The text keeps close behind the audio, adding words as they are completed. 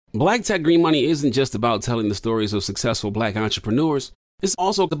Black Tech Green Money isn't just about telling the stories of successful Black entrepreneurs. It's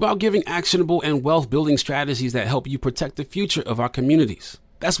also about giving actionable and wealth-building strategies that help you protect the future of our communities.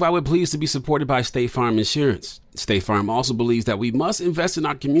 That's why we're pleased to be supported by State Farm Insurance. State Farm also believes that we must invest in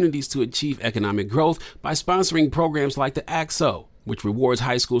our communities to achieve economic growth by sponsoring programs like the ACT-SO, which rewards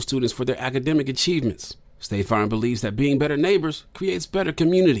high school students for their academic achievements. State Farm believes that being better neighbors creates better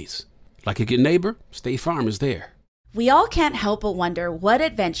communities. Like a good neighbor, State Farm is there. We all can't help but wonder what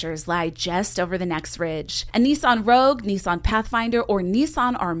adventures lie just over the next ridge. A Nissan Rogue, Nissan Pathfinder, or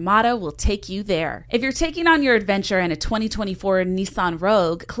Nissan Armada will take you there. If you're taking on your adventure in a 2024 Nissan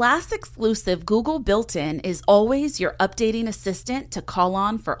Rogue, class-exclusive Google built-in is always your updating assistant to call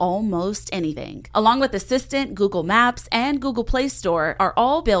on for almost anything. Along with Assistant, Google Maps, and Google Play Store are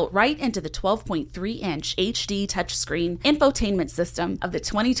all built right into the 12.3-inch HD touchscreen infotainment system of the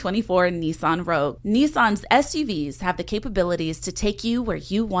 2024 Nissan Rogue. Nissan's SUVs have the capabilities to take you where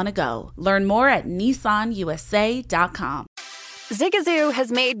you want to go. Learn more at nissanusa.com. Zigazoo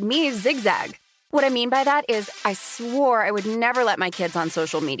has made me zigzag. What I mean by that is I swore I would never let my kids on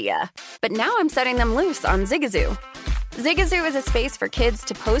social media, but now I'm setting them loose on Zigazoo. Zigazoo is a space for kids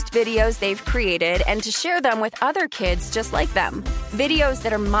to post videos they've created and to share them with other kids just like them. Videos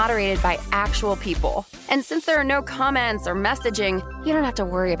that are moderated by actual people. And since there are no comments or messaging, you don't have to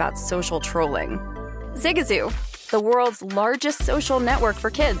worry about social trolling. Zigazoo, the world's largest social network for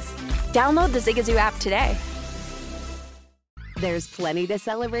kids. Download the Zigazoo app today. There's plenty to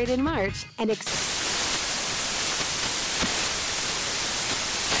celebrate in March and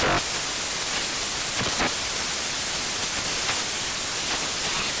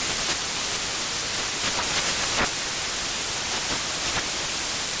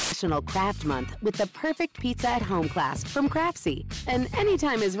National Craft Month with the perfect pizza at home class from Craftsy. And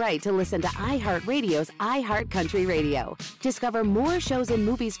anytime is right to listen to iHeartRadio's iHeartCountry Radio. Discover more shows and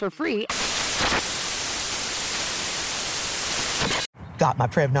movies for free. Got my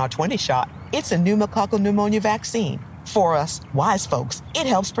Prevnar 20 shot. It's a pneumococcal pneumonia vaccine. For us, wise folks, it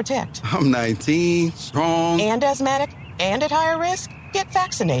helps protect. I'm 19, strong. And asthmatic, and at higher risk. Get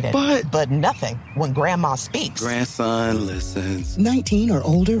vaccinated. But nothing when grandma speaks. Grandson listens. 19 or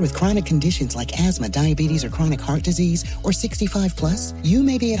older with chronic conditions like asthma, diabetes, or chronic heart disease, or 65 plus, you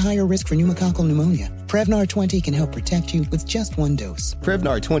may be at higher risk for pneumococcal pneumonia. Prevnar 20 can help protect you with just one dose.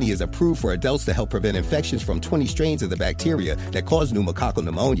 Prevnar 20 is approved for adults to help prevent infections from 20 strains of the bacteria that cause pneumococcal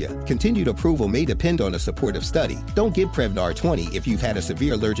pneumonia. Continued approval may depend on a supportive study. Don't get Prevnar 20 if you've had a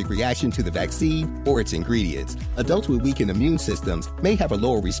severe allergic reaction to the vaccine or its ingredients. Adults with weakened immune systems may have a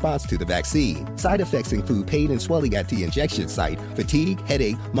lower response to the vaccine. Side effects include pain and swelling at the injection site, fatigue,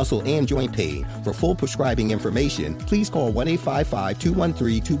 headache, muscle, and joint pain. For full prescribing information, please call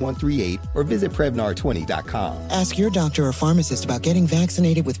 1-855-213-2138 or visit Prevnar20.com. Ask your doctor or pharmacist about getting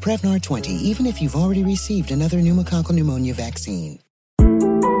vaccinated with Prevnar 20, even if you've already received another pneumococcal pneumonia vaccine.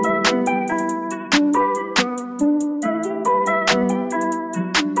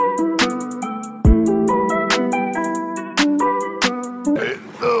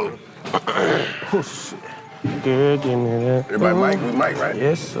 Oh, shit. Good, give me that. Everybody mic? We mic, right?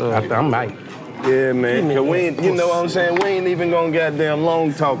 Yes, sir. I'm mic. Yeah, man. Cause we ain't, you know what I'm saying? We ain't even gonna goddamn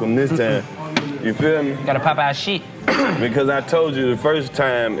long talk them this time. You feel me? Gotta pop out shit. Because I told you the first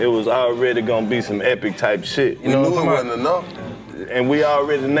time it was already gonna be some epic type shit. You know what I'm talking about? And we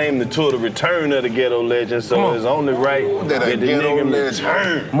already named the tour The Return of the Ghetto Legend, so it's only right that the nigga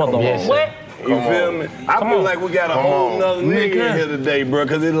return. Motherfucker. What? You feel me? I feel like we got a whole nother nigga in here today, bro,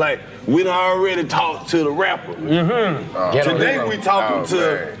 because it's like we done already talked to the rapper. Today we talking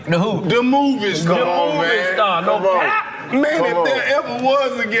to the who? The movie star. The movie star. No cap. Man, if there ever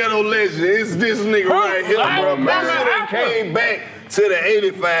was a ghetto legend, it's this nigga right here, bro. Man, that came back to the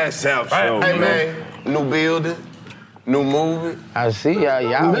 85 South Show. Hey, man, new building. New movie. I see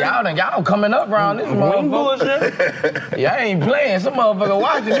y'all coming up around this motherfucker. Y'all ain't playing. Some motherfucker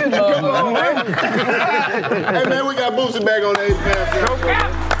watching this motherfucker. Hey man, we got Boosie back on the 85 South Show.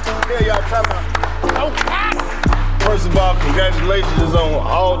 Yeah, y'all talking about. No cap. First of all, congratulations on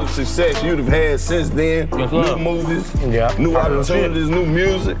all the success you've had since then. New movies, new opportunities, new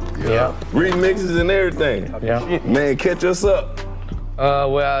music, remixes and everything. Man, catch us up.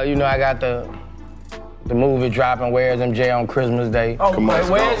 Well, you know, I got the movie dropping, Where's MJ on Christmas Day. Oh, come on,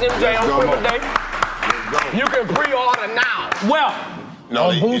 Where's MJ on Christmas Day? You can pre-order now. Well,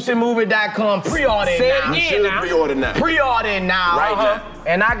 on BOOSIEMovie.com, pre-order it now. Pre-order now. Pre-order it now. Right now.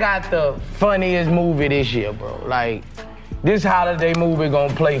 And I got the funniest movie this year, bro. Like, this holiday movie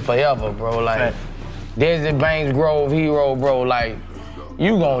gonna play forever, bro. Like, Desert Banks Grove Hero, bro. Like,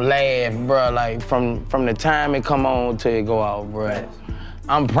 you gonna laugh, bro. Like, from the time it come on till it go out, bro.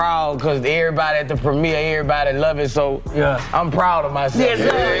 I'm proud because everybody at the premiere, everybody love it, so I'm proud of myself. Yes,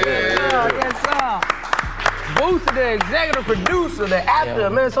 sir. Yes, sir. Boosie, the executive producer, the actor,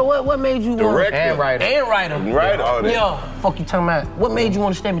 man. So what made you Director. And writer. And writer. Right. Yeah. Fuck you talking about. What made you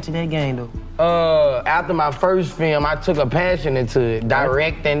want to step into that game, though? After my first film, I took a passion into it.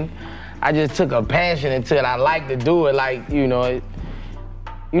 Directing, I just took a passion into it. I like to do it, like, you know,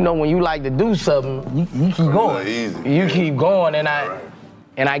 when you like to do something, you keep going. You keep going, and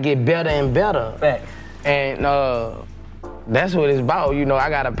I get better and better. Facts. And that's what it's about. You know, I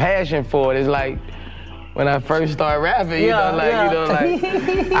got a passion for it. It's like when I first started rapping, I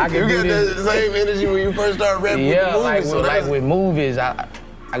can You get the same energy when you first started rapping with the movies. With movies, I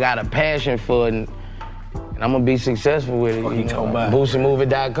got a passion for it, and I'm gonna be successful with it. You know,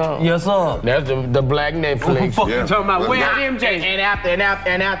 BOOSIEMovie.com. Yes, sir. That's the black Netflix. Fuck you talking about? Where's MJ?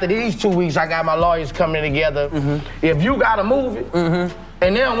 And after these 2 weeks, I got my lawyers coming together. If you got a movie,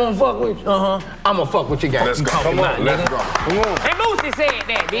 and they don't want to fuck with you, I'm gonna fuck with you guys. Let's go. Come on, let's go. Come on. And Boosie said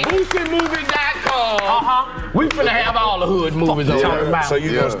that, bitch. BOOSIEMovie.com. We finna have all the hood movies on there. So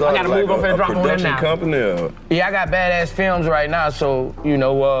you gonna start like a production company? Or? Yeah, I got Badass Films right now, so you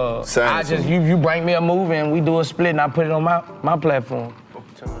know, you bring me a movie and we do a split and I put it on my platform.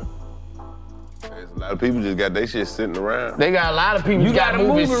 There's a lot of people just got their shit sitting around. They got a lot of people. You got a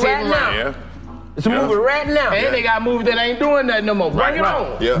movies movie sitting right around. now. It's a movie right now. And they got movies that ain't doing nothing no more. Bring it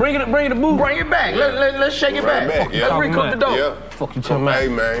on. Yeah. Bring it to Boo. Bring it back. Let's shake it back. Let's recook the dough. Yeah. Fuck you talking about? Hey,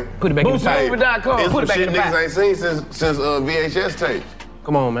 man. Put it back in the pack. BOOSIEMovie.com. Put it back in the pack. Niggas ain't seen since VHS tapes.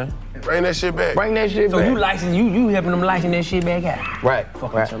 Come on, man. Bring that shit back. Bring that shit back. So you license, you helping them license that shit back out. Right.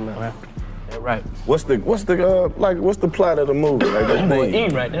 Fuck you talking about. Yeah, right. What's the plot of the movie? Like the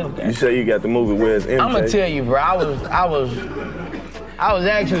thing. Right now, okay. You say you got the movie. Where's MJ? I'm gonna tell you, bro. I was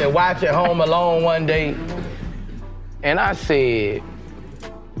actually watching Home Alone one day, and I said,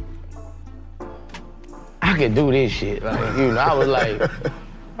 I could do this shit. Like, you know, I was like,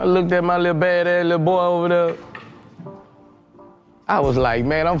 I looked at my little badass little boy over there. I was like,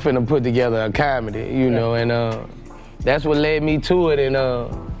 man, I'm finna put together a comedy, you know, and that's what led me to it. And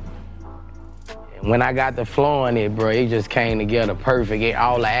when I got to flowing it, bro, it just came together perfect.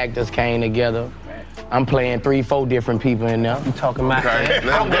 All the actors came together. I'm playing 3-4 different people in there. You talking about that?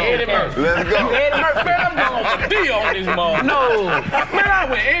 Let's go. Eddie Murphy. Let's go. Eddie Murphy, man, I'm going for D on this mother. No, man, I'm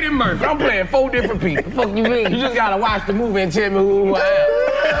with Eddie Murphy. I'm playing 4 different people. Fuck you mean? You just gotta watch the movie and tell me who I am.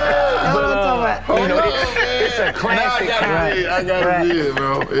 But, you know, it's a classic. I gotta see it,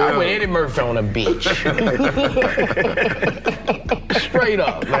 bro. Yeah. I'm with Eddie Murphy on a beach. Straight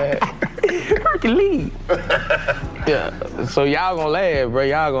up, man. Hercules. Yeah. So y'all gonna laugh, bro.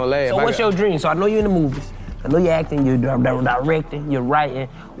 Y'all gonna laugh. So what's your dream? So I know you're in the movies. I know you're acting, you're directing, you're writing.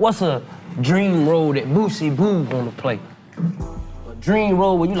 What's a dream role that Boosie Boo gonna play? A dream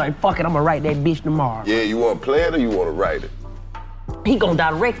role where you like, fuck it, I'm gonna write that bitch tomorrow. Yeah, you want to play it or you want to write it? He gonna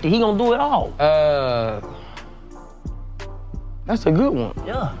direct it. He gonna do it all. That's a good one.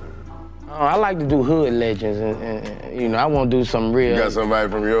 Yeah. I like to do hood legends, and you know, I want to do some real. You got somebody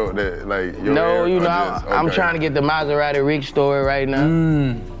from your No, era, you know, I'm trying to get the Maserati Rick story right now.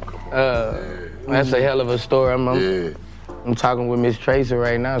 That's a hell of a story. I'm talking with Miss Tracy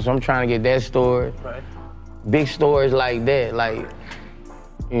right now, so I'm trying to get that story. Right. Big stories like that, like,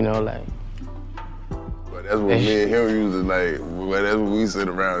 you know, like. But that's what me and him used to like. Well, that's what we sit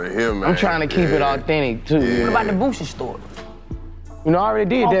around and hear, man. I'm trying to keep it authentic too. Yeah. What about the Boosie story? You know, I already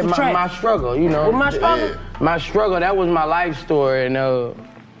did Off that. the track. My struggle, you know. What my struggle? Yeah. My struggle, that was my life story, and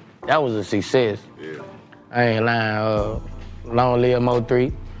that was a success. Yeah. I ain't lying. Long live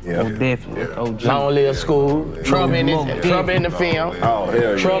Mo3. Yeah. Definitely. OG. Long live school. Trump in the film. Oh, hell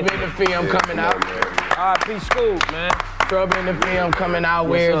yeah. Trump in the film coming out. R.I.P. School, man. Trump in the film coming out.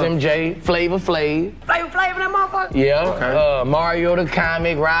 Where's MJ? Flavor Flav. Flavor that motherfucker? Yeah. Okay. Mario the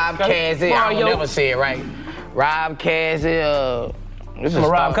comic. Rob Cassie. I Mario. don't never say it right. Rob Cassie. This is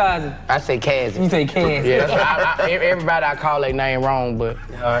Rob Cassie. I say Cassie. You say Cassie. Yeah, everybody I call their name wrong, but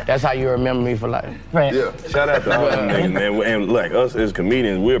that's how you remember me for life. Right. Yeah. Shout out to all them niggas, man. And like us as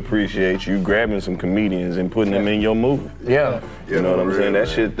comedians, we appreciate you grabbing some comedians and putting them in your movie. Yeah. You know what I'm saying? That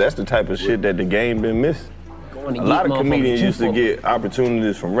shit, that's the type of shit that the game been missing. A lot of comedians used to get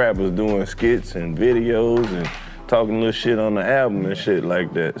opportunities from rappers doing skits and videos and talking little shit on the album and shit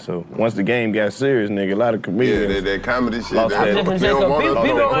like that. So once the game got serious, nigga, a lot of comedians. Yeah, that comedy shit. Lost that. People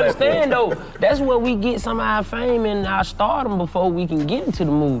don't understand though. That's where we get some of our fame and our stardom before we can get into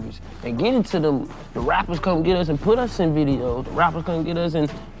the movies and get into them. The rappers come get us and put us in videos. The rappers come get us and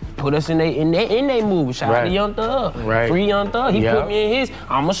put us in they movie. Shout out to Young Thug. Free Young Thug. He put me in his.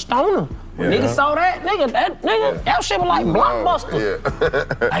 I'm a stoner. When niggas saw that, that shit was like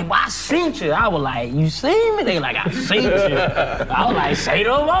Blockbuster. Like, well, I seen you. I was like, you seen me? They like, I seen you. I was like, say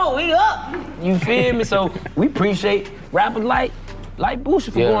no more, we up. You feel me? So we appreciate rappers like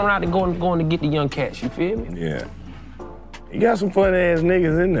BOOSIE for going around and going to get the young cats. You feel me? Yeah. You got some fun ass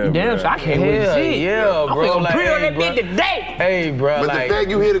niggas in there. Damn, so I can't wait to see it. Yeah, I'm bro. gonna pre-order that bitch today. Hey, bro. But like, the fact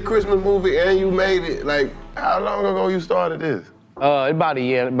you hit a Christmas movie and you made it, like, how long ago you started this? About a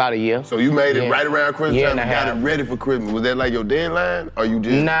year. So you made it right around Christmas time, and got it ready for Christmas. Was that like your deadline, or you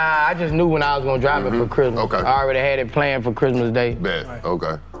just? Nah, I just knew when I was gonna drop it for Christmas. Okay. I already had it planned for Christmas Day. Bet.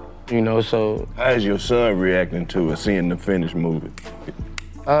 Okay. You know, so. How's your son reacting to it, seeing the finished movie?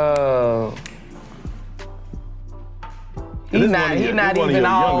 He not even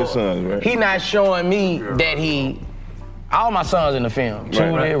all. Sons, right? He not showing me that he. All my sons in the film,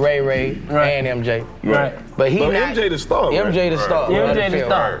 Trudy, Ray, and MJ. Right. But not. MJ the star. MJ the star. MJ the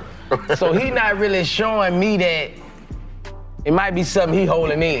star. So he not really showing me that it might be something he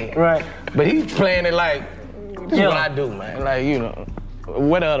holding in. Right. But he playing it like, this is what I do, man. Like, you know,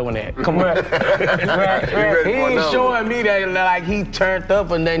 where the other one at? Come on. He ain't showing me that like he turned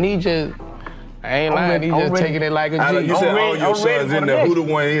up and then he just, I ain't lying, he just taking it like a G. You said all your sons in there. Who the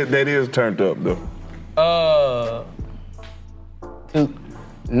one that is turned up though?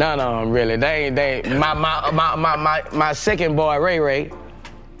 None of them really. They my second boy Ray.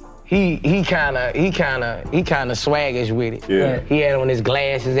 He kinda swaggish with it. Yeah. He had on his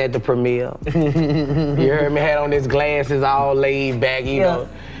glasses at the premiere. You heard me? Had on his glasses all laid back. You know.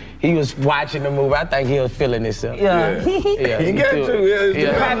 He was watching the movie. I think he was feeling himself. Yeah. You got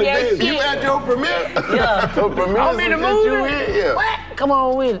to. You at your premiere? Yeah. Your premiere. I'm in the movie. Yeah. What? Come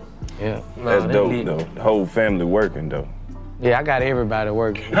on with it. Yeah. That's dope though. The whole family working though. Yeah, I got everybody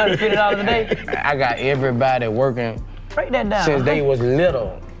working. $150 a day? I got everybody working. Break that down. Since they was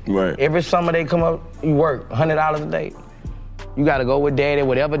little. Right. Every summer they come up, you work $100 a day. You gotta go with daddy,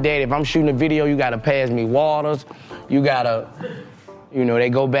 whatever daddy. If I'm shooting a video, you gotta pass me waters. You gotta, you know, they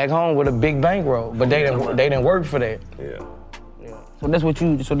go back home with a big bankroll. But they didn't work for that. Yeah. So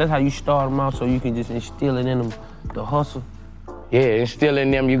that's how you start them out, so you can just instill it in them, the hustle. Yeah, instill in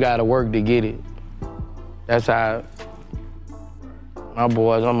them, you gotta work to get it. That's how my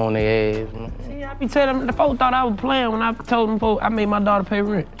boys, I'm on their ass. Man. See, I be telling them, the folks thought I was playing when I told them folks I made my daughter pay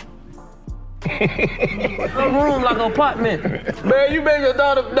rent. A room like an apartment. Man, you made your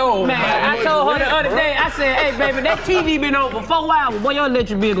daughter, no. Man, I told her the other day, I said, hey, baby, that TV been on for 4 hours. Boy, your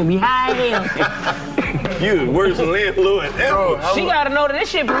electric bill gonna be high as hell. You the worst landlord ever. She gotta know that this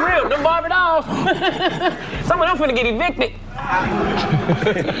shit for real. Them Barbie dolls. Some of them finna get evicted.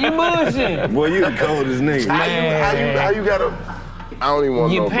 You bullshit. Boy, you the coldest nigga. How you gotta? I don't even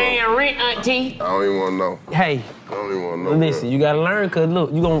want to know. You paying rent, auntie? I don't even want to know. Hey. I don't even want to know. Listen, you gotta learn, cause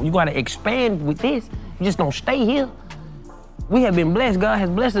look, you gotta expand with this. You just don't stay here. We have been blessed. God has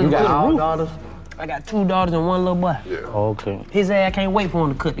blessed us with a roof. Daughters? I got 2 daughters and 1 little boy. Yeah. Okay. His ass, I can't wait for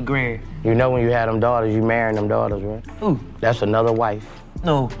him to cut the grass. You know when you had them daughters, you marrying them daughters, right? Ooh. That's another wife.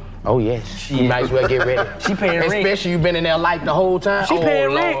 No. Oh, yes. You might as well get ready. She paying rent. Especially you been in their life the whole time. She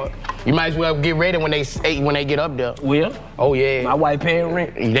paying rent. Lord. You might as well get ready when they get up there. Will? Oh, yeah. My wife paying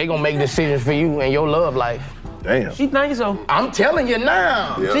rent. They gonna make decisions for you and your love life. Damn. She thinks so. I'm telling you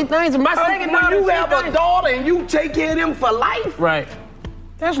now. Yeah. She thinks my second daughter. When you have a daughter and you take care of them for life, Right.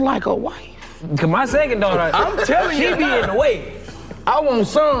 that's like a wife. Cause my second daughter, I'm telling you, she be in the way. I want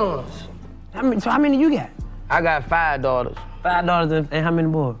sons. How many you got? I got 5 daughters. 5 daughters and how many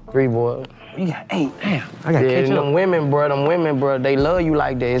boys? 3 boys. You got 8. Damn. I got Yeah, catch up. them women, bro, they love you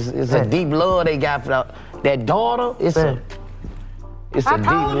like that. It's a deep love they got for that daughter. It's a deep love. I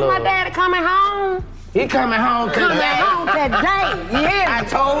told you my daddy coming home. He coming home today. Coming home today. Yeah. I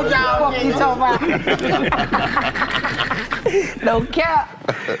told y'all. What you talking about? No cap.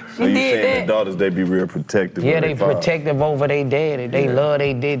 So you saying the daughters, they be real protective. Yeah, of they their father. protective over their daddy. They love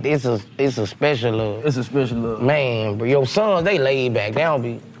they did. It's a special love. It's a special love. Man, but your sons, they laid back. They don't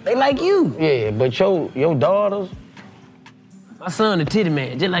be. They like you. Yeah, but your daughters. My son a titty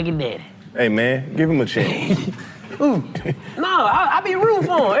man, just like his daddy. Hey man, give him a chance. Ooh. No, I be rooting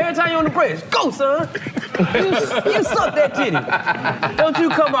for him every time you on the press. Go, son. You suck that titty. Don't you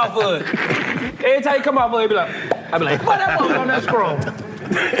come off of it. Every time you come off of it, I be like, put that mother on that scroll.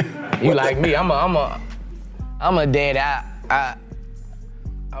 You like me? I'm a daddy.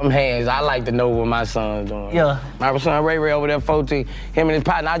 I'm hands. I like to know what my son's doing. Yeah. My son Ray over there, 14. Him and his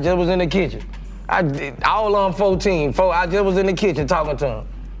partner. I just was in the kitchen. All on 14. I just was in the kitchen talking to him.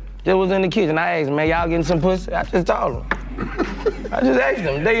 Just was in the kitchen. I asked him, man, y'all getting some pussy? I just told him. I just asked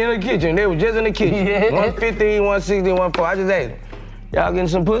them. They in the kitchen. They was just in the kitchen. 115, 160, 140. I just asked them. Y'all getting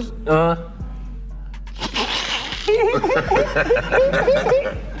some pussy?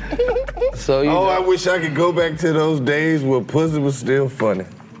 So I wish I could go back to those days where pussy was still funny.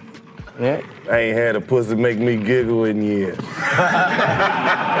 Yeah. I ain't had a pussy make me giggle in years. Damn,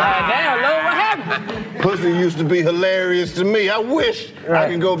 Lord, what happened? Pussy used to be hilarious to me. I wish I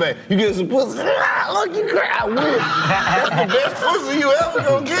could go back. You get some pussy, look, you cry. I wish. That's the best pussy you ever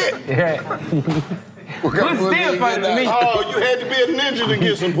gonna get. Pussy still funny to me. Oh, you had to be a ninja to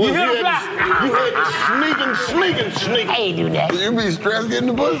get some pussy. You had to sneak and. I ain't do that. You be stressed getting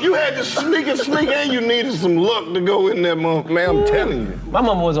the pussy? You had to sneak, and you needed some luck to go in there, man. I'm telling you. My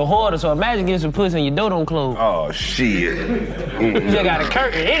mama was a hoarder, so imagine getting some pussy and your door don't close. Oh, shit. You just got a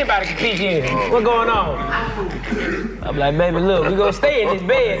curtain. Anybody can peek in. What's going on? I'm like, baby, look, we gonna stay in this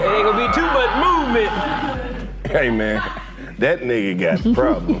bed. There ain't gonna be too much movement. Hey, man. That nigga got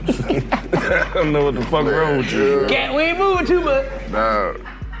problems. I don't know what the fuck wrong with you. Cat, we ain't moving too much. Nah.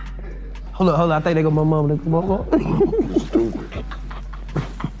 Hold on. I think they got my mama. Stupid.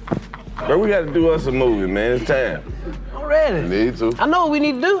 Bro, we gotta do us a movie, man. It's time. I'm ready. Need to. I know what we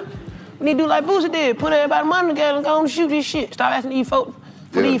need to do. We need to do like Boosie did. Put everybody money together and go on and shoot this shit. Stop asking these folks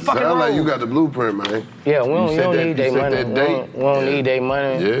for these fucking sound like roles. you got the blueprint, man. Yeah, we don't need their money. We don't need their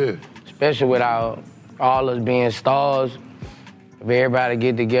money. Yeah. Especially without all us being stars. If everybody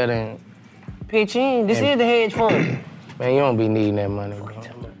get together and pitch in. This is the hedge fund. Man, you don't be needing that money, bro.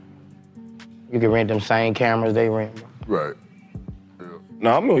 You can rent them same cameras they rent, bro. Right.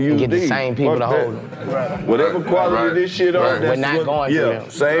 No, I'm gonna use get the these. same people to hold them. Right. Whatever quality this shit on, that's We're not going through them.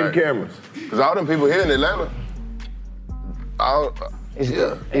 Same cameras. Because all them people here in Atlanta, And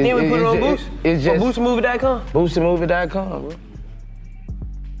then we put it on Boost? It's just BoosieMovie.com? BoosieMovie.com, bro.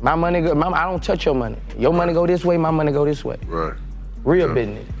 My money go, I don't touch your money. Your money go this way, my money go this way. Right. Real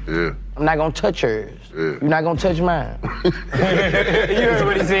business. Yeah. I'm not gonna touch yours. Yeah. You're not gonna touch mine. You heard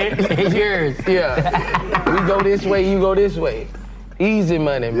what he said? It's yours, yeah. We go this way, you go this way. Easy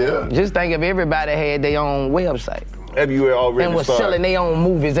money, man. Yeah. Just think if everybody had their own website. Have you already and was started? selling their own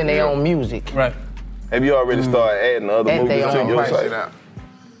movies and their own music. Right. Have you already started adding other movies to your site?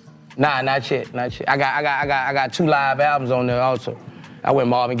 Nah, not yet. I got 2 live albums on there also. I went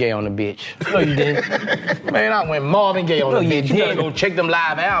Marvin Gaye on the bitch. No, you didn't. Man, I went Marvin Gaye on the bitch. You better didn't. go check them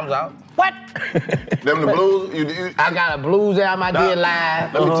live albums out. What? Them the blues? You I got a blues album I did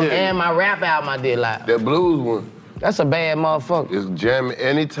live, and my rap album I did live. That blues one. That's a bad motherfucker. It's jamming.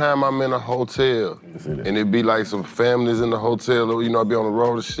 Anytime I'm in a hotel, and it be like some families in the hotel, you know, I be on the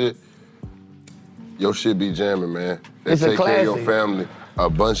road and shit, your shit be jamming, man. They It's a take care of your classic. family. A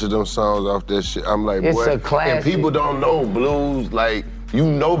bunch of them songs off that shit. I'm like, It's boy. a classic. And people don't know blues, like, you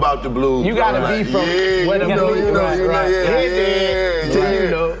know about the blues. You gotta like, be from yeah, where the blues you know, right.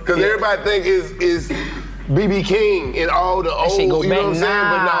 yeah. Because everybody think is B.B. King and all the That old, shit go you know what I'm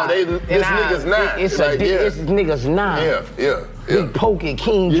back saying? But no, this niggas not. It's like, it's niggas now. Yeah. Big Pokey,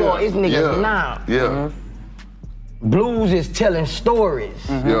 King George, it's niggas now. Yeah. Blues is telling stories.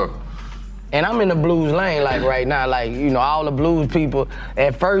 Yeah. And I'm in the blues lane like right now, like, you know, all the blues people,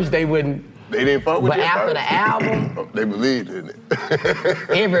 at first they wouldn't. They didn't fuck with But you after first? the album, They believed in it.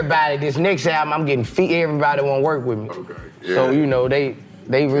 everybody, this next album, I'm getting everybody want to work with me. Okay. So, you know, they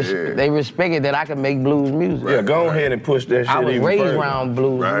respected that I could make blues music. Yeah, go ahead and push that shit I was even raised further. around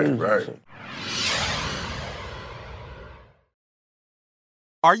blues music. Right.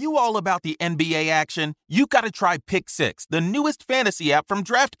 Are you all about the NBA action? You gotta try Pick 6, the newest fantasy app from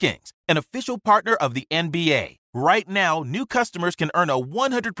DraftKings, an official partner of the NBA. Right now, new customers can earn a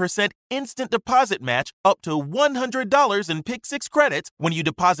 100% instant deposit match up to $100 in Pick 6 credits when you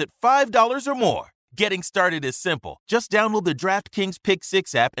deposit $5 or more. Getting started is simple. Just download the DraftKings Pick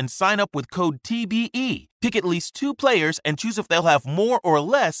 6 app and sign up with code TBE. Pick at least 2 players and choose if they'll have more or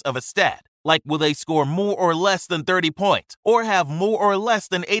less of a stat. Like, will they score more or less than 30 points? Or have more or less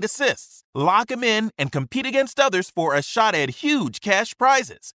than 8 assists? Lock them in and compete against others for a shot at huge cash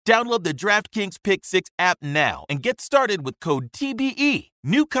prizes. Download the DraftKings Pick 6 app now and get started with code TBE.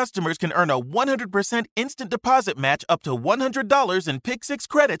 New customers can earn a 100% instant deposit match up to $100 in Pick 6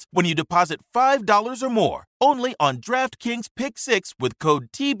 credits when you deposit $5 or more. Only on DraftKings Pick 6 with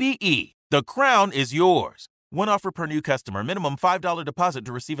code TBE. The crown is yours. One offer per new customer. Minimum $5 deposit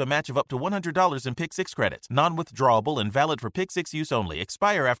to receive a match of up to $100 in Pick 6 credits. Non-withdrawable and valid for Pick 6 use only.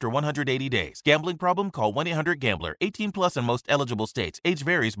 Expire after 180 days. Gambling problem? Call 1-800-GAMBLER. 18 plus in most eligible states. Age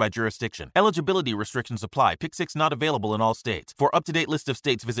varies by jurisdiction. Eligibility restrictions apply. Pick 6 not available in all states. For up-to-date list of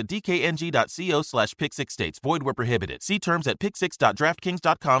states, visit dkng.co/pick6states. Void where prohibited. See terms at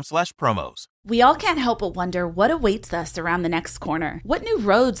pick6.draftkings.com/promos. We all can't help but wonder what awaits us around the next corner. What new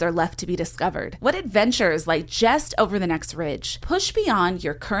roads are left to be discovered? What adventures lie just over the next ridge? Push beyond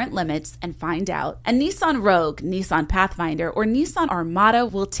your current limits and find out. A Nissan Rogue, Nissan Pathfinder, or Nissan Armada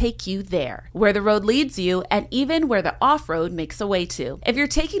will take you there, where the road leads you and even where the off-road makes a way to. If you're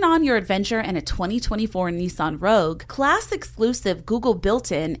taking on your adventure in a 2024 Nissan Rogue, class-exclusive Google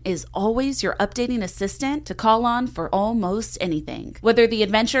built-in is always your updating assistant to call on for almost anything. Whether the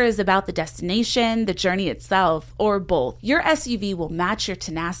adventure is about the destination, the journey itself, or both, your SUV will match your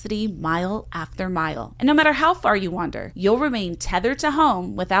tenacity mile after mile. And no matter how far you wander, you'll remain tethered to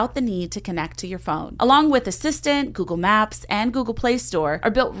home without the need to connect to your phone. Along with Assistant, Google Maps, and Google Play Store are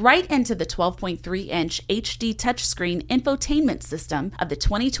built right into the 12.3-inch HD touchscreen infotainment system of the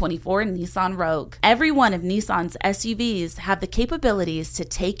 2024 Nissan Rogue. Every one of Nissan's SUVs have the capabilities to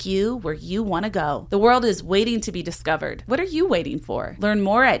take you where you want to go. The world is waiting to be discovered. What are you waiting for? Learn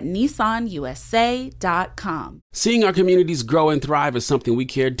more at NissanUSA.com. Seeing our communities grow and thrive is something we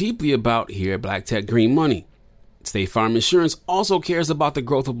care deeply about here at Black Tech Green Money. State Farm Insurance also cares about the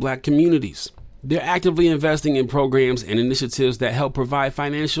growth of Black communities. They're actively investing in programs and initiatives that help provide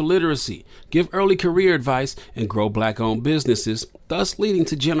financial literacy, give early career advice, and grow Black-owned businesses, thus leading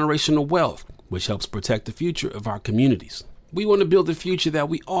to generational wealth, which helps protect the future of our communities. We want to build a future that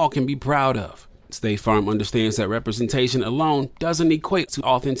we all can be proud of. State Farm understands that representation alone doesn't equate to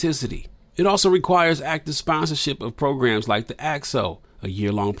authenticity. It also requires active sponsorship of programs like the AXO, a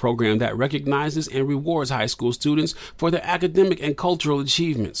year-long program that recognizes and rewards high school students for their academic and cultural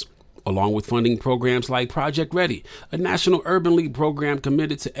achievements, along with funding programs like Project Ready, a National Urban League program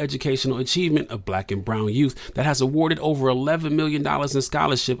committed to educational achievement of Black and brown youth that has awarded over $11 million in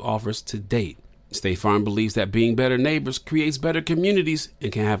scholarship offers to date. State Farm believes that being better neighbors creates better communities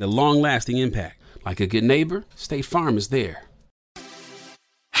and can have a long-lasting impact. Like a good neighbor, State Farm is there.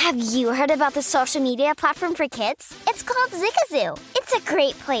 Have you heard about the social media platform for kids? It's called Zigazoo. It's a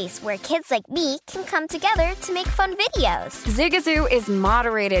great place where kids like me can come together to make fun videos. Zigazoo is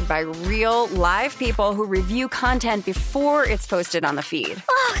moderated by real, live people who review content before it's posted on the feed.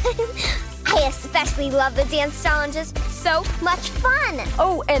 Oh, I especially love the dance challenges. So much fun.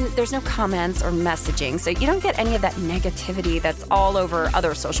 Oh, and there's no comments or messaging, so you don't get any of that negativity that's all over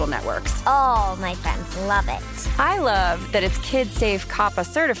other social networks. Oh, my friends love it. I love that it's kid-safe COPPA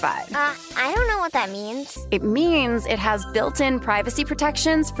certified. I don't know what that means. It means it has built-in privacy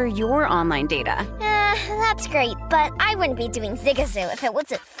protections for your online data. That's great, but I wouldn't be doing Zigazoo if it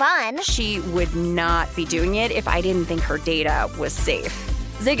wasn't fun. She would not be doing it if I didn't think her data was safe.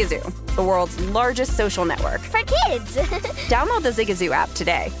 Zigazoo, the world's largest social network. For kids! Download the Zigazoo app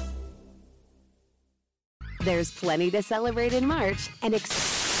today. There's plenty to celebrate in March and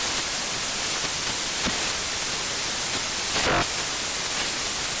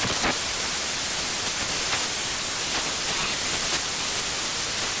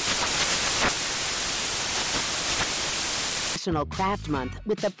National Craft Month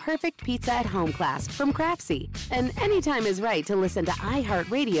with the perfect pizza at home class from Craftsy. And anytime is right to listen to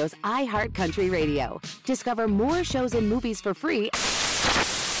iHeartRadio's iHeart Country Radio. Discover more shows and movies for free.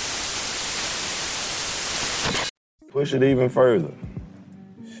 Push it even further.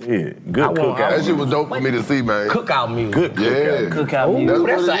 Shit, good cookout. That shit was dope for me to see, man. Cookout music. Good cookout. Cookout music.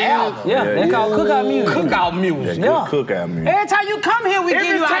 That's an album. Yeah, that's called cookout music. Cookout music. Yeah, good cookout music. Every time you come here, we give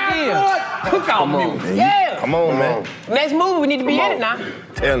you ideas. Cookout music. Yeah. Come on, man. Next movie, we need to be in it now.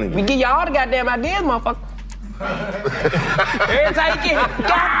 Telling you. We give y'all all the goddamn ideas, motherfucker. Every time you get here,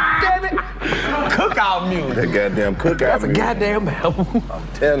 goddamn it. Cookout music. That goddamn cookout That's music. a goddamn album. I'm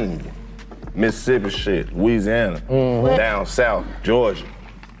telling you. Mississippi shit, Louisiana, down south, Georgia.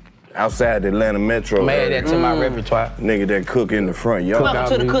 Outside the Atlanta metro. I'm add that to my repertoire. Nigga that cook in the front yard.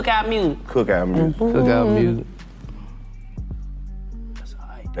 Welcome to the cookout music. Cookout music. Cookout music.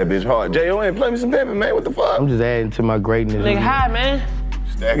 That bitch hard. J.O.N. play me some pimpin', man. What the fuck? I'm just adding to my greatness. Nigga high, man.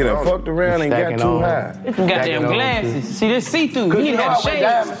 Nigga done fucked around and got too high. It's some goddamn glasses. See, this see-through. He had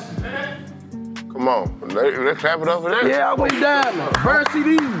shades. Come on. Let's clap it up for that. Yeah, I went diamond. Burn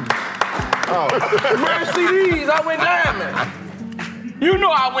CDs. Oh. Burn CDs. I went diamond. You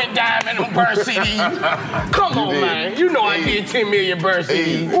know I went diamond on burn CDs. Come on, man. You know I did 10 million burn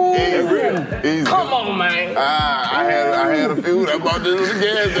CDs. Easy. Come on, man. I had a few. I bought this with the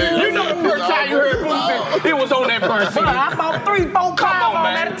gas station. You know the first time you heard Boosie, it was on that burn CD. I bought 3, 4, 5 on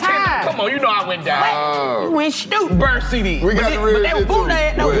at a time. Come on, you know I went diamond. You went stupid. Burn CD. We got the real shit, too.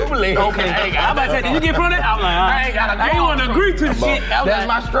 No, bootleg. Okay, I'm about to say, did you get from that? I was like, I ain't want to agree to the shit. That's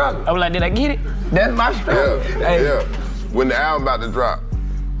my struggle. I was like, did I get it? That's my struggle. Yeah. When the album about to drop,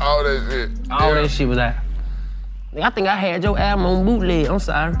 all that shit. All that shit was out. I think I had your album on bootleg. I'm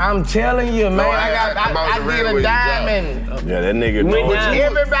sorry. I'm telling you, man. No, I did a diamond. Yeah, that nigga knows.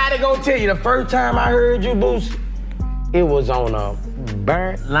 Everybody gonna tell you the first time I heard you, Boosie, it was on a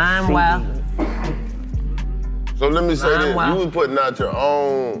burnt LimeWire. So let me say this, you was putting out your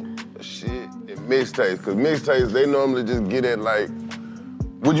own shit in mixtapes, because mixtapes, they normally just get at like,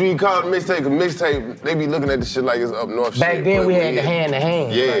 would you even call it mixtape? Because mixtape, they be looking at the shit like it's up north Back shit. then we had the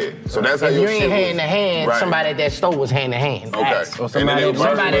hand-to-hand. Yeah, Right. so that's how if your you shit ain't was. hand-to-hand, Right. somebody at that store was hand-to-hand. Okay. Or somebody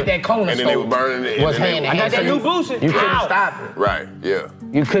at that corner and then store they were burning it. was hand-to-hand. I got that new Boosie. You couldn't stop it. Right, yeah.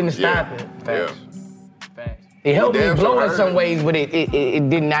 You couldn't stop it. Yeah. It helped me Damn blow sure in some heard. ways, but it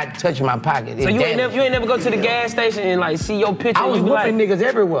did not touch my pocket. So you ain't never go to the gas station and like see your picture? I was whooping niggas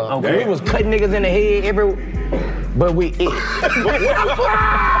everywhere. Okay. We was cutting niggas in the head everywhere. But we... That's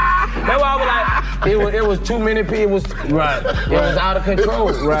why I was like, it was too many people. It was out of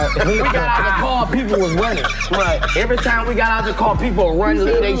control. Right. When we got out the car, people was running. Right. Every time we got out the car, people were running,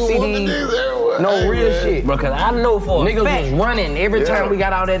 leave they CDs. No real shit. Bro, cause I know for niggas a fact. was running every time we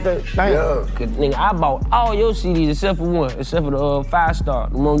got out at the thing. Yeah. Cause nigga, I bought all your CDs except for one, except for the 5-star.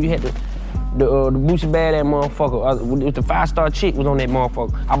 The one you had the Boosie Bad that motherfucker. With the 5-star chick was on that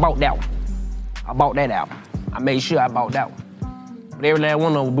motherfucker. I bought that one. I bought that album. I made sure I bought that one. But every last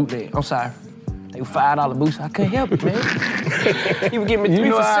one of them was bootleg. I'm sorry. They were $5 Boosie. I couldn't help it, man. You would give me 3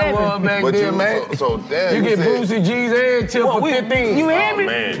 for 7. I was back then, man. So damn, you get Boosie G's and tip for 15. You hear me?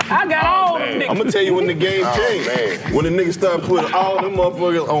 Man. I got all them niggas. I'm gonna tell you when the game changed. When the niggas started putting all them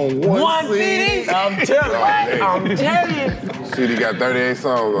motherfuckers on one CD. I'm telling you. CD got 38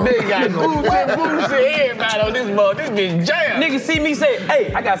 songs on it. Nigga got Boosie, everybody on this mother. This bitch jam. Niggas see me say,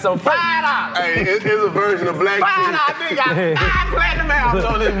 hey, I got some $5. Hey, it's a version of Black $5, nigga got 5 platinum albums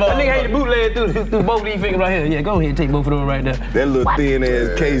on this mother. That nigga hate the bootleg through both of these fingers right here. Yeah, go ahead and take both of them right there. That little thin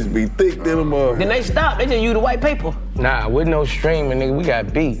ass case be thick than a motherfucker. Then they stopped. They just use the white paper. Nah, with no streaming, nigga, we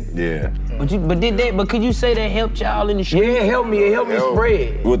got beat. Yeah. But could you say that helped y'all in the show? Yeah, it helped me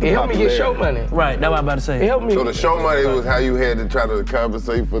spread. With the It helped me get show popularity. money. Right, that's what I'm about to say. It helped me. So the show money was how you had to try to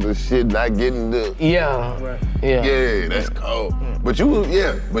compensate for the shit not getting the... Yeah. Yeah. Yeah, that's cold. But your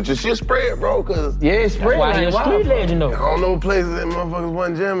shit spread, bro, cause... Yeah, it spread. Why he a like street wildfire. legend though? I don't know places that motherfuckers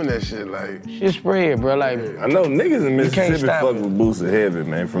wasn't jamming that shit, like... Shit spread, bro. Like, I know niggas in Mississippi stop fuck it. with Boosie heavy,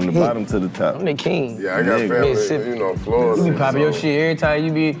 man, from the bottom to the top. I'm the king. Yeah, I got Nigga. family, Mississippi. you know, Florida. You be popping your so- shit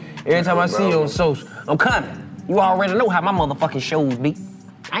every time I see you on social. I'm coming. You already know how my motherfucking shows be.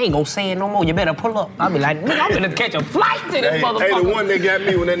 I ain't gonna say it no more. You better pull up. I'll be like, nigga, I'm gonna catch a flight to this motherfucker. Hey, the one that got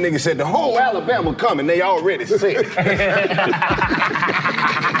me when that nigga said the whole Alabama coming, they already sick.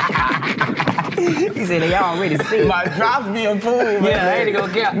 He said they already sick. My drops be a fool, man. Yeah, I ain't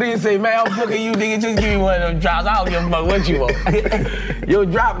gonna get. Nigga say, man, I'm booking you, nigga. Just give me one of them drops. I don't give a fuck what you want. Your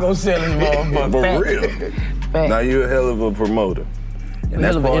drop gonna sell this motherfucker. For real. Now you a hell of a promoter. And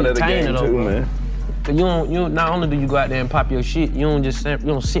that's Hell of an part of the game entertainer, though, too, bro. man. Cause you don't. Not only do you go out there and pop your shit, you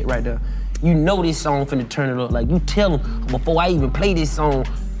don't sit right there. You know this song finna turn it up. Like you tell them before I even play this song,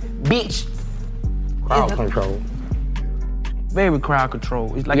 bitch. Crowd control. Very crowd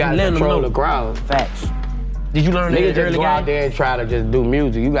control. It's like You you gotta letting them control know. the crowd. Facts. Did you learn that Niggas just early go out game? there and try to just do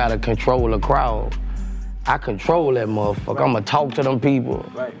music. You gotta control the crowd. I control that motherfucker. I'ma talk to them people.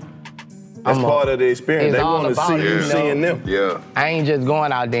 Right. That's part of the experience. It's They all want to about see it, you you know? seeing them. Yeah. I ain't just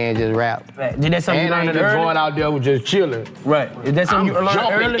going out there and just rap. Did that something And you I learned ain't just early? going out there with just chilling. Right. Is that something you I'm learned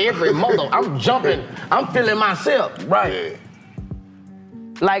jumping early? every mother. I'm jumping. I'm feeling myself. Right. Yeah.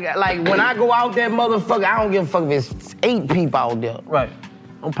 Like when I go out there, motherfucker, I don't give a fuck if it's 8 people out there. Right.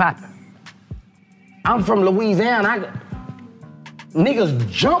 I'm popping. I'm from Louisiana. Niggas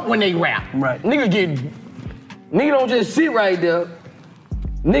jump when they rap. Right. Nigga don't just sit right there.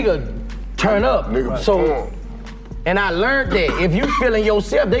 Nigga turn up. Nigga So, perform. and I learned that if you feeling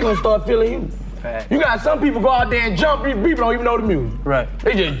yourself, they gonna start feeling you. Fact. You got some people go out there and jump, people don't even know the music. Right.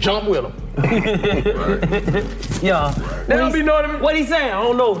 They just jump with them. Yeah. They don't be knowing What he saying? I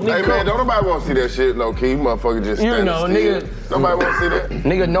don't know. Hey man, don't nobody want to see that shit low key. Motherfucker just You standing know, still. nigga. Nobody want to see that.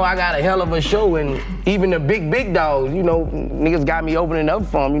 Niggas know I got a hell of a show, and even the big dogs, you know, niggas got me opening up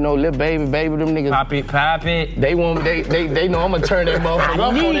for them. You know, Lil Baby, them niggas. Pop it. They want, they know I'm gonna turn that motherfucker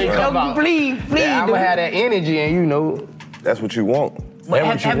up when they come out. Please. Yeah, I'm gonna have that energy, and you know. That's what you want. But That's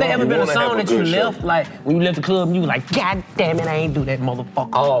what have you there want. ever You been a wanna have song that you good show. left, like when you left the club and you was like, God damn it, I ain't do that motherfucker.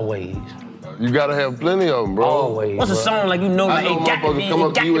 Always. You gotta have plenty of them, bro. Always. What's a song like you know, I like know it got to motherfuckers be, come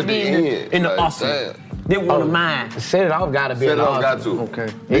up it to got you to at the be end, in the like, awesome. damn. They one of mine. Set It Off gotta be Set It an Off got awesome. to. Okay.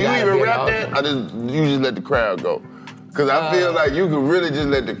 Do you It gotta even be an rap awesome. that? You just let the crowd go. Cause I feel like you could really just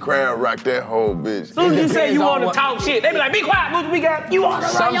let the crowd rock that whole bitch. As soon as you say depends you on want to what- talk shit, they be like, be quiet, Boosie, we got you on the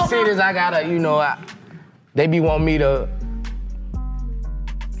Some cities I gotta, you know, they be wanting me to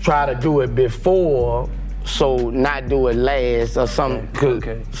try to do it before, so not do it last or something. Cause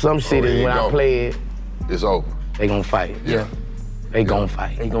some cities when I play it, it's over. They gonna fight. Yeah. They gonna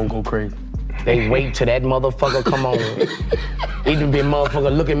fight. They gonna go crazy. They wait till that motherfucker come on. Even been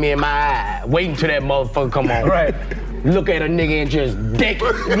motherfucker look at me in my eye, waiting till that motherfucker come on. Right. Look at a nigga and just dick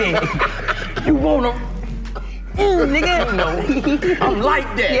it. Yeah. You wanna? Nigga, you know, I'm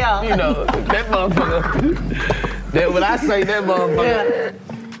like that. Yeah. You know, that motherfucker. That when I say that motherfucker,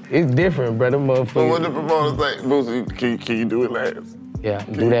 it's different, bro. That motherfucker. So what the promoters say, Boosie, can you do it last? Yeah,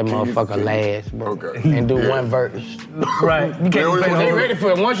 do that motherfucker last, bro. Okay. And do one verse. Right. You can't They ready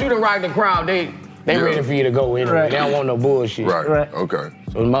for it. Once you done rock the crowd, they ready for you to go anyway. Right. They don't want no bullshit. Right. Okay.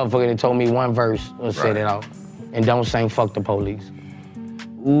 So the motherfucker that told me one verse and set it off. And don't sing fuck the police.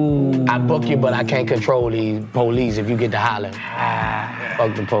 Ooh. I book you, but I can't control these police if you get to hollering.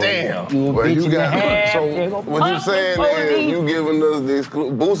 Fuck the police. Damn. Well, you got, so what you saying is you giving us the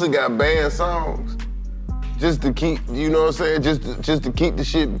exclusive. Boosie got banned songs just to keep, you know what I'm saying? Just to keep the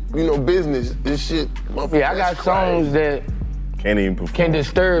shit, you know, business. This shit. Yeah, I got songs that can't even perform. Can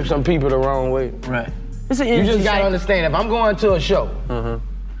disturb some people the wrong way. Right. You just gotta understand, if I'm going to a show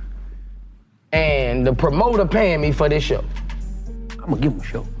and the promoter paying me for this show, I'm gonna give him a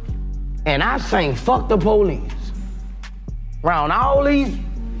show. And I sing fuck the police around all these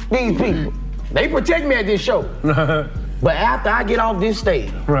people. They protect me at this show. But after I get off this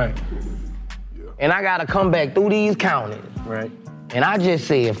stage, right, and I gotta come back through these counties, right, and I just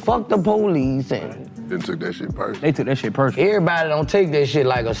said fuck the police, and they took that shit personal. They took that shit personal. Everybody don't take that shit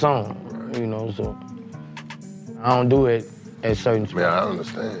like a song, you know. So I don't do it at certain spots. Man, I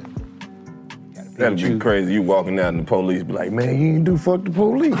understand. That'd be crazy. You walking out and the police be like, man, you ain't do fuck the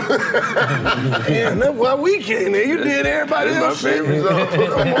police. Yeah, that's why we came there. You did everybody else shit.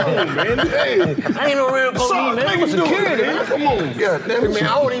 Come on, man. Hey, I ain't no real police, man. I'm security, man. Come on. Yeah, damn it, man.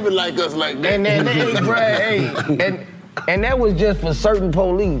 I don't even like us like that. And that was just for certain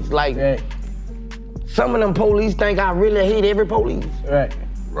police. Like, some of them police think I really hate every police. Right.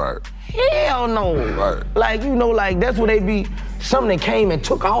 Right. Hell no. Right. Like, you know, like, that's what they be, some that came and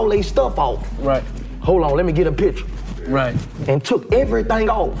took all their stuff off. Right. Hold on, let me get a picture. Right. And took everything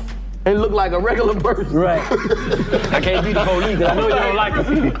off and looked like a regular person. Right. I can't be the police because I know you don't like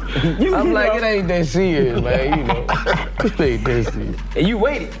them. I'm like, it ain't that serious, man, you know. It ain't that serious. And you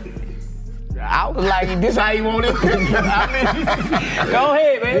waited. I was like, this how you want this picture? Go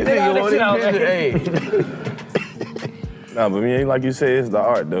ahead, man. Take all that shit out, man. Nah, but like you said, it's the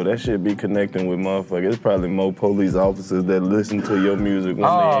art though. That shit be connecting with motherfuckers. It's probably more police officers that listen to your music when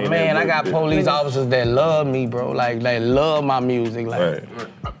they ain't man, I that got bit. police officers that love me, bro. Like, they love my music. Like, right.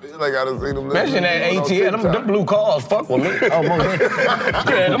 I feel like I done seen them. Especially that ATL, them blue cars fuck with me. Oh,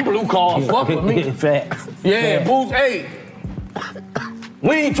 yeah, them blue cars fuck with me. Facts. Yeah, Boots, hey.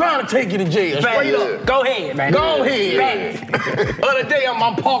 We ain't trying to take you to jail. Straight up. Go ahead, man. Go ahead. Other day I'm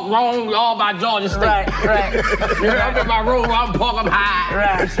parked wrong, all by Georgia State. Right. Yeah, I'm in my room, I'm parked up high.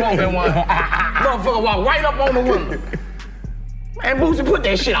 Right. Smoking one. Motherfucker walk right up on the window. Man, Boosie, put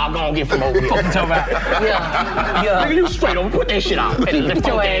that shit out, go and get from over here. Fuck you talking about? Yeah. Nigga, you straight over, put that shit out. Put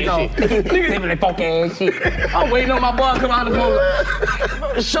your ass on. Nigga, that funk ass shit. I'm waiting on my boy to come out the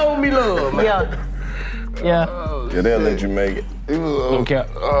phone. Show me love, man. Yeah. Yeah, they'll let you make it. He was,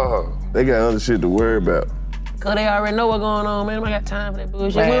 they got other shit to worry about. Cause they already know what's going on, man. I got time for that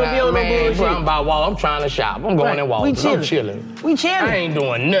bullshit. Man, We don't be on no bullshit. bro, I'm about Wall. I'm trying to shop. I'm going in Wall. We chilling. I'm chilling. We chilling. I ain't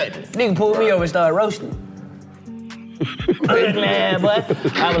doing nothing. Nigga pulled me over and started roasting. Man, boy.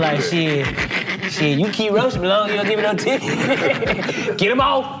 I was like, shit, you keep roasting me long, you don't give me no tip. Get him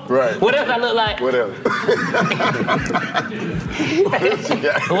off. Right. What else I look like? What else?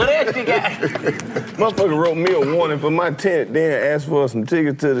 What else you got? Motherfucker wrote me a warning for my tent, then asked for some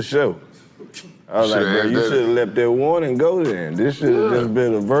tickets to the show. I was like, bro, you should have let that warning go then. This should have just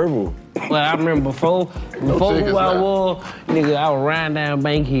been a verbal. Well, I remember before who I was, nigga, I was riding down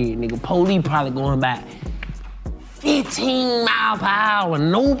Bankhead, nigga, police probably going by 15 miles per hour.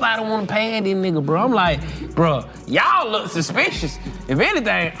 Nobody want to pad this nigga, bro. I'm like, bro, y'all look suspicious. If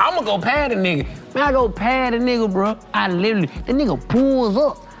anything, I'm gonna go pad the nigga. Man, I go pad the nigga, bro. I literally, the nigga pulls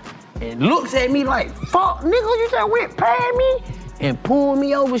up and looks at me like, fuck, nigga, you just went pad me? And pulled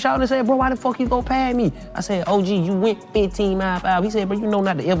me over, shouted and said, bro, why the fuck you go pad me? I said, OG, you went 15 miles per hour. He said, bro, you know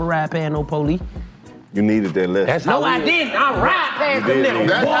not to ever ride past no police. You needed that lesson. No, I didn't. I ride past them niggas.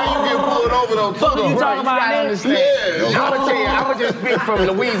 That's how you get pulled over though, too. Fuck you talking about, gotta nigga? understand. Yeah. I'm gonna tell you, I'm gonna just speak from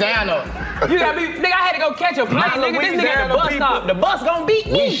Louisiana. You gotta be, nigga, I had to go catch a plane, nigga. This nigga at the bus stop. The bus gonna beat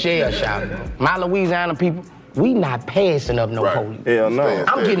me. We shell shopping. My Louisiana people, we not passing up no police. Hell no.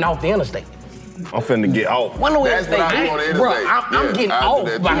 I'm getting off the interstate. I'm finna get off. One of That's what I do on the interstate. Bro, I'm getting off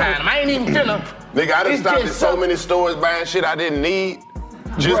behind him. I ain't even finna. Nigga, I done stopped at so many stores buying shit I didn't need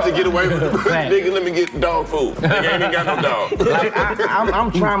just to get away from the nigga, let me get dog food. Nigga ain't even got no dog. Like,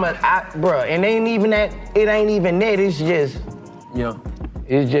 I'm traumatized, bro, and it ain't even that, it's just,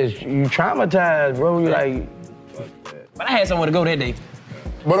 it's just, you traumatized, bro, you like. But I had somewhere to go that day.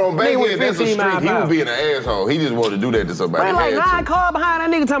 But on Bankhead, that's a street, he would be an asshole. He just wanted to do that to somebody. Man, like 9 cars behind that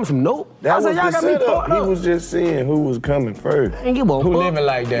nigga telling me some nope. That I was said, y'all the got me setup. fucked He up. was just seeing who was coming first. I ain't give a Who living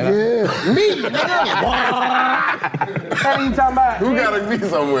like that? Yeah. Me, nigga. What are you talking about? Who gotta be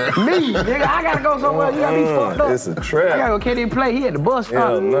somewhere? Me, nigga. I gotta go somewhere. You gotta be fucked up. It's a trap. I gotta go catch him play. He at the bus stop.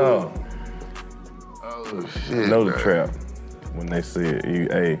 Hell no. Oh, shit. Know the trap when they see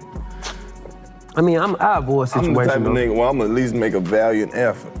it. Hey. I mean, I avoid situations. I'm the type of nigga, well, I'm gonna at least make a valiant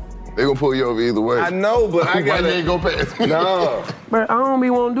effort. They gonna pull you over either way. I know, but I gotta. Why you ain't go past me? No. Bro, I don't be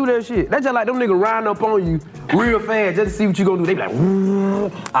wanna do that shit. That's just like them niggas riding up on you real fast just to see what you gonna do. They be like, all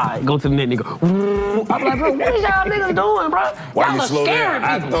right, go to the next nigga. I'm like, bro, what is y'all niggas doing, bro? Why y'all you are slow scaring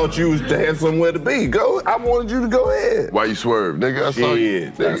down? people. I thought you had somewhere to be. Go. I wanted you to go ahead. Why you swerve, nigga? I saw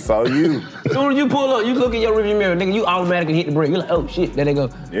you. I saw you. As soon as you pull up, you look in your rearview mirror, nigga, you automatically hit the brake. You're like, oh shit, there they go.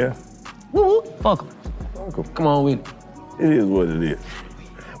 Yeah. Woo, fuck 'em. Come on with it. It is what it is.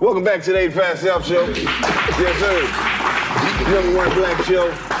 Welcome back to the 85 South Show. Yes, sir. Number one black show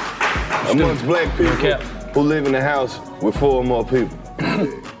amongst black people who live in the house with 4 or more people.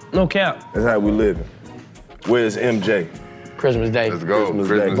 No cap. That's how we living. Where's MJ? Christmas Day. Let's go. Christmas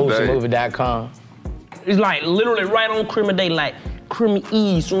Day. BOOSIEmovie.com. It's like literally right on Christmas Day, like Christmas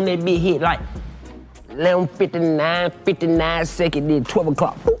Eve, soon that bitch hit, like 11:59, 59 seconds, then 12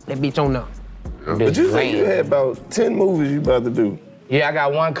 o'clock, boop, that bitch on now. But you say you had about 10 movies you about to do. Yeah, I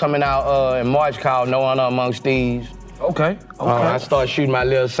got one coming out in March called No Honor Amongst Thieves. Okay. I start shooting my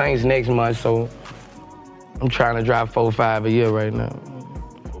Little Saints next month, so I'm trying to drop 4 or 5 a year right now.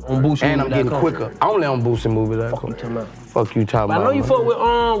 On BOOSIE and I'm getting quicker. Only on BOOSIEmovie.com. Fuck you talking about. I know you fuck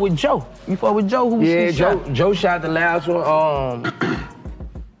with Joe. You fuck with Joe who Joe shot the last one.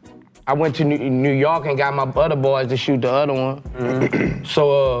 I went to New York and got my other boys to shoot the other one. Mm-hmm.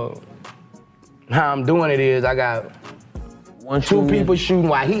 So how I'm doing it is I got 2 people shooting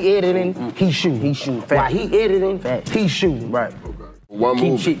while he editing, he shooting. While he editing, he shooting. Right. One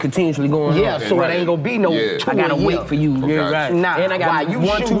Keep movie. shit continuously going on. Yeah, so it ain't gonna be no 2 I gotta a year. wait for you. Okay. You're right. Nah, and I got while you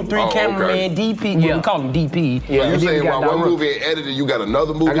 1, 2, 3 shooting. cameraman, DP. Yeah. We call him DP. So you saying while one movie? movie ain't edited, you got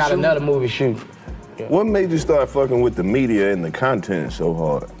another movie I got shooting? another movie shoot. What made you start fucking with the media and the content so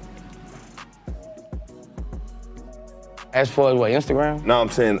hard? As far as what, Instagram? No, I'm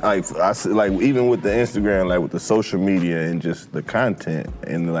saying like even with the Instagram, like with the social media and just the content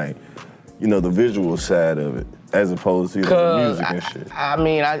and like, you know, the visual side of it, as opposed to the music and shit. I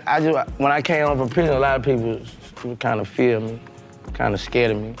mean, I just when I came home from prison, a lot of people kind of feared me, kind of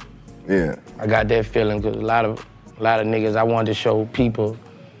scared of me. Yeah. I got that feeling because a lot of niggas, I wanted to show people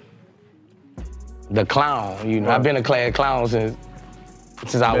the clown. You know, I've been a class clown since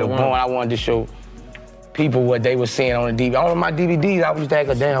I was born. I wanted to show people what they were seeing on the DVD. All of my DVDs, I used to act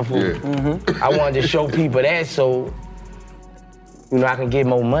a damn fool. Yeah. Mm-hmm. I wanted to show people that so, you know, I can get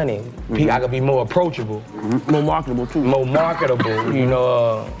more money. Mm-hmm. I could be more approachable. Mm-hmm. More marketable, too. More marketable, you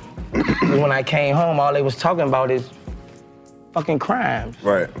know. When I came home, all they was talking about is fucking crimes.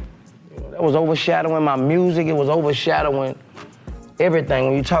 Right. That was overshadowing my music. It was overshadowing everything.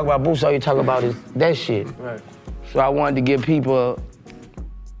 When you talk about BOOSIE, all you talk about is that shit. Right. So I wanted to give people,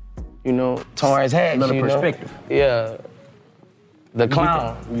 you know, Torrance Hatch, another you perspective. Know? Yeah. The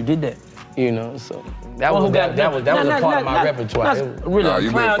clown. You did that. You know, so that was a part of my repertoire. Really,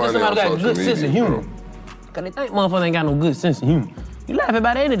 a clown, just somebody got a good sense of humor. Cause they think motherfuckers ain't got no good sense of humor. You laugh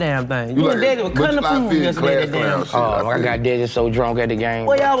about any damn thing. You and Daddy were cutting the food yesterday that damn. Oh, I got Daddy so drunk at the game.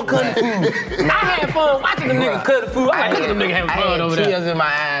 Well, y'all were cutting food. I had fun watching them niggas cut the food. I had them niggas having fun over there. I had tears in my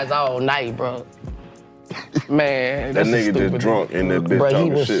eyes all night, bro. Man, that nigga just drunk in that bitch bro, talking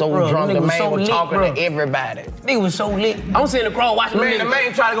he was shit. so drunk, the man so was lit, talking bro. to everybody. Nigga was so lit. I'm sitting across watching Man, the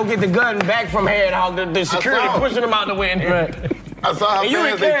man tried to go get the gun back from Head Hog, the security pushing him out the way in there. Right. I saw how and you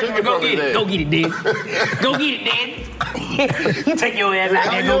fast they encouraged took him, it go from his get it, dad. go get it, Daddy. Go get it, Daddy. You take your ass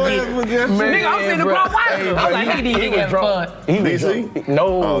out there, go get it. Nigga, I'm sitting across watching him. I was like, nigga, these niggas having fun. DC?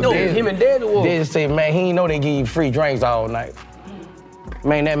 No, him and Daddy was. They say, man, he ain't know they give you free drinks all night.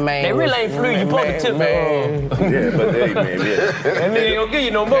 Man, that man. They really ain't free. You supposed to tip Yeah, but hey, man, yeah. That nigga ain't gonna give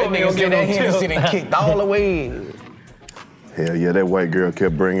you no more. That nigga said that Hennessy and kicked all the way in. Hell yeah, that white girl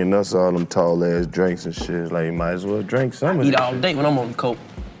kept bringing us all them tall ass drinks and shit. Like, you might as well drink some of it. Eat all day when I'm on the coke.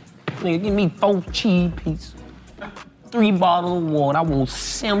 Nigga, give me 4 cheese pieces. 3 bottles of water. I want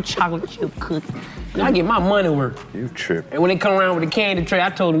 7 chocolate chip cookies. And I get my money worth. You tripping. And when they come around with the candy tray, I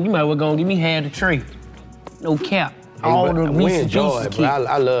told them, you might well go and give me half the tray. No cap. All the we Reese's enjoy Pieces it, bro.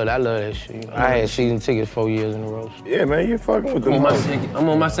 I love that shit. You know, I had season tickets 4 years in a row. Yeah, man, you fucking with the I'm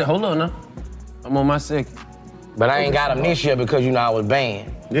on my second. Hold on now. I'm on my second. But I ain't got them this year because, you know, I was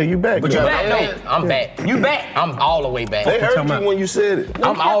banned. Yeah, you back. But you back, though. I'm back. You back. I'm all the way back. They heard you when you said it.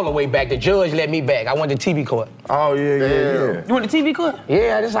 I'm all the way back. The judge let me back. I went to TV court. Oh, yeah. You went to TV court?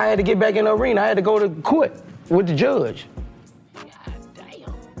 Yeah, I had to get back in the arena. I had to go to court with the judge. God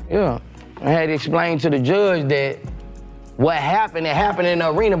damn. Yeah. I had to explain to the judge that what happened, it happened in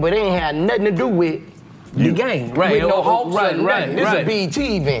the arena, but it ain't had nothing to do with the game. Right. With no hopes right. It's a BET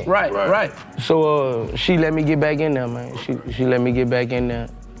event. Right. So she let me get back in there, man. She let me get back in there.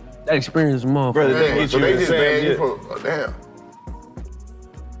 That experience is more. Brother, Damn, so they just banned you from, damn.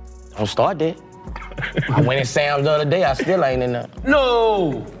 Don't start that. I went in Sam's the other day, I still ain't in there.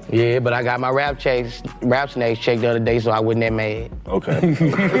 No! Yeah, but I got my rap snacks checked the other day, so I wasn't that mad. Okay.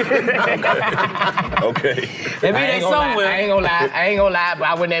 Okay. Maybe they somewhere. I ain't gonna lie, but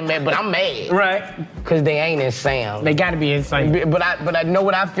I wasn't that mad, but I'm mad. Right. Cause they ain't in Sam's. They gotta be insane. But I know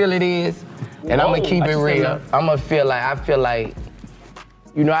what I feel it is, and I'm gonna keep it real. I feel like,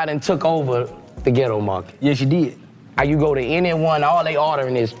 you know, I done took over the ghetto market. Yes, you did. You go to anyone, all they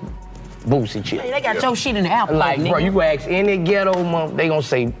ordering is BOOSIE chips. They got your shit in the apple. Like, bro, you go ask any ghetto mom, they gonna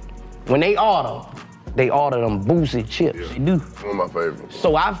say, when they order them BOOSIE chips. Yeah. They do. One of my favorites.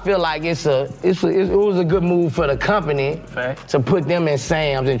 So I feel like it was a good move for the company to put them in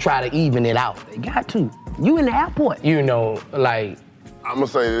Sam's and try to even it out. They got to. You in the airport. You know, like. I'm gonna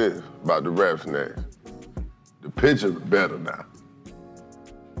say this about the rap snacks. The picture's better now.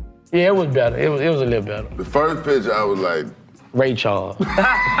 Yeah, it was better. It was a little better. The first picture, I was like, Ray Charles.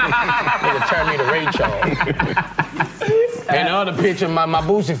 Nigga turned me to Ray Charles. And the other picture, my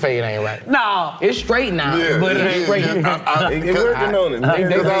BOOSIE fade ain't right. No. It's straight now, but it ain't straight. They working on it.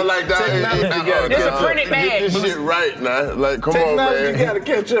 Because I was like, it's a printed bag. Get this shit right now. Like, come on, man. Technology gotta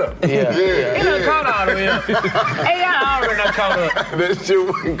catch up. Yeah. It done caught all of it. AI already done caught up. That shit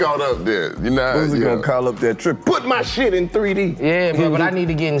wasn't caught up there. You know how Who's gonna call up that trip? Put my shit in 3D. Yeah, but I need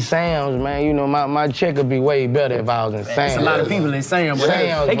to get in Sam's, man. You know, my check would be way better if I was in Sam's. There's a lot of people in Sam's.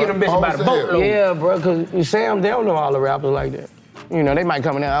 They get them bitches by the boat. Yeah, bro, because Sam's, they don't know all the rappers like that. You know, they might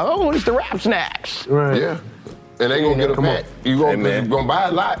come in there, oh, it's the rap snacks. Right. Yeah. And they gonna get a pack. You gonna buy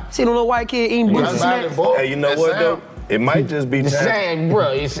a lot. See the little white kid eating BOOSIE snacks? Hey, you know what, though? It might just be time. Sam,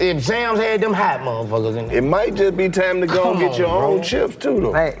 bro, if Sam's had them hot motherfuckers in there. It might just be time to go and get your own chips, too,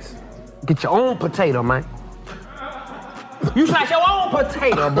 though. Facts. Get your own potato, man. You slice your own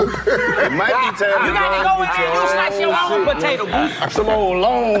potato, boo. It might be time You gotta go in there and you slice your own potato, boo.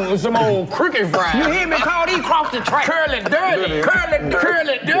 Some old cricket fry. You hear me call these cross the track? Curly dirty. Curly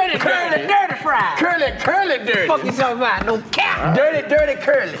dirty fry. Curly dirty. Fuck you talking about? No cap. Dirty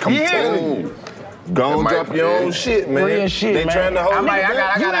curly. You hear me? Go and drop your own shit, man. Real shit, they man. trying to hold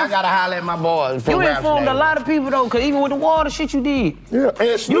I gotta holler at my boys. You informed a lot of people though, cause even with the water shit you did. Yeah,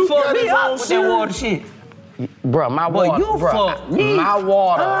 and Snoop you fucked got me his up own with cereal. that water shit. Bro, my water, you fucked me. My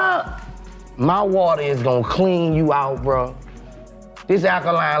water is gonna clean you out, bro. This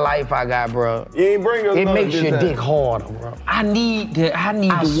alkaline life I got, bro. You ain't bring us It none makes this your time. dick harder, bro. I need the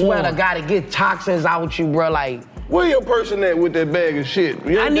swear water. to God, it get toxins out you, bro. Like, Where your person at with that bag of shit?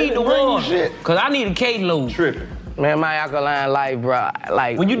 I need the water. Shit. Cause I need a caseload. Tripping. man, my alkaline life, bro.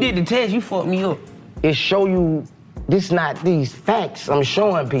 Like, When you did the test, you fucked me up. it show you this not these facts I'm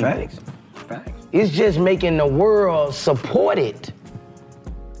showing people. Facts. It's just making the world support it.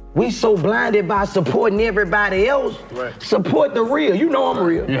 We so blinded by supporting everybody else. Right. Support the real. You know I'm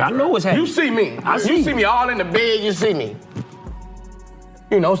real. Yeah, I know what's happening. You see me. see You see me all in the bed, you see me.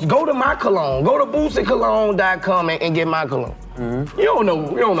 You know, so go to my cologne. Go to BoosieCologne.com and get my cologne. Mm-hmm. You don't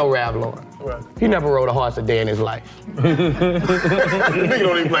know Ralph Lauren. Right. He never rode a horse a day in his life. Nigga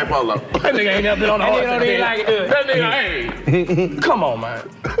don't even play polo. That nigga ain't never been on a horse a day. That nigga, hey. Come on, man.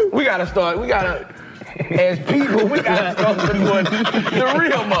 We gotta, as people, we gotta start supporting the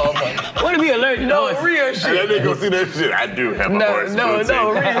real motherfucker. What if he allergic to horses? Real shit. That nigga go see that shit. I do have a horse. No, real shit.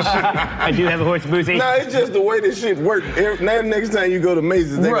 I do have a horse, BOOSIE. Nah, it's just the way this shit work. Now, next time you go to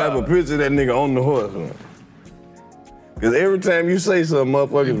Macy's, they gonna have a picture of that nigga on the horse, man. Cause every time you say something,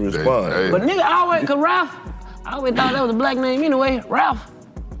 motherfuckers respond. Hey. But nigga, cause Ralph, I always thought that was a black name anyway. Ralph.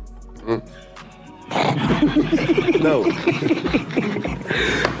 No.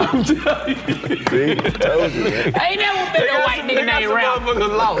 I'm telling you. See? Told you, man. Ain't never been no white nigga named Ralph.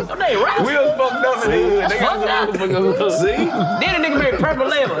 Motherfuckers lost. Some name Ralph. We was fucked up in the hood. They got Fucked up. some motherfuckers. See? Then a nigga married Purple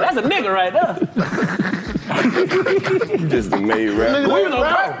Label. That's a nigga right there. You just a made rapper. We was on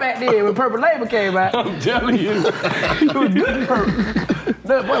Purple back then when Purple Label came out. I'm telling you. It was good Purple.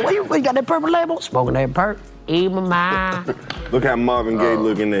 Look, boy, where you got that Purple Label? Smoking that Purple. In my mind. Look how Marvin Gaye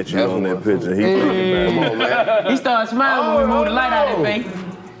looking at you on that picture. He thinking about it. Come on, man. He started smiling when we moved the light out of his face.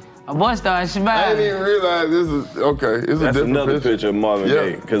 A boy started I smiling. didn't even realize this is, okay, it's a That's different another picture of Marvin Yeah.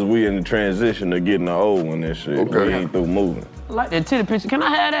 Gaye, because we in the transition of getting the old one and shit. Okay. We ain't through moving. I like that titty picture. Can I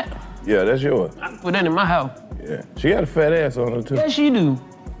have that? Yeah, that's yours. I can put that in my house. Yeah. She got a fat ass on her, too. Yes, she do.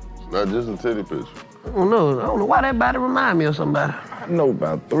 Not just a titty picture. I don't know why that body remind me of somebody. I know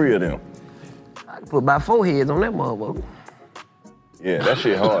about 3 of them. I can put about 4 heads on that motherfucker. Yeah, that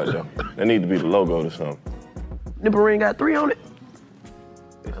shit hard, though. That need to be the logo or something. Nipple ring got 3 on it.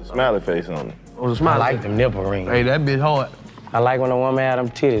 It's a smiley face on it. Oh, it's a smiley I like face. them nipple rings. Hey, that bitch hard. I like when a woman had them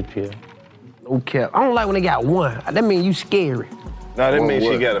titties pierced. No cap. I don't like when they got one. That mean you scary. Nah, that One means she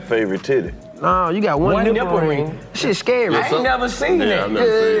what? got a favorite titty. No, you got one nipple ring. Shit scary. I ain't never seen that. I've never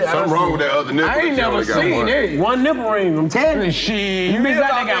seen it. Something wrong with that other nipple. I ain't never seen it. One nipple ring. I'm telling you. Shit, You bitch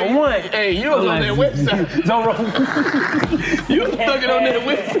like they got one. Hey, you was on that website. You stuck it on that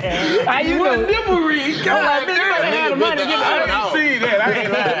website. How you One know? nipple ring. God like, bitch, you better have the money to get I ain't seen that.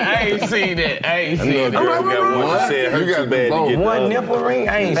 I ain't seen that. I ain't I know a seen girl that. got one that said You her got too bad to both. get the One other. nipple ring?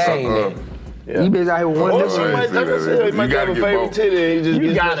 I ain't seen that. Yeah. You bitch out here with one Or nipple she ring. might, like I said, You might gotta have a get favorite both. titty and he just You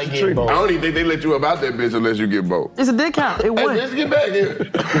gets gotta special get treatment. both. I don't even think they let you about that bitch unless you get both. It's a discount. It Hey, won. let's get back here.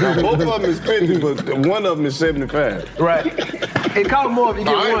 Both of them is 50, but one of them is 75. Right. It costs more if you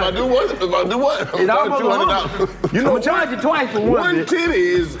get All right, if one. I do what? If I do what? It's almost $200. You know, I'm gonna charge you twice for one. one titty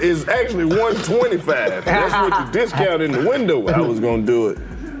is actually 125. That's what the discount in the window. I was gonna do it.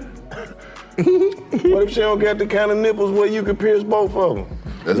 What if she don't got the kind of nipples where you can pierce both of them?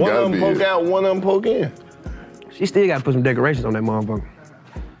 That's One gotta of them be poke it. out, one of them poke in. She still gotta put some decorations on that motherfucker.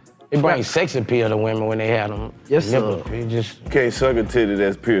 It brings sex appeal to women when they have them. Yes, sir. nipples. You just You can't suck a titty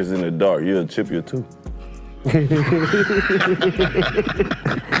that's pierced in the dark. You'll chip your tooth.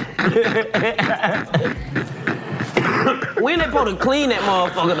 When they supposed to clean that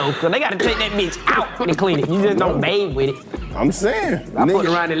motherfucker though? Cause they gotta take that bitch out and clean it. You just don't bathe with it. I'm saying. I fucked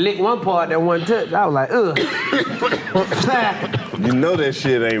around and licked one part that one touch. I was like, ugh. You know that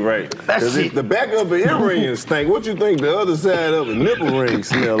shit ain't right. Cause if the back of an earring stink, what you think the other side of a nipple ring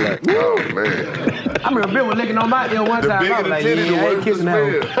smell like? Oh, man. I remember Bill was licking on my ear one The time. I bigger was the like, titty, yeah, the I ain't worse kissing the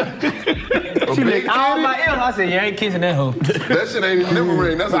that smell. hoe. She licked all my ear. I said, you ain't kissing that hoe. That shit ain't a nipple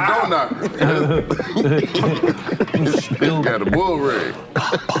ring. That's a door knocker. You got a bull ring.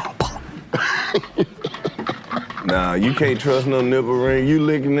 Nah, you can't trust no nipple ring. You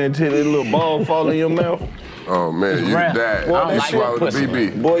licking that titty, little ball fall in your mouth. Oh, man, you Rap. died. Boy, You that shit swallowed the pussy.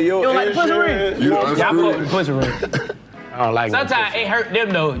 BB. Boy, your You don't like the pussy insurance- ring? You Y'all fuck unscrewed with it. pussy ring. I don't like no Sometimes it hurt them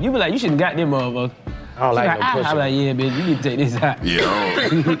though. You be like, you shouldn't got them motherfuckers. I don't like no I pussy. be like, yeah, bitch, you need to take this out. Yeah,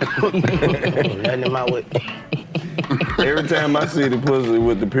 Nothing in my way. Every time I see the pussy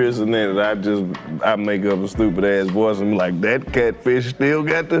with the piercing in it, I make up a stupid ass voice and be like, that catfish still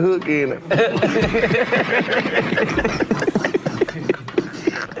got the hook in it.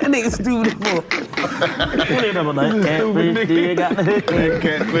 That nigga stupid as fuck. That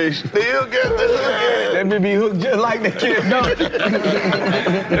catfish still got the hook in it. That bitch be hooked just like that kid. No. That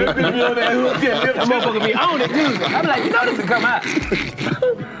bitch be on that hook. That motherfucker be on it, too. I be like, you know this will come out.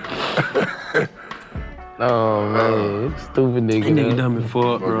 Oh, man. Stupid nigga. That nigga dumb as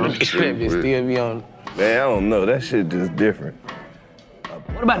fuck, bro. That bitch still be on. Man, I don't know. That shit just different.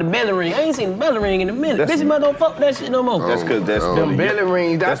 What about the belly ring? I ain't seen the belly ring in a minute. That's- Bitch, mother don't fuck with that shit no more. That's because that's for Them the belly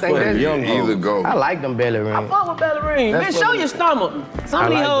rings, I that's think for the that's young either hoes. go. I like them belly I rings. fuck with belly ring. That's Bitch, what show the- your stomach. Some of I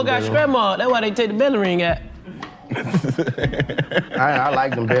these like hoes the got belly strap mark. That's why they take the belly ring out. I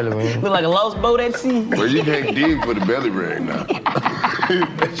like them belly rings. Look like a lost boat at sea. Well, you can't dig for the belly ring now.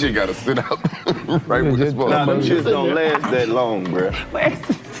 That shit gotta sit out right with this Nah, them ball. shits don't last that long, bruh.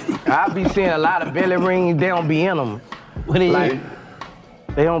 I be seeing a lot of belly rings, they don't be in them. What is Like, it?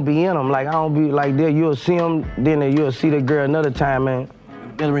 they don't be in them. Like, I don't be like, there, you'll see them, then you'll see the girl another time, man,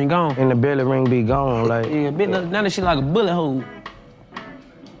 Belly ring gone. and the belly ring be gone. Like, Yeah, bitch, now that shit like a bullet hole.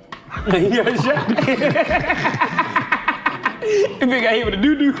 You got shot. This nigga got hit with a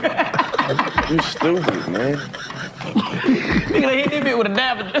doo-doo. You stupid, man. Nigga done hit this bitch with a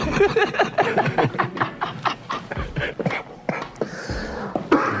dab.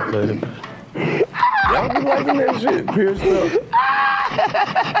 Y'all be liking that shit, pierced up.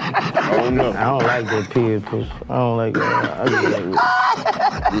 I don't know. I don't like that pig pussy. I don't like that. I just like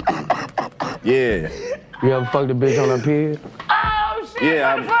it. Yeah. You ever fucked a bitch on a pig? Oh, shit.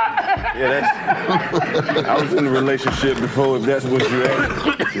 Yeah, that's. I was in a relationship before, if that's what you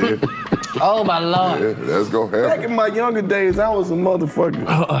asked. Yeah. Oh, my Lord. Yeah, that's gonna happen. Back in my younger days, I was a motherfucker.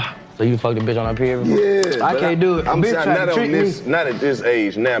 So you fucked a bitch on her period? Yeah. I can't do it. I'm Bitch saying trying to treat me. not at this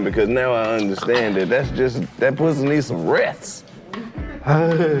age now, because now I understand that pussy needs some rest.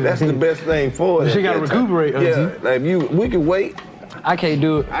 That's the best thing for it. She gotta recuperate. Yeah, like we can wait. I can't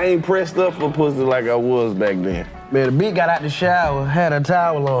do it. I ain't pressed up for pussy like I was back then. Man, the bitch got out the shower, had a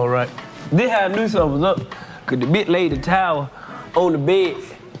towel on, right? Then how I knew something was up, cause the bitch laid the towel on the bed.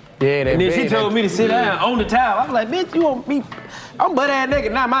 Yeah, and then she told me to sit down on the towel. I was like, bitch, you want me? I'm butt ass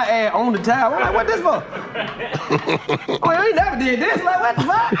naked, not my ass on the towel. I'm like, what this for? I ain't never did this. Like, what the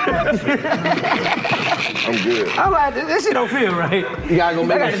fuck? I'm good. I'm like, this shit don't feel right. You gotta go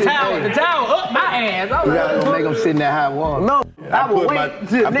make them sit down. The towel up my ass. You gotta go make them sit in that hot water. No, I will wait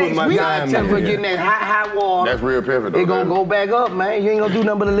till next week till we get in that hot water. That's real pimping, though. It gonna go back up, man. You ain't gonna do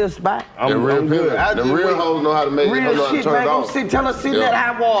nothing but a little spot. I'm real pimping. The real hoes know how to make it. Real shit, man. Go sit, tell her sit in that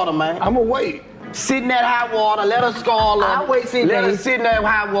hot water, man. I'ma wait. Sit in that hot water, let her scald up. I'll wait 6 days. Let her sit in that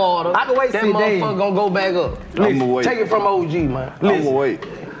hot water. I can wait 6 days. That motherfucker gonna go back up. I'ma wait. Take it from OG, man. I'ma wait.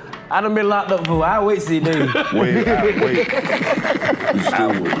 I done been locked up before. I'll wait 6 days. Wait, I wait. I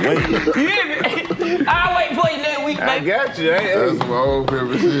would wait. You hear me? I'll wait for you next week, I baby. got you. That's my old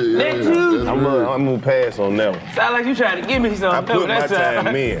pimping shit. Next Tuesday. I'm gonna pass on that one. Sound like you trying to give me something. I put my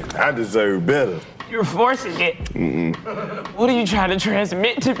time in. I deserve better. You're forcing it. What are you trying to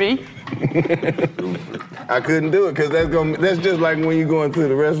transmit to me? I couldn't do it, because that's just like when you go into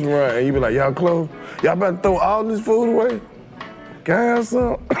the restaurant and you be like, y'all closed? Y'all about to throw all this food away? Can I have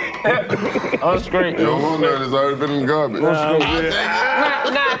some? Oh, straight. You don't want that, it's already been in the garbage. Now,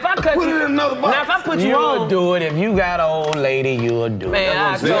 if I cut Put it in another box. Now, if I put you You'll on, do it. If you got an old lady, you'll do it. man,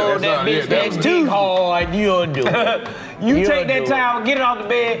 I told that bitch next Tuesday. Hard, you'll do it. You take that towel, get it off the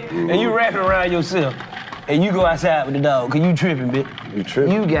bed, and you wrap it around yourself. And you go outside with the dog, cause you tripping, bitch. You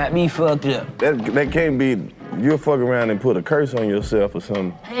tripping? You got me fucked up. That can't be, you'll fuck around and put a curse on yourself or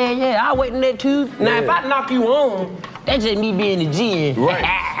something. Yeah, I'll wait in that Tuesday. Now, if I knock you on, that's just me being the G. Right.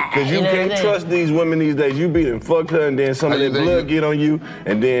 Because you can't trust these women these days. You be done fucked her and then some of that blood get on you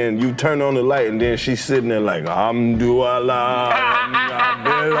and then you turn on the light and then she's sitting there like, Alhamdulillah.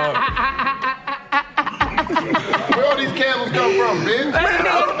 Where all these candles come from, Ben? I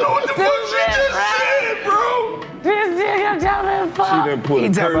don't know what the fuck she just said, bro. She done put a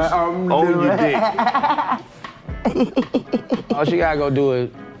curse on your dick. All she gotta go do is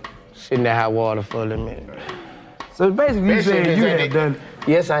sit in that hot water for a little minute. So basically, you saying you have done it.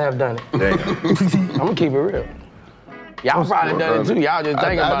 Yes, I have done it. I'm gonna keep it real. Y'all probably done it too. Y'all just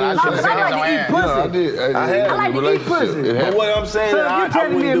thinking about it. I should have said this on air. I did. I like to eat pussy. But what I'm saying So is if you I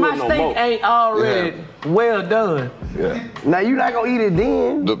telling me wouldn't my do it no steak more. ain't already well done, Yeah. Now you not gonna eat it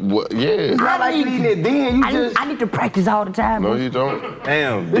then. Yeah. It's not like you eating it then. You just. I need to practice all the time. No, you don't.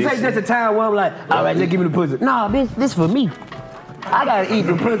 Damn, this ain't just a time where I'm like, all right, just give me the pussy. No, bitch, this for me. I gotta eat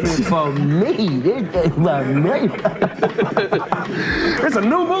the pussy for me. This is for me. It's a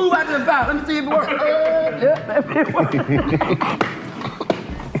new move I just found. Let me see if it works.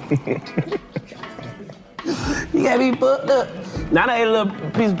 You got me fucked up. Now I ate a little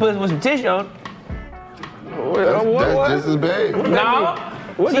piece of pussy with some tissue on it. That's just as bad. No,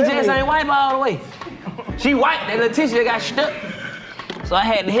 she just ain't wipe all the way. She wiped that little tissue that got stuck. So I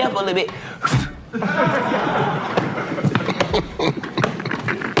had to help her a little bit.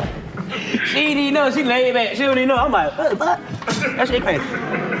 She didn't even know. She laid back. She don't even know. I'm like, what? That shit crazy.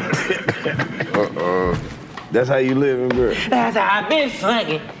 That's how you living, bro. That's how I been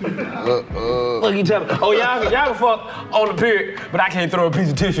fucking. Fuck you tell me. Oh, y'all can fuck on the period, but I can't throw a piece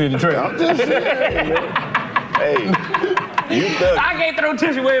of tissue in the trash. I'm just saying, man. Hey, you thug. I can't throw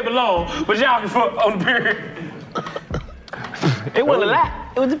tissue where it belongs, but y'all can fuck on the period. It wasn't a lot.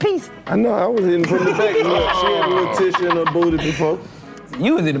 It was a piece. I know, I was hitting from the back. She had a little tissue in her booty before.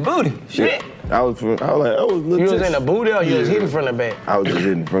 You was in the booty. Shit. I was like, little You was in the booty or you was hitting from the back? I was just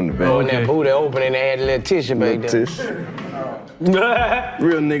hitting from the back. Oh, and that booty open and they had a little tissue back there.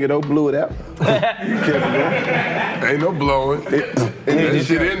 Real nigga though, blew it out. Ain't no blowing. And that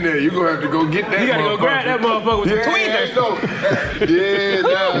shit in there, you gonna have to go get that motherfucker. You gotta go grab that motherfucker with your tweezers. Yeah,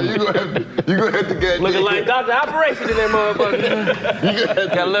 nah, you gonna have to get Looking like Dr. Operation in that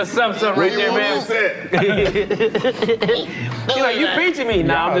motherfucker. Got a little something right there, man. You like, you preaching me?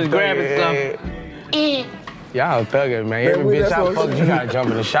 Nah, I'm just grabbing something. Y'all thugging, man. Every bitch I fuck, you gotta jump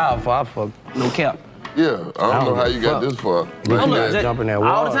in the shower before I fuck. No cap. Yeah, I don't know how you got this far. But you gotta jump in that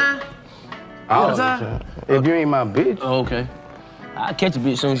water. All the time? All the time. If you ain't my bitch. Oh, okay. I'll catch a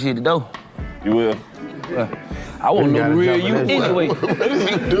bitch soon as she hit the door. You will? I want to know the real you anyway.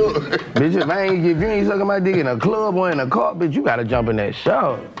 Bitch, if you ain't sucking my dick in a club or in a car, bitch, you gotta jump in that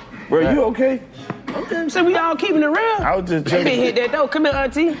shower. Bro, you okay? Okay, so we all keeping it real. I was just They checking. been hit that door. Come here,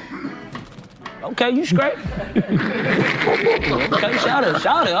 auntie. Okay, you straight. Okay, shout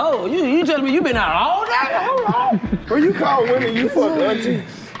it. Oh, you telling me you been out all night? Hold on. Bro, you call women, you fuck auntie?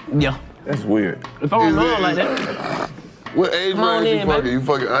 Yeah. That's weird. If I was wrong like that. What age range you fucking? You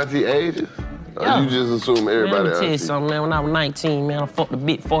fucking auntie ages? Or you just assume everybody Man, let me tell you auntie? something, man. When I was 19, man, I fucked a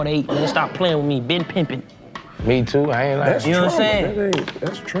bit 48, man. Stop playing with me. Been pimping. Me too. I ain't like That's You know what I'm trauma. saying?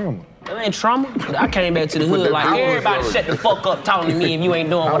 That's trauma. That ain't trauma. I came back to the hood like, everybody shut the fuck up talking to me if you ain't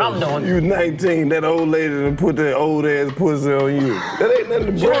doing what I'm doing. You 19, that old lady done put that old ass pussy on you. That ain't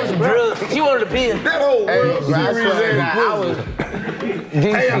nothing to She wanted some drugs. She wanted a pill. That old world serious ass pussy.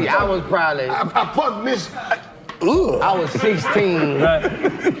 DC, I was probably. I fucked this. I was 16.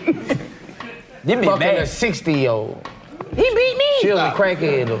 Them be Fucking bad. a 60-year-old. He beat me. She was a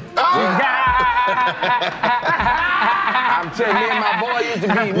crackhead though. I'm telling you, me and my boy used to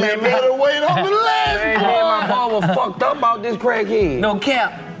be, man. You better wait on the last Me and my boy was fucked up about this crackhead. No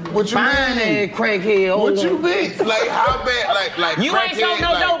cap. What you Fine mean? ass crackhead. What you mean? Like how bad? Like You ain't sold crackhead,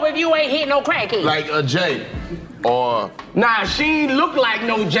 no like, dope if you ain't hit no crackhead. like a J, or Nah, she ain't look like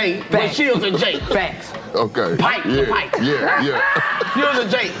no J, but she was a J. Facts. okay. Pipe, yeah, pipe. Yeah. She was a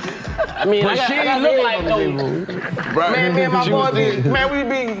J. I mean, But she ain't look like no. Right. Man, me and my boy be, we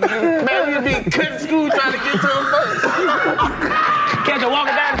be cutting school trying to get to him first. catch her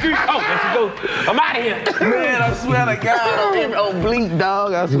walking down the street. Oh, there she go. I'm out of here. Man, I swear to God, on bleak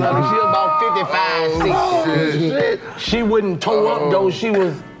dog, I swear to God, she was about 55, 60. Shit. She wouldn't toe up though, she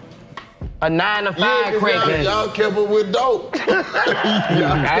was a 9 to 5 crackhead. Y'all kept her with dope.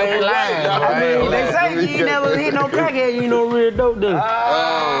 I ain't lying. They say you ain't never hit no crackhead, you know real dope though.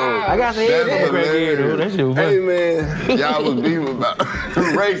 I got to hit that crackhead though. That shit was funny. Hey man, y'all was beefing about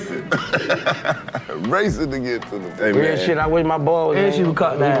racing. Racing to get to the Hey, Real man. shit, I wish my boy was And she was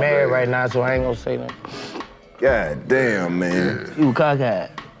caught we that. married right now, so I ain't gonna say that. God damn, man. You cockeyed.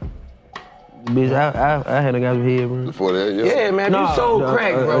 Bitch, I had a guy with head, bro. Before that, Yeah, man, Nah, you sold the-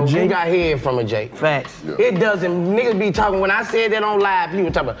 crack, bro. J- You got head from a J. Facts. It doesn't, niggas be talking, when I said that on live,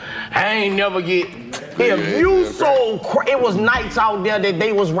 people talking about, I ain't never get, if you sold crack, it was nights out there that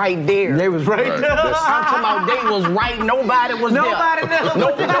they was right there. They was right there. I'm talking about they was right, nobody was Nobody there. there.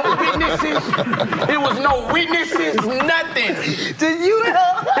 No witnesses. There was no witnesses, nothing. Did you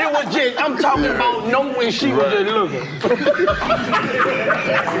help? It was just, I'm talking about knowing she was just looking.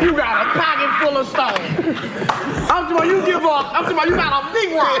 You got a pocket full of stones. I'm talking about you give up, I'm talking about you got a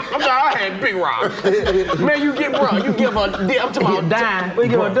big rock. I'm talking about I had big rocks. Man, you get, bro, you give a, I'm talking about Dime. We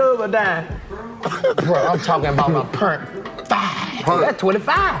give a dub a dime. Bro, I'm talking about a perk 5. That's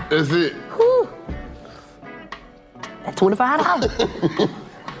 25. That's it. Whew. That's $25.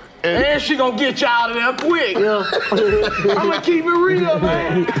 And she gonna get you out of there quick. I'm gonna keep it real,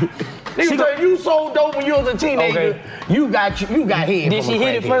 man. Nigga, tell you sold dope when you was a teenager. Okay. You got head. Did from she a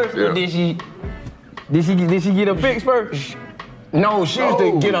hit it crackhead. first or did she get a fix first? No, she used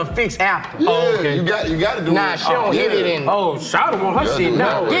to get a fix after. Yeah, Oh, okay. you got to do Nah, it. she don't hit it in. Oh, shout out on her shit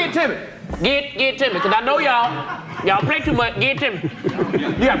now. Get to me. Get to me, because I know y'all play too much. Get to me.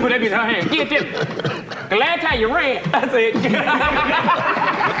 You got to put that bitch in her hand. Get to me. The last time you ran, I said,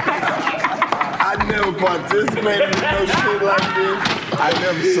 I never participated in no shit like this. I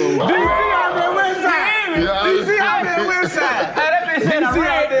never sold DC out there west side. DC out there west side. Hey, that bitch said I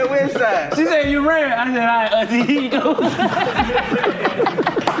ran. Out there west side. She said you ran. I said, all right, you go.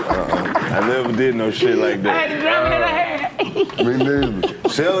 I never did no shit like I had that. to drop it in her hand. Me neither.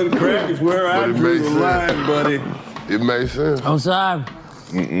 Selling crack is where I But it drew makes the sense. line, buddy. It makes sense. I'm sorry.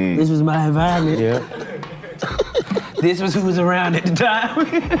 This was my environment. Yeah. This was who was around at the time.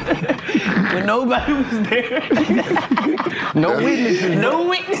 When nobody was there. No witnesses. No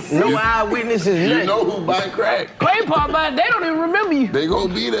witnesses. No eyewitnesses. You Nothing. know who buy crack. Crazy part about it, they don't even remember you. They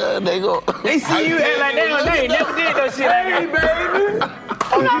gonna be there. They go. They see you act like they never did no shit like that. Hey, baby.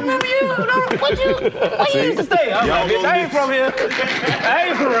 Oh, I remember you. Where you used to stay? I'm like, bitch, I ain't from here. I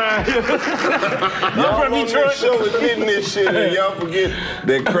ain't from around here. Y'all I'm from on Detroit. this show is getting this shit and y'all forget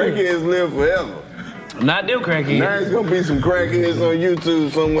that crackheads live forever. Not them crackheads. Now it's gonna be some crackheads on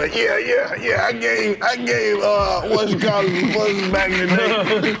YouTube somewhere. Yeah. I gave what you call it buzzes back in the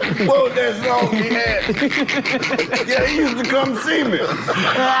day. What was that song he had? Yeah, he used to come see me.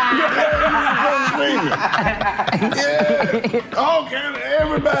 Yeah. All kind of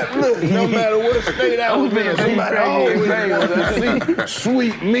everybody. Look, no matter what state I was in, somebody always wanted to see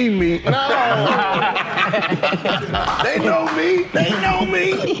Sweet Mimi. No. They know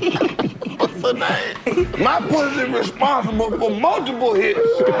me. What's her name? My pussy responsible for multiple hits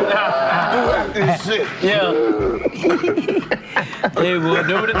throughout this shit. Yeah. They would.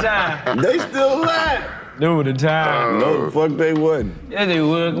 Them were the time. They still alive. Them were the time. No, the fuck they wasn't. Yeah, they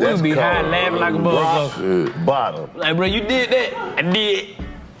would. We would be high and laughing like a motherfucker. Bottom. Like, bro, you did that. I did.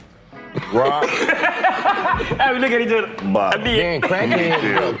 Rock. Hey, we look at each other. Bottom. I did. Man,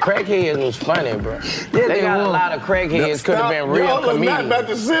 crackheads was funny, bro. Yeah, they got a lot of crackheads could have been real comedians. Y'all not about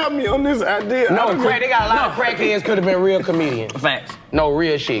to sell me on this idea. No, they got a lot of crackheads could have been real comedians. Facts. No,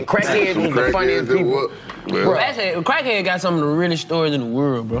 real shit. Crackheads was the funniest people. Bro, crackhead got some of the realest stories in the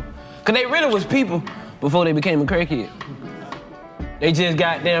world, bro. Cause they really was people before they became a crackhead. They just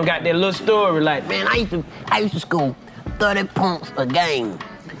got that little story like, man, I used to score 30 points a game.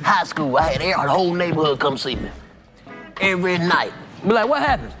 High school, I had the whole neighborhood come see me. Every night. Be like, what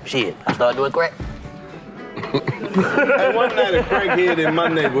happened? Shit, I started doing crack. Hey, one night a crackhead in my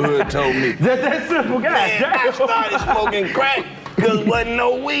neighborhood told me. That simple guy. Man, I started smoking crack because wasn't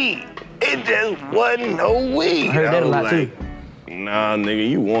no weed. It just wasn't no weed. I heard that a lot too. Nah, nigga,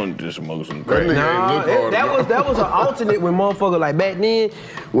 you wanted to smoke some crack. Nah, that was an alternate when motherfucker like back then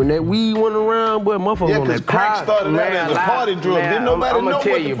when that weed went around, boy, motherfucker on that crack started out as a party drug. Didn't nobody know what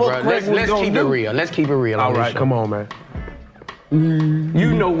the fuck crack was gonna do. Let's keep it real. Let's keep it real. All right, come on, man.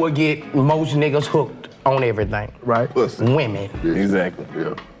 You know what get most niggas hooked on everything. Right. Women. Yeah. Exactly.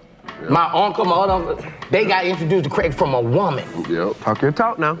 Yeah. My uncle, my other uncle, they got introduced to crack from a woman. Yep. Talk your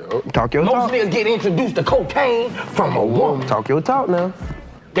talk now. Talk your Most talk. niggas get introduced to cocaine from a woman. Talk your talk now.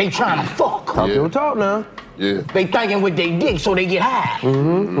 They trying to fuck. Talk your talk now. Yeah. They thinking with their dick so they get high.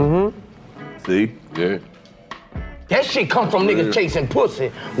 See? Yeah. That shit come from niggas chasing pussy.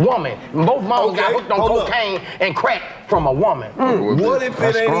 Woman. Both moms got hooked on cocaine and crack from a woman. What if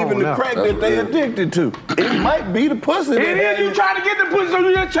it ain't even the crack that they addicted to? It might be the pussy. It is. You trying to get the pussy, so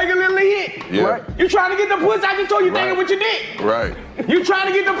you just take a little hit. Yeah. Right? You trying to get the pussy, I just told you thinking with your dick. Right. You trying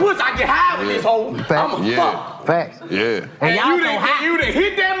to get the pussy, I get high with this hoe. I'ma fuck. Facts. Yeah. And you done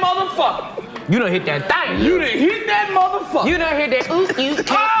hit that motherfucker. You done hit that thing. You done hit that motherfucker. You done hit that, ooh, you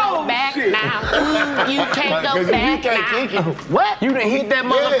can't go back now. Ooh, you can't go back now. What? You done hit that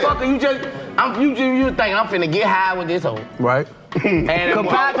motherfucker, you think I'm finna get high with this hoe. Right. And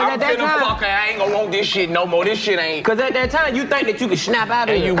Compared to I'm that finna time. fuck her, I ain't gonna want this shit no more. This shit ain't. Cause at that time you think that you could snap out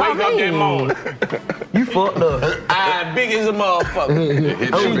of And it. you wake up that morning. You fucked up. I big as a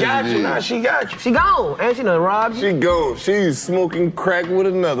motherfucker. She got you, now she got you. She gone. And she done robbed you. She gone. She's smoking crack with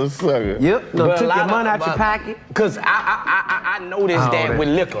another sucker. Yep. Done took your money out your pocket. Cause I noticed that with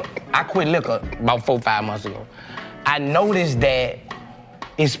liquor. I quit liquor about 4-5 months ago. I noticed that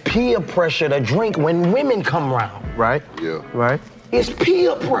it's peer pressure to drink when women come around. Right. Yeah. Right. It's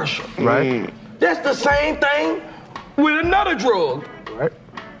peer pressure. Right. That's the same thing with another drug. Right.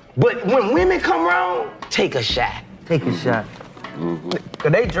 But when women come around, take a shot. Take a shot.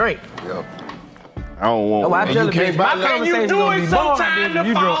 Cause they drink. Yep. I don't want Oh, I one. tell the bitch, my And you conversation do gonna it be boring. sometimes to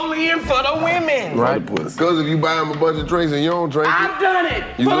You fall in for the women. Right. Because if you buy them a bunch of drinks and you don't drink I've done it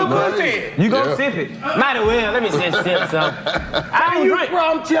You for the look pussy. crazy. You gonna Yeah. sip it. Might as well. Let me just sip some. I don't drink. Bro,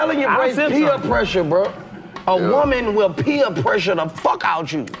 I'm telling you, bro, I it's sip peer something. pressure, bro. A woman will peer pressure the fuck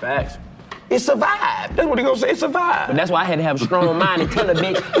out you. Facts. It survived. That's what he gonna say, it survived. But that's why I had to have a strong mind and tell a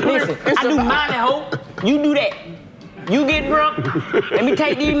bitch, listen, I do Molly, ho. You do that. You get drunk. Let me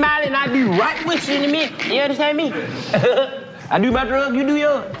take these Molly and I'll be right with you in a minute. You understand me? I do my drug, you do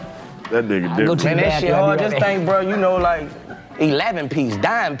yours. That nigga different. Man, that shit hard. Just think, bro, you know, like 11 piece,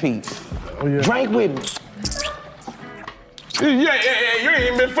 dime piece. Drink with me. Yeah, you ain't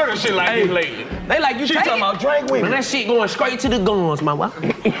even been fucking shit like this lately. They like you She take talking it. about drink with me. Man, that shit going straight to the guns, my wife.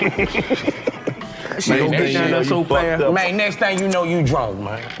 That shit Man, gonna get down there so fast. Man, next thing you know, you drunk,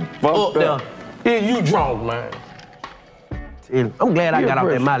 man. Up there. Yeah, you drunk, man. I'm glad I got off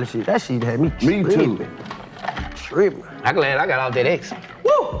that Molly shit. That shit had me tripping. Tripping. I'm glad I got off that X.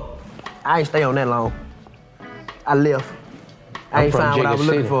 Woo! I ain't stay on that long. I left. I ain't found what I was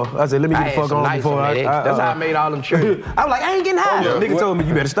looking for. I said, let me get the fuck on before I... That's how I made all them trips. I was like, I ain't getting high. Oh, yeah. Nigga told me,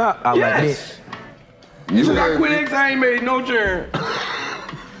 you better stop. I was Yes. You Since I had- quit X, I ain't made no churn.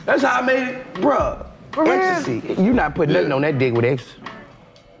 That's how I made it, bruh. Ecstasy. You not putting nothing on that dick with X.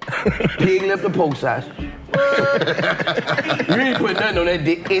 Pig lip the poke size. You ain't putting nothing on that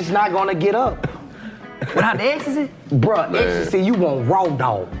dick. It's not gonna get up. Without the ecstasy? Bruh, ecstasy, you want raw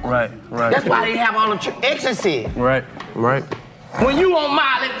dog. Right. That's why they have all the ecstasy. Right. When you on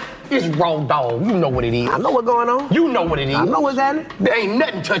Molly, it's raw dog. You know what it is. I know what's going on. You know what it is. I know what's happening. There ain't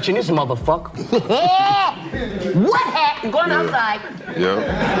nothing touching this motherfucker. What happened? Going outside. Yeah.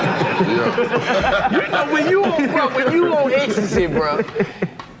 You know when you on ecstasy, bro.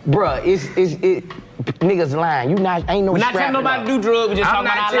 Bruh, niggas lying. You not ain't no. We're not telling nobody to do drugs. We just talking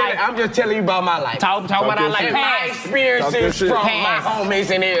about our life. I'm just telling you about my life. Talk about our life. My experiences from my homies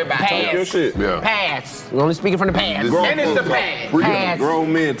and everybody. Talk your shit. Past. We're only speaking from the past. And it's the past. Past.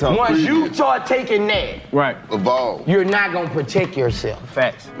 Grown men talk. Once you start taking that, right, evolve. You're not gonna protect yourself.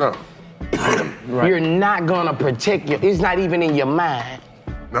 Facts. No. Right. You're not gonna protect it's not even in your mind.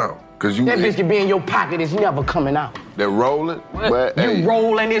 No, cause you. That bitch can be in your pocket. It's never coming out. They're rolling. But you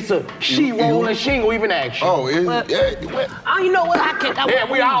rolling. It's she rolling. She ain't gonna even ask you. Oh, you know what? I can't.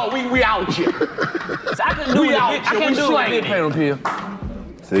 Yeah, we out here. So I couldn't do it. I couldn't do it with a bit on pill.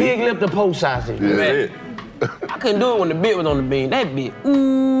 Pig lip the post sausage. Yeah. I couldn't do it when the bit was on the bean. That bit,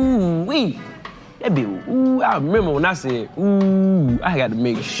 ooh wee. That bit, ooh. I remember when I said, ooh. I got to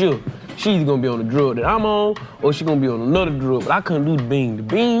make sure she's gonna be on the drug that I'm on, or she gonna be on another drug. But I couldn't do the bean. The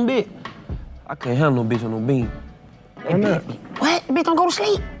bean bit, I couldn't handle no bitch on no bean. That bitch, what? The bitch don't go to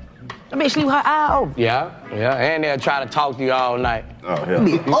sleep. That bitch sleep with her eye open. Yeah. And they'll try to talk to you all night. Oh, hell.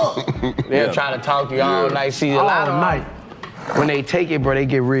 They'll try to talk to you all night. See, a lot of night. When they take it, bro, they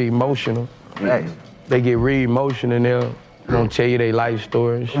get real emotional. Right. They get real emotional and they'll gonna tell you their life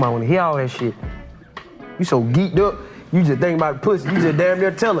stories. Come on, when you hear all that shit, you so geeked up, you just think about pussy. You just damn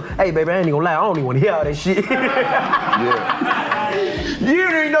near tell her, hey, baby, I ain't even gonna lie, I don't even wanna hear all that shit. You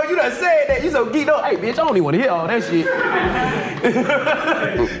didn't even know you done said that. You so geeked up, hey, bitch, I don't even wanna hear all that shit.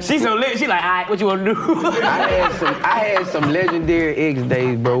 She so lit, she like, all right, what you wanna do? I had some legendary X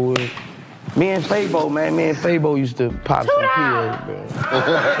days, bro. Me and Fabo used to pop some pills,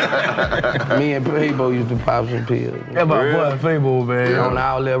 bro. Me and Fabo used to pop some pills. That my boy Fabo, man. On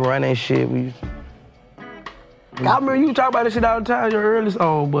our level running shit, we used to. I remember you talk about this shit all the time, your early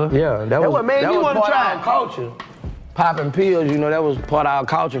song, but yeah, that was what made me want to try our culture. Popping pills, you know, that was part of our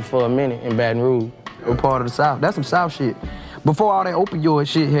culture for a minute in Baton Rouge. It was part of the South. That's some South shit. Before all that opioid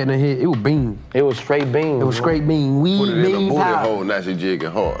shit had in here, it was bean. It was straight bean. It was straight bean. Weed, put it in bean, a booty powder. hole, now she jigging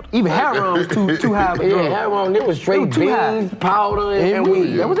hard. Even heroin was too high for drugs. Yeah, heroin, it was straight beans, powder, and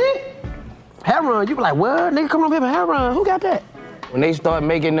weed. That was it. Heroin, you be like, what? Nigga come up here for heroin. Who got that? When they start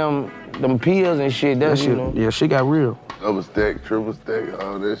making them pills and shit, that shit, yeah, shit got real. Double stack, triple stack,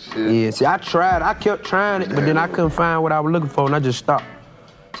 all that shit. Yeah, see, I kept trying it, but then I couldn't find what I was looking for, and I just stopped.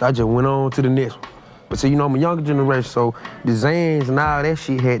 So I just went on to the next one. But see, you know, I'm a younger generation, so the Zans and all that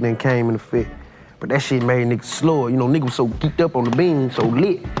shit then came in effect. But that shit made niggas slower. You know, niggas was so geeked up on the bean, so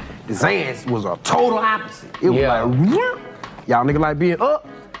lit. The Zans was a total opposite. It was like, y'all niggas like being up,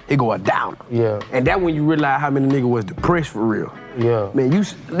 it go down. Yeah. And that when you realize how many niggas was depressed for real. Yeah. Man,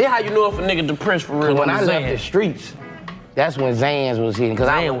 that's how you know if a nigga depressed for real. When I left the streets, that's when Zans was hitting. Cause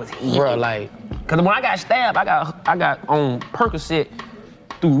Zans was hitting. Bro, like. Cause when I got stabbed, I got on Percocet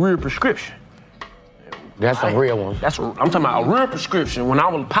through real prescription. That's a real one. I'm talking about a real prescription. When I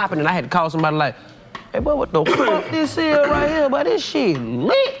was popping and I had to call somebody like, hey, boy, what the fuck this is right here? But this shit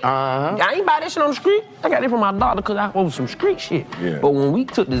lit. I ain't buy that shit on the street. I got it from my doctor because I was some street shit. Yeah. But when we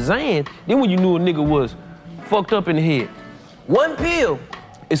took the Zan, then when you knew a nigga was fucked up in the head, one pill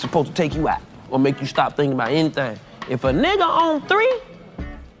is supposed to take you out or make you stop thinking about anything. If a nigga on 3,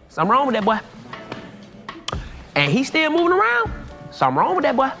 something wrong with that boy. And he still moving around, something wrong with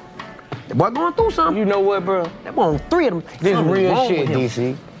that boy. That boy going through something. You know what, bro? That boy on 3 of them. This real shit,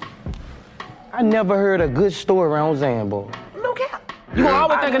 DC. I never heard a good story around Zambo. No cap. You gonna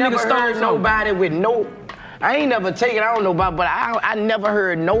always think a nigga stole nobody with no. I ain't never taken, I don't know about, but I never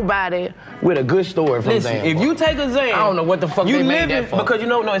heard nobody with a good story from Listen, Zambo. if you take a Zan, I don't know what the fuck they made that for. Because you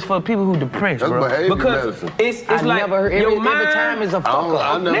know, no, it's for people who depressed, bro. Because it's like never heard, your mind. Every time is a fuck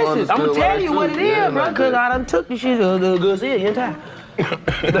up. Listen, I'm gonna tell you what it is, bro. Because I done took the shit good shit your time.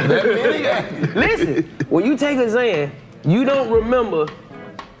 Listen, when you take a Zan, you don't remember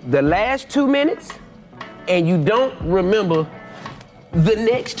the last 2 minutes, and you don't remember the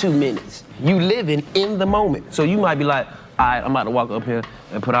next 2 minutes. You living in the moment. So you might be like, all right, I'm about to walk up here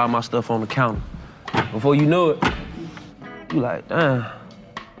and put all my stuff on the counter. Before you know it, you like, damn,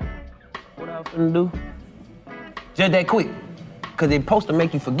 what I finna do? Just that quick. Cause it's supposed to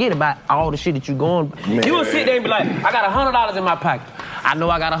make you forget about all the shit that you going. You gonna sit there and be like, I got $100 in my pocket. I know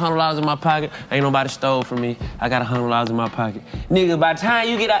I got $100 in my pocket. Ain't nobody stole from me. I got $100 in my pocket. Nigga, by the time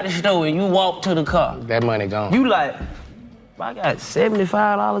you get out the store and you walk to the car, that money gone. You like, I got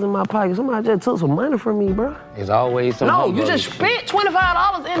 $75 in my pocket. Somebody just took some money from me, bro. There's always some. No, you just spent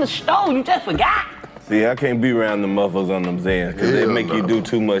 $25 in the store. You just forgot. See, I can't be around the motherfuckers on them Zans, because they make you do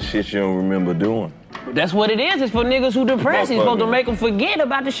too much shit you don't remember doing. That's what it is. It's for niggas who depressed. It's supposed to make them forget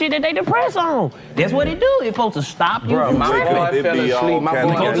about the shit that they depressed on. That's what it do. It's supposed to stop you from my tripping. boy fell asleep. My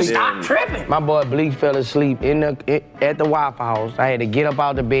boy supposed to stop tripping. My boy Bleak fell asleep at the Waffle House. I had to get up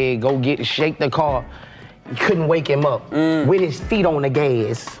out the bed, go shake the car. Couldn't wake him up with his feet on the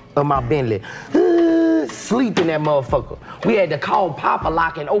gas of my Bentley. Sleeping that motherfucker. We had to call Papa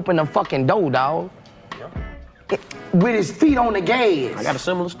Lock and open the fucking door, dog. With his feet on the gas. I got a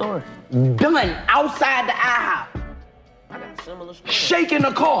similar story. Done outside the IHOP. I got a similar story. Shaking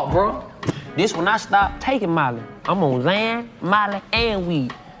the car, bro. This when I stopped taking Molly. I'm on Zan, Molly, and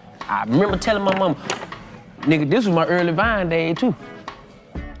weed. I remember telling my mama, nigga, this was my early Vine day too.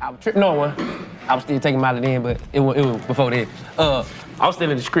 I was tripping on one. I was still taking Molly then, but it was before then. I was still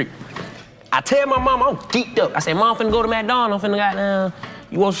in the street. I tell my mama, I'm geeked up. I said, Mom, I'm finna go to McDonald's. I'm finna got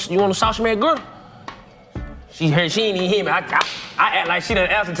you want a sausage McGriddle? She ain't even hear me. I act like she done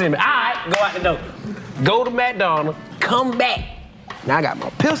answer to me. All right, go out the door. Go to McDonald's, come back. Now I got my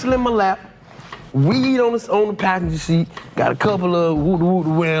pistol in my lap, weed on the passenger seat, got a couple of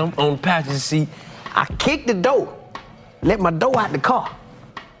woo-woo-wham on the passenger seat. I kick the door, let my door out the car.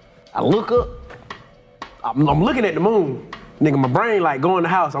 I look up, I'm looking at the moon. Nigga, my brain like go in the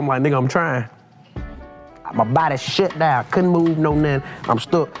house. I'm like, nigga, I'm trying. My body shut down, couldn't move, no nothing. I'm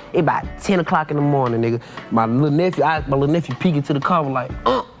stuck. It about 10 o'clock in the morning, nigga. My little nephew peeked into the car, was like,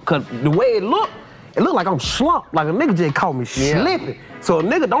 cause the way it looked like I'm slumped, like a nigga just caught me slipping. So a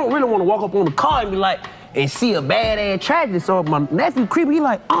nigga don't really wanna walk up on the car and be like, and see a bad ass tragedy. So my nephew creepy, he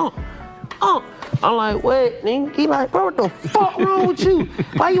like, I'm like, wait, nigga. He like, bro, what the fuck wrong with you?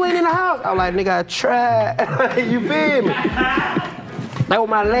 Why you ain't in the house? I'm like, nigga, I tried. You feel me? That was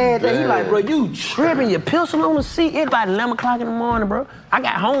my last day. He like, bro, you tripping, your pistol on the seat. It's about 11 o'clock in the morning, bro. I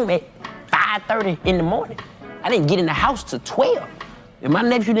got home at 5:30 in the morning. I didn't get in the house till 12. If my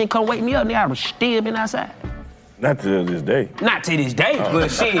nephew didn't come wake me up, nigga, I would still been outside. Not till this day. Not to this day, but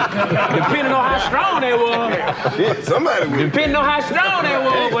shit, depending on how strong they was. Shit, somebody would. Depending on how strong they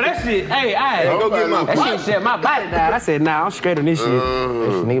was, but that shit, hey, go get my that shit set my body down. I said, nah, I'm straight on this shit.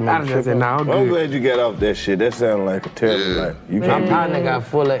 I just said, nah, I'm good. I'm glad you got off that shit. That sounded like a terrible life. My partner got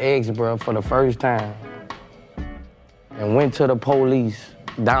full of eggs, bro, for the first time. And went to the police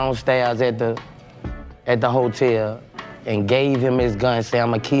downstairs at the hotel and gave him his gun, say,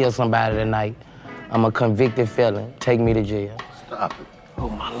 I'm gonna kill somebody tonight. I'm a convicted felon. Take me to jail. Stop it. Oh,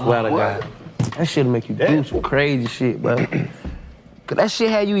 my Lord. Swear to God. That shit'll make you do some crazy shit, bro. Cause that shit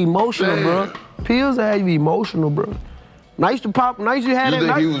had you emotional, bro. Pills had you emotional, bro. When I used to pop, when I used to have you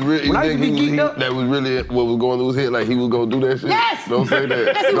that think he was really, when I used to be geeked up. That was really what was going through his head, like he was gonna do that shit? Yes! Don't say that.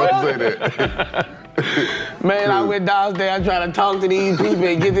 Yes, he Don't was. say that. Man, I went downstairs trying to talk to these people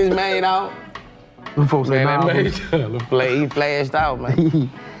and get this man out. Them folks say, nah, he flashed out, man.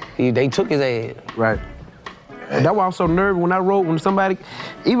 They took his ass. Right. And that's why I'm so nervous when I roll, when somebody,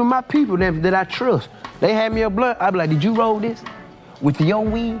 even my people that I trust, they had me a blunt, I be like, did you roll this? With your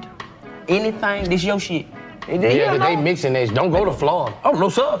weed? Anything? This your shit? Yeah, but they mixing this. Don't go to Florida. Oh, no,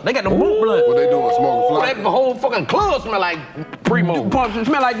 sir. They got the boot blunt. What they doing, smoking fly? That whole fucking club smell like Primo.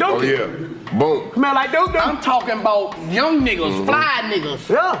 Smell like dope. Oh, yeah. Boom. Smell like dope. I'm talking about young niggas, fly niggas.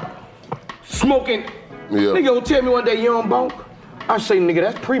 Yeah. Smoking. Yeah. Nigga gonna tell me one day you on bunk. I say, nigga,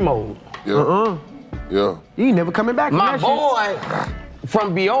 that's Primo. Yeah. Yeah. You ain't never coming back from My that boy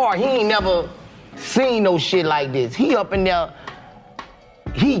from BR, he ain't never seen no shit like this. He up in there,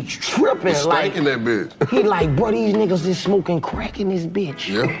 he tripping like. Stanking that bitch. He like, bro, these niggas is smoking crack in this bitch.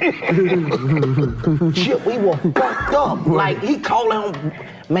 Yeah. Shit, we were fucked up. Like, he calling him,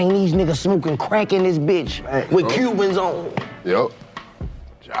 man, these niggas smoking crack in this bitch with Cubans on. Yep.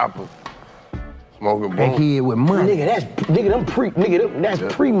 Chopper. Smoking That boom. kid with money. That's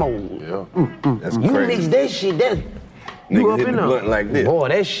Primo. Yeah. That's You crazy. mix that shit, that. You Niggas up hit in the there. blunt like this. Boy,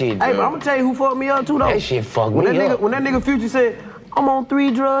 that shit. Hey, but I'm gonna tell you who fucked me up too, though. That shit fucked when me that up. When that nigga Future said, I'm on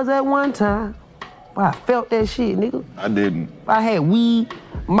 3 drugs at one time. Boy, I felt that shit, nigga. I didn't. I had weed,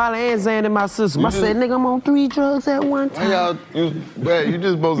 Molly and Xan in my system. I said, nigga, I'm on 3 drugs at one Why time. you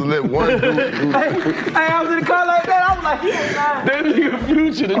just supposed to let one dude do Hey, I was in the car like that. I was like, yeah, That nigga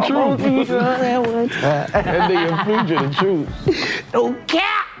Future the I'm on 3 truth. drugs at one time. That nigga Future the truth. Don't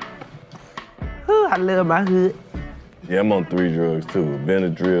cap. I love my hood. Yeah, I'm on 3 drugs too.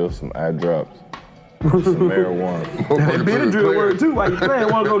 Benadryl, some eye drops, some marijuana. That Benadryl word too. While you playing,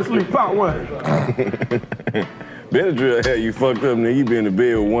 wanna go to sleep? Part 1. Benadryl had you fucked up, nigga. You be in the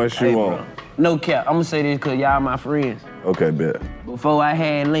bed with one shoe on. No cap. I'm gonna say this because y'all my friends. Okay, bet. Before I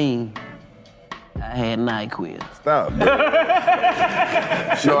had lean, I had NyQuil. Stop. No,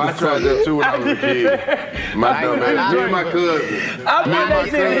 I tried that too when I was a kid. My dumb ass. Me and my cousin. A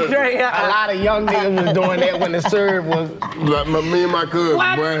lot of young niggas was doing that when the serve was. Like me and my cousin,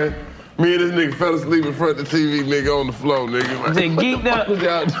 boy. Me and this nigga fell asleep in front of the TV, nigga, on the floor, nigga. Just geeked up. What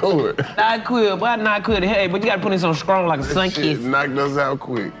y'all doing? NyQuil, boy, NyQuil. Hey, but you gotta put in something strong like a sun kiss. Knocked us out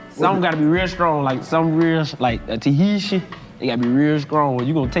quick. Some gotta be real strong, like some real, like a Tahitian. They gotta be real strong. When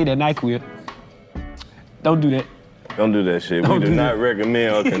you gonna take that NyQuil, don't do that. Don't do that shit. We do not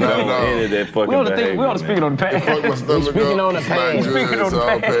recommend or condone any of that fucking behavior. We ought to speak on the past. We speaking on the past.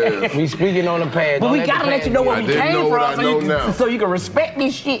 We speaking on the past. But we gotta let you know where we came from so you can respect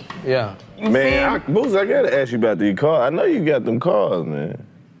this shit. Yeah. Man, Boosie, I gotta ask you about these cars. I know you got them cars, man.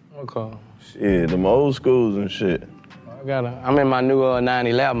 What car? Shit, them old schools and shit. I'm in my new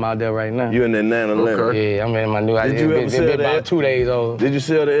 911 out there right now. You in that 911? Okay. Yeah, I'm in my new. Did you ever sell that? About 2 days old. Did you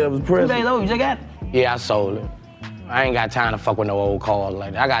sell the Elvis Presley? 2 days old, you just got it? Yeah, I sold it. I ain't got time to fuck with no old cars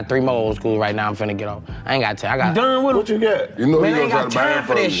like that. I got 3 more old schools right now I'm finna get on. I ain't got time. You done with what you got? You know man, he I ain't gonna got try to buy time it for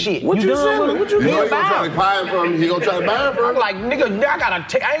from that you. shit. What you You selling? know he gonna try to buy it from you. He gonna try to buy it from I'm you. like, nigga,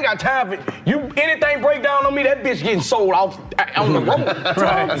 I ain't got time for you. Anything break down on me, that bitch getting sold off on the road.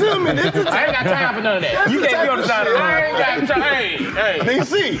 Talk to me. I ain't got time for none of that. You can't be on the side of the road. I ain't got time. Hey.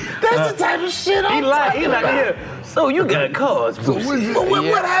 DC, that's the type of shit He like here. So you got cars, Boosie.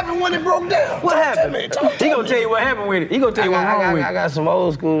 What happened when it broke down? What happened? He gonna tell you what happened with it. He gonna tell you what's wrong with it. I got some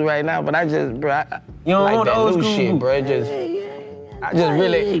old schools right now, but I just, bro, You don't like want the that old new school shit, bro. I just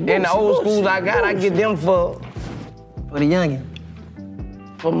really, in the old schools I got, I get them for the youngin'.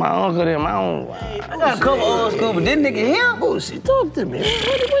 For my uncle, them, I got a couple old school, but this nigga here? Boosie, talk to me.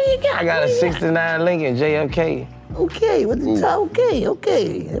 What you got? I got a 69 Lincoln JFK. Okay, what the top?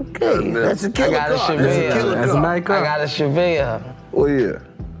 Okay. That's a killer car. I got a Chevelle. That's a nice car. I got a Chevelle. Oh, yeah.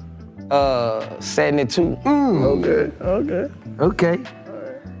 72. Okay.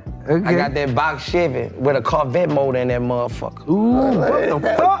 I got that box Chevy with a Corvette motor in that motherfucker. Ooh, what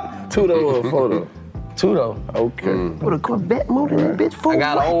the fuck? 2-door or 4-door? 2-door. Okay. With a Corvette motor in that bitch for I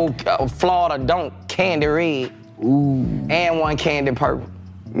got what? an old Florida Don't candy red. Ooh. And one candy purple.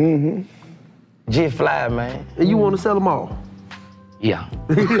 Mm-hmm. Just fly, man. And you want to sell them all? Yeah.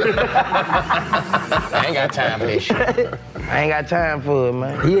 I ain't got time for this shit. I ain't got time for it,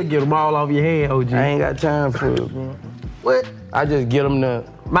 man. He'll get them all off your hand, OG. I ain't got time for it, bro. What? I just get them the...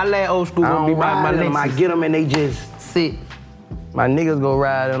 My last old school gonna be my them. I Lexus. get them and they just sit. My niggas go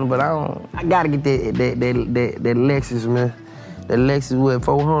ride on them, but I don't... I gotta get that Lexus, man. That Lexus with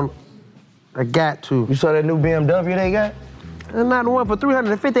 400. I got to. You saw that new BMW they got? That's not the one for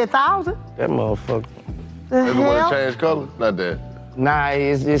 350,000. That motherfucker. That's the one that changed color? Not that. Nah,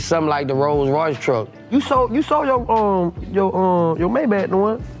 it's something like the Rolls Royce truck. You sold your Maybach, the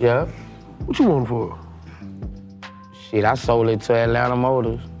one? Yeah. What you want it for? Shit, I sold it to Atlanta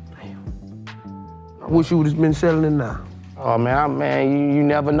Motors. I wish you would have been selling it now. Oh man, you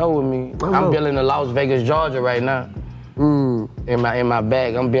never know with me. I'm building in Las Vegas, Georgia right now. In my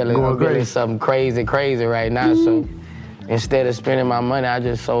bag, I'm building something crazy right now. So instead of spending my money, I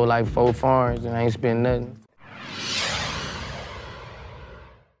just sold like 4 farms and I ain't spend nothing.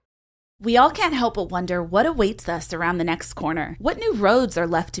 We all can't help but wonder what awaits us around the next corner. What new roads are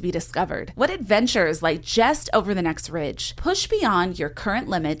left to be discovered? What adventures lie just over the next ridge? Push beyond your current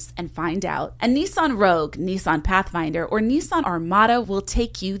limits and find out. A Nissan Rogue, Nissan Pathfinder, or Nissan Armada will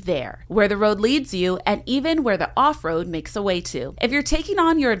take you there, where the road leads you and even where the off-road makes a way to. If you're taking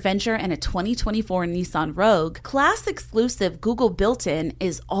on your adventure in a 2024 Nissan Rogue, class-exclusive Google built-in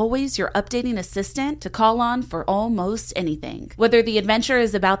is always your updating assistant to call on for almost anything. Whether the adventure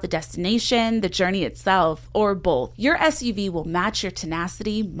is about the destination, the journey itself, or both, your SUV will match your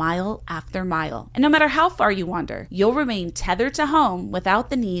tenacity mile after mile. And no matter how far you wander, you'll remain tethered to home without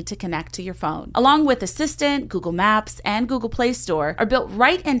the need to connect to your phone. Along with Assistant, Google Maps, and Google Play Store are built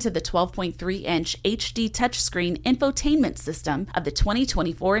right into the 12.3-inch HD touchscreen infotainment system of the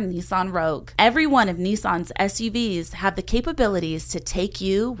 2024 Nissan Rogue. Every one of Nissan's SUVs have the capabilities to take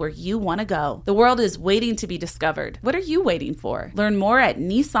you where you want to go. The world is waiting to be discovered. What are you waiting for? Learn more at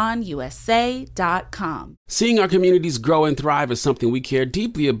NissanUSA.com. Seeing our communities grow and thrive is something we care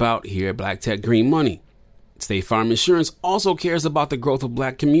deeply about here at Black Tech Green Money. State Farm Insurance also cares about the growth of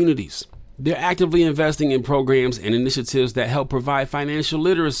Black communities. They're actively investing in programs and initiatives that help provide financial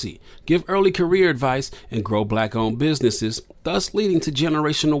literacy, give early career advice, and grow Black-owned businesses, thus leading to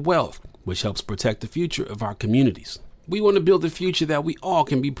generational wealth, which helps protect the future of our communities. We want to build a future that we all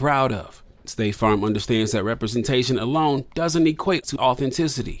can be proud of. State Farm understands that representation alone doesn't equate to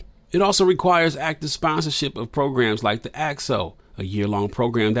authenticity. It also requires active sponsorship of programs like the AXO, a year-long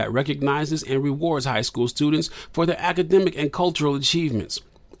program that recognizes and rewards high school students for their academic and cultural achievements,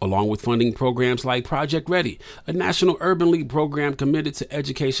 along with funding programs like Project Ready, a National Urban League program committed to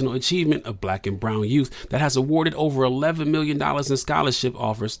educational achievement of Black and brown youth that has awarded over $11 million in scholarship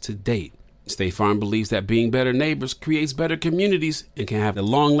offers to date. State Farm believes that being better neighbors creates better communities and can have a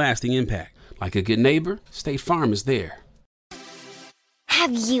long-lasting impact. Like a good neighbor, State Farm is there.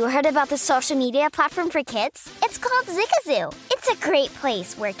 Have you heard about the social media platform for kids? It's called Zigazoo. It's a great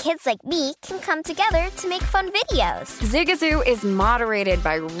place where kids like me can come together to make fun videos. Zigazoo is moderated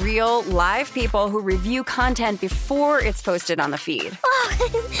by real, live people who review content before it's posted on the feed.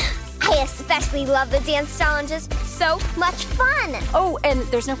 Oh, I especially love the dance challenges. So much fun. Oh, and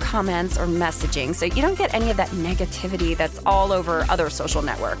there's no comments or messaging, so you don't get any of that negativity that's all over other social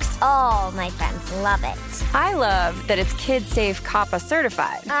networks. All my friends love it. I love that it's kid-safe COPPA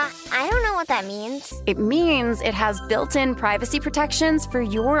certified. I don't know what that means. It means it has built-in privacy protections for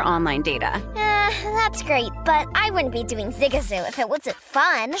your online data. That's great, but I wouldn't be doing Zigazoo if it wasn't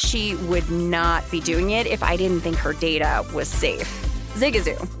fun. She would not be doing it if I didn't think her data was safe.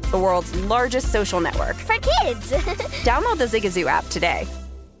 Zigazoo, the world's largest social network. For kids! Download the Zigazoo app today.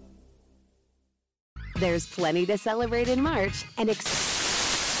 There's plenty to celebrate in March and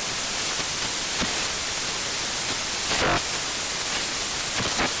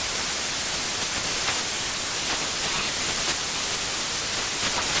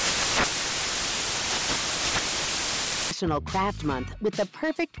National Craft Month with the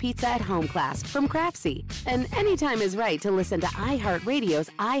perfect pizza at home class from Craftsy. And anytime is right to listen to iHeartRadio's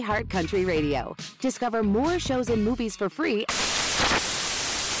iHeart Country Radio. Discover more shows and movies for free.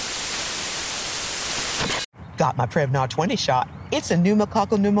 Got my Prevnar 20 shot. It's a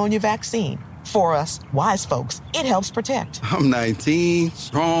pneumococcal pneumonia vaccine. For us, wise folks, it helps protect. I'm 19,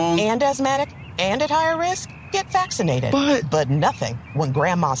 strong. And asthmatic, and at higher risk. Get vaccinated. But nothing when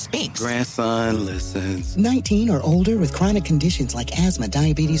grandma speaks. Grandson listens. 19 or older with chronic conditions like asthma,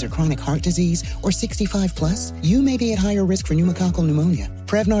 diabetes, or chronic heart disease, or 65 plus, you may be at higher risk for pneumococcal pneumonia.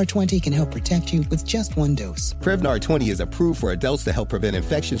 Prevnar 20 can help protect you with just one dose. Prevnar 20 is approved for adults to help prevent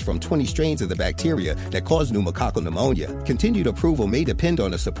infections from 20 strains of the bacteria that cause pneumococcal pneumonia. Continued approval may depend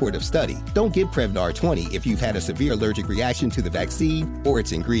on a supportive study. Don't get Prevnar 20 if you've had a severe allergic reaction to the vaccine or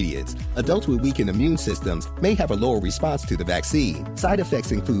its ingredients. Adults with weakened immune systems may have a lower response to the vaccine. Side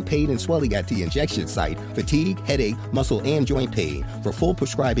effects include pain and swelling at the injection site, fatigue, headache, muscle, and joint pain. For full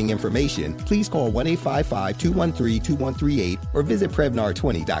prescribing information, please call 1-855-213-2138 or visit Prevnar20.com.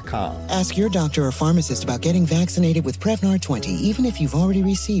 Ask your doctor or pharmacist about getting vaccinated with Prevnar 20, even if you've already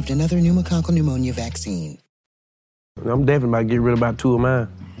received another pneumococcal pneumonia vaccine. I'm definitely about to get rid of about 2 of mine.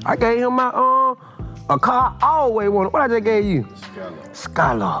 I gave him my a car I always wanted. What I just gave you?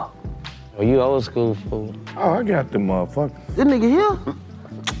 Scholar. Oh, you old school fool. Oh, I got them motherfuckers. This nigga here?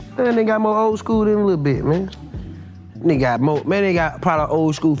 That nigga got more old school than a little bit, man. Nigga got more, man, they got probably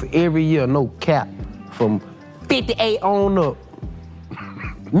old school for every year, no cap. From 58 on up.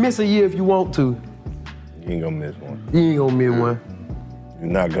 Miss a year if you want to. You ain't gonna miss one. You ain't gonna miss one. You're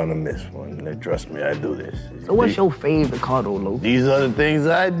not gonna miss one. Trust me, I do this. So what's your favorite car though, Lo? These are the things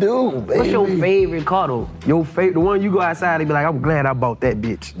I do, baby. What's your favorite car though? Your favorite, the one you go outside and be like, I'm glad I bought that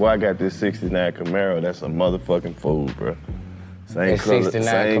bitch. Boy, I got this 69 Camaro. That's a motherfucking fool, bro. Same That color, 69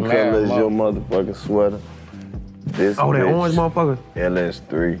 same Camaro, color as your motherfucking sweater. This Oh, that bitch, orange motherfucker?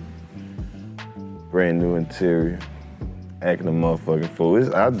 LS3. Brand new interior. Acting a motherfucking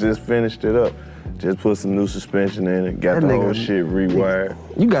fool. I just finished it up. Just put some new suspension in it. Got That the nigga- whole shit rewired.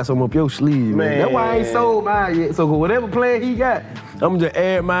 You got something up your sleeve, man. That's why I ain't Man. sold mine yet. So whatever plan he got, I'm just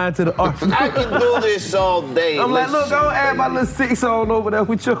add mine to the arsenal. I can do this all day. I'm like, look, Listen. go add my little 6 on over there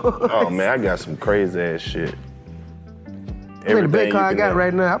with yours. Oh man, I got some crazy ass shit. Man, the best you car I can got have.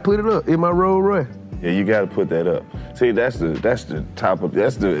 right now, I put it up in my Rolls Royce. Yeah, you gotta put that up. See, that's the top of,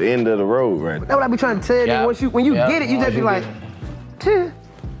 that's the end of the road right That's there. what I be trying to tell Yeah. you. When you Yeah. get it, you just Once be you like, "Tch."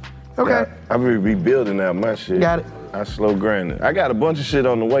 Okay. I be rebuilding out my shit. Got it. I slow grinding. I got a bunch of shit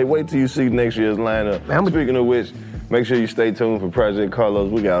on the way. Wait till you see next year's lineup. Speaking of which, make sure you stay tuned for Project Carlos.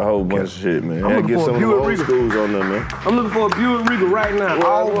 We got a whole bunch of shit, man. I'm Yeah, looking get for a some of the Buick old Regal. schools on there, man. I'm looking for a Buick Regal right now,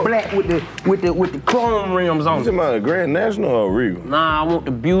 all black with the chrome rims on You it. talking about a Grand National or a Regal? Nah, I want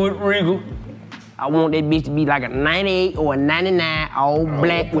the Buick Regal. I want that bitch to be like a 98 or a 99, all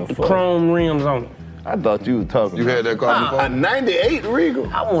black with the chrome rims on it. I thought you were talking. You had that car before? A 98 Regal?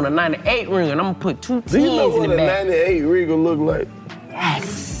 I want a 98 Regal, and I'm gonna put 2 Do you know tens in what the a back. 98 Regal look like?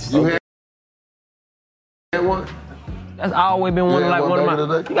 Yes. You had one? That's always been one You of had like one of back my. in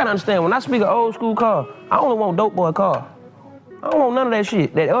the day? You gotta understand, when I speak of old school car, I only want dope boy car. I don't want none of that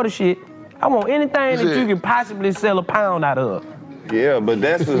shit, that other shit. I want anything that you can possibly sell a pound out of. Yeah, but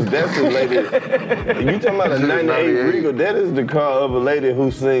that's a lady. You talking about a 98 Regal? That is the car of a lady who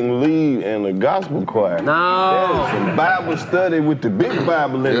sing lead in a gospel choir. No. That is some Bible study with the big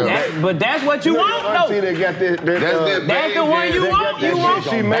Bible in it. But that's what you want, though. See, they got that. That's the one you want. You want.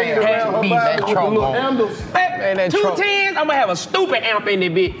 She made it around her Bible with the little handles. Two tens, I'm gonna have a stupid amp in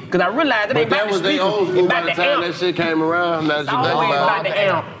it, bitch. Cause I realized that ain't about the speakers. It's about the amp. That shit came around. It's always about the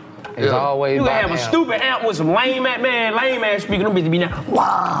amp. It's always You about can have a stupid amp with some lame ass speaker. Them bitches be now.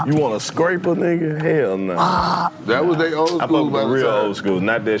 Wow. You want a scraper, nigga? Hell no. That was they old school. I fuck with real old school,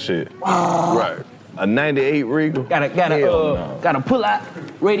 not that shit. Right. A 98 Regal. Got a pull out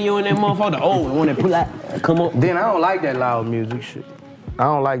radio in that motherfucker. The old one that pull out. Come on. Then I don't like that loud music shit. I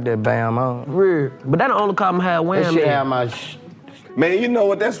don't like that bam on. Real. But that the only car I had wham. That shit have my Man, you know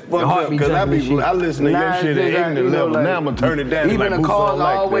what? That's fucked up. Because I listen to your shit at ignorant level. Now I'm going to turn it down. Even the cars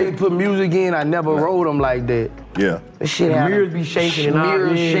I always put music in, I never rode them like that. Yeah. That shit the mirrors be shaking and all.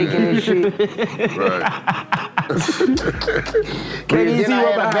 Mirrors shaking and shit. Right. Then I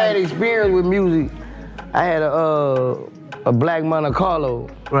had a bad experience with music. I had a black Monte Carlo.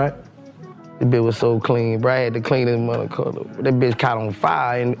 Right. The bitch was so clean, bro. I had to clean this Monte Carlo. That bitch caught on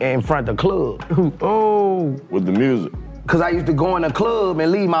fire in front of the club. Oh. With the music. Cause I used to go in the club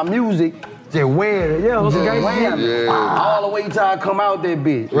and leave my music, just wear it. All the way till I come out that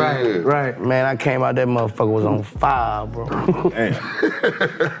bitch. Right. Man, I came out, that motherfucker was on fire, bro. Damn.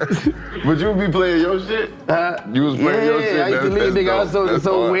 But you be playing your shit? You was playing your shit? I used to leave nigga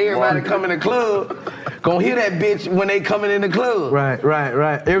so when everybody come in the club, gonna hear that bitch when they coming in the club. Right.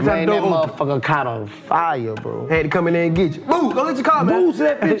 Every time that motherfucker caught on fire, bro. Had to come in there and get you. Boo, go let your car, man. Boost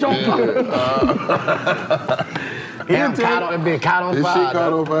that bitch on fire. Amp caught on fire. Shit caught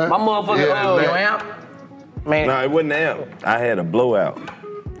on fire? My motherfucker, your amp. Man. No, it wasn't the amp. I had a blowout.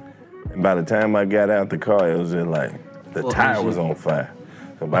 And by the time I got out the car, it was just like, the tire was on fire.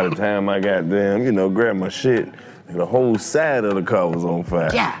 So by the time I got grabbed my shit, the whole side of the car was on fire.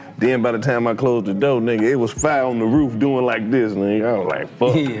 Yeah. Then by the time I closed the door, nigga, it was fire on the roof doing like this, nigga. I was like,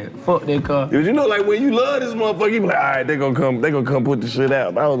 fuck. Yeah, fuck that car. Cause you know, like when you love this motherfucker, you be like, all right, they gonna come put the shit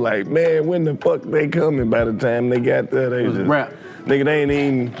out. I was like, man, when the fuck they coming? By the time they got there, they just rap. Nigga, they ain't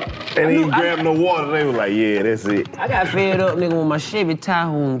even grabbing no water. They was like, yeah, that's it. I got fed up, nigga, when my Chevy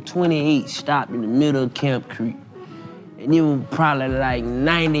Tahoe 28 stopped in the middle of Camp Creek. And it was probably like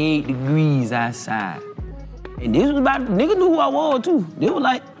 98 degrees outside. And this was about, nigga knew who I was too. It was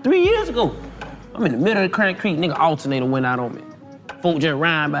like 3 years ago. I'm in the middle of Camp Creek, nigga, alternator went out on me. Folk just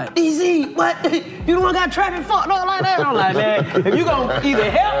rhyme by, DZ, what? You don't got traffic fucked up like that? I'm like, man, if you gonna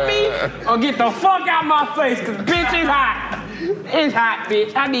either help me or get the fuck out my face, cause bitch, it's hot. It's hot,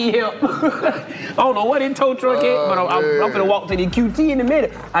 bitch. I need help. I don't know what in tow truck is, but I'm finna walk to the QT in a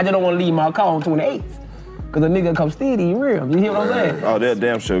minute. I just don't wanna leave my car on 28th. Cause a nigga come steady, you real. You hear what I'm saying? Oh, that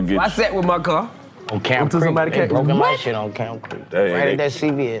damn sure get you. I sat with my car. On Camp Creek. They broken my shit on Camp Creek. Right at that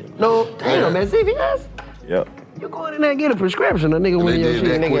CVS. No, damn, man, CVS? Yep. You go in there and get a prescription, a nigga with your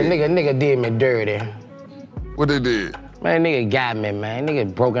shit. Nigga did me dirty. What they did? Man, nigga got me, man.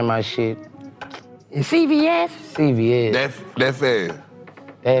 Nigga broken my shit. In CVS? CVS. That fast?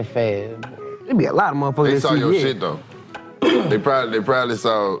 That fast. There be a lot of motherfuckers They that saw your CVS. shit, though. They probably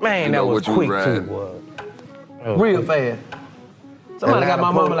saw, Man, that was what you quick, riding. too, Real fast. Somebody got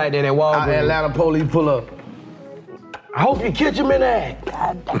my mama like that at Walgreens. Atlanta police pull up. I hope you catch him in that.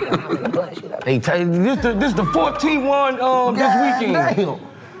 God damn. They tell you, this the 14 one this weekend. Damn.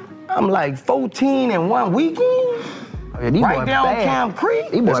 I'm like 14 in one weekend? Right there on Camp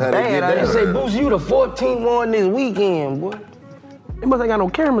Creek? He boy bad. They say, Boosie, you the 14 one this weekend, boy. They must ain't got no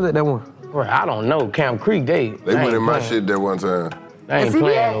cameras at that one. Right, I don't know. Camp Creek, they went in my shit that one time. They ain't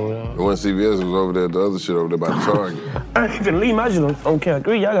playing over there. The one CVS was over there, the other shit over there by the Target. I ain't finna leave my shit on Camp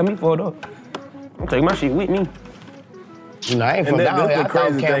Creek. Y'all got me fucked up. I'm taking my shit with me. You know, I ain't from down here. I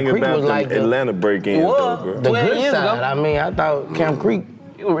thought Camp Creek was like the Atlanta break-in, though, bro. The good side. I mean, I thought Camp Creek.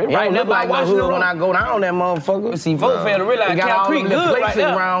 It don't look like no hood when I go down that motherfucker. See, folks fail to realize Camp Creek good right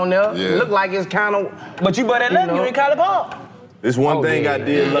there. Around there. Yeah. Look like it's kind of. But you better left, you in College Park. It's one thing I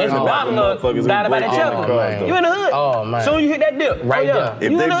did learn about the motherfuckers who break in cars, though. You in the hood. Oh, man. Soon you hit that dip. Right there.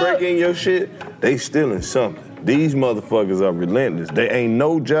 If they break in your shit, they stealing something. These motherfuckers are relentless. They ain't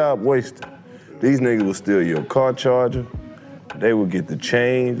no job wasted. These niggas will steal your car charger. They will get the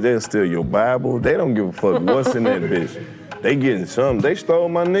change. They'll steal your Bible. They don't give a fuck what's in that bitch. They getting something. They stole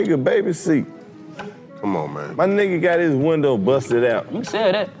my nigga baby seat. Come on, man. My nigga got his window busted out. You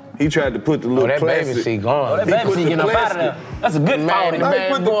said that. He tried to put the little that plastic. baby seat gone. Oh, that baby seat getting up out of there. That's a good fault. He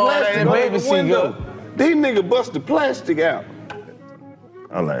put the plastic on the window. These niggas bust the plastic out.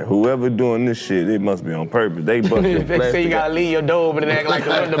 I'm like, whoever doing this shit, it must be on purpose. They bust your They say you gotta leave your door open and act like the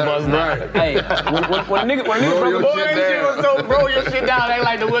window bust down. Hey, when a nigga broke your shit down, act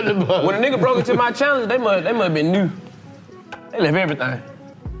like the window bust. When a nigga broke into my challenge, they must have been new. They left everything.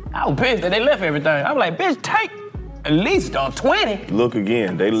 I was pissed that they left everything. I was like, bitch, take at least 20. Look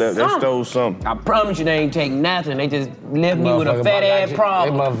again, they stole something. I promise you they ain't take nothing. They just left me with a fat ass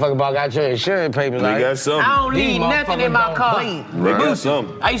problem. They motherfucker about got your insurance papers. They got something. I don't leave nothing in my car. They got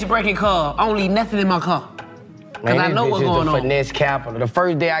something. I used to break in car. I don't leave nothing in my car. Cause I know what's going on. Finesse capital. The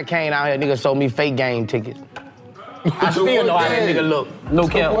first day I came out here, nigga sold me fake game tickets. I still know how that nigga look. No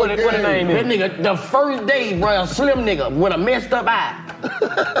cap. What the name is? That nigga, the first day, bro, a slim nigga with a messed up eye.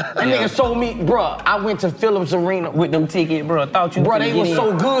 That nigga sold me, bro. I went to Phillips Arena with them tickets, bro. Thought you. Bro, they was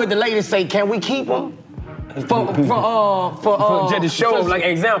so good. The lady say, "Can we keep them?" For just to show them like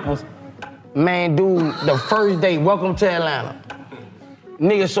examples. Man, dude, the first day, welcome to Atlanta.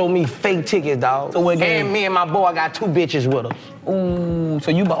 Nigga sold me fake tickets, dog. So and me and my boy got 2 bitches with us. Ooh,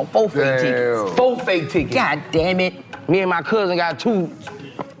 so you bought 4 fake tickets. 4 fake tickets. God damn it. Me and my cousin got 2.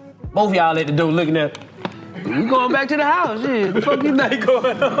 Both y'all at the door looking at. You going back to the house, shit. The fuck you not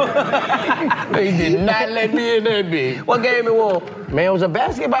going on? They did not let me in that bitch. What game it was? Man, it was a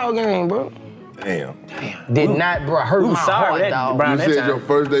basketball game, bro. Damn. Did not, bro, hurt my heart, dog. You said your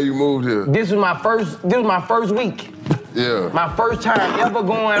first day you moved here. This was my first week. Yeah. My first time ever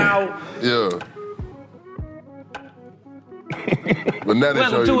going out. Yeah. But now they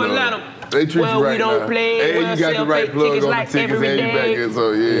show you Atlanta. They treat you right we don't now. play. And you got the right plug on like the tickets and you back in,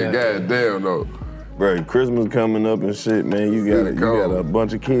 so yeah, goddamn though. Bro, Christmas coming up and shit, man. You got a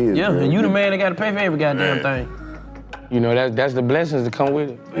bunch of kids. Yeah, bro. and you the man that got to pay for every goddamn thing. You know, that's the blessings that come with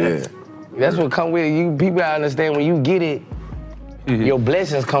it. Yeah. That's what come with it. You people gotta understand when you get it, your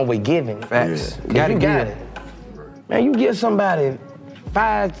blessings come with giving. Facts. Yeah. You got it. Man, you give somebody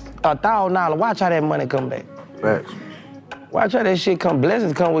 $1,000, watch how that money come back. Facts. Watch how that shit come.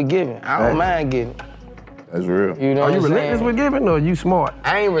 Blessings come with giving. I don't mind giving. That's real. You know Are you what I'm relentless saying? with giving or you smart?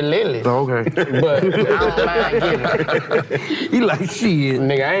 I ain't relentless. Oh, okay. But I don't mind giving. He like shit.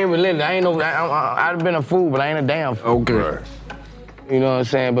 Nigga, I ain't relentless. I ain't no. I've been a fool, but I ain't a damn fool. Okay. Right. You know what I'm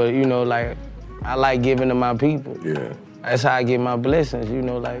saying? But you know, like, I like giving to my people. Yeah. That's how I get my blessings. You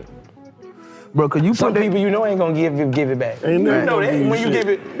know, like. Bro, cause you some put people you know ain't gonna give it back. Ain't You know that gonna when you shit. give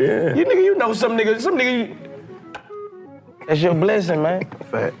it. Yeah. You know some nigga. That's your blessing, man.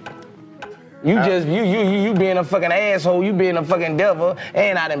 Fact. You being a fucking asshole, you being a fucking devil,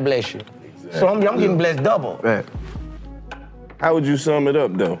 and I done bless you. Exactly. So I'm getting blessed double. Fact. How would you sum it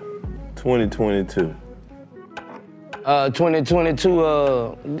up though? 2022.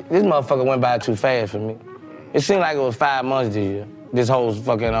 2022, this motherfucker went by too fast for me. It seemed like it was 5 months this year. This whole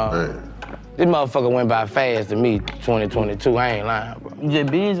fucking, this motherfucker went by fast to me, 2022. I ain't lying, bro. You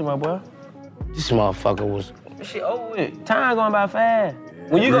just busy, my boy. This motherfucker was. This shit over with. Time going by fast.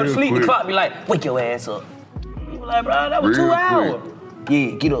 When you go to sleep, the clock be like, wake your ass up. You be like, bro, that was 2 hours.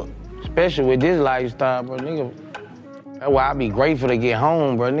 Yeah, get up. Especially with this lifestyle, bro, nigga. That's why I be grateful to get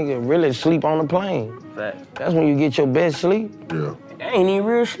home, bro. Nigga, really sleep on the plane. Fact. That's when you get your best sleep. Yeah. That ain't even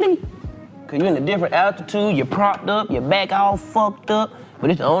real sleep. Cause you in a different altitude, you're propped up, your back all fucked up. But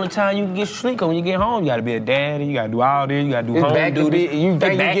it's the only time you can get sleep. Cause when you get home, you gotta be a daddy, you gotta do all this, you gotta do home duty. You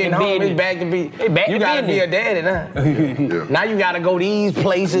think you getting home, it's back to be. You gotta be a daddy now. Yeah. Now you gotta go these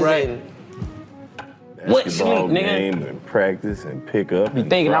places and. What Basketball sleep, nigga? game and practice and pick up. Be and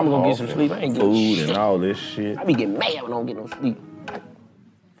thinking I'm drop gonna get off some and sleep. I ain't getting food shit. and all this shit. I be getting mad when I don't get no sleep.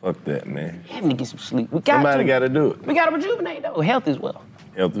 Fuck that, man. Having to get some sleep. We got Somebody to. gotta do it. We gotta rejuvenate though. Health as well.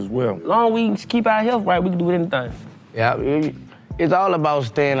 Health as well. As long as we can keep our health right, we can do anything. Yeah, it's all about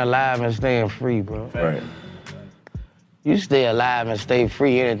staying alive and staying free, bro. Right. You stay alive and stay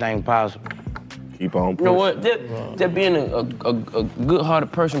free, anything possible. Keep on You know what? Just being a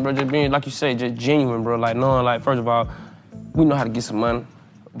good-hearted person, bro. Just being, like you say, just genuine, bro. Like knowing, like, first of all, we know how to get some money,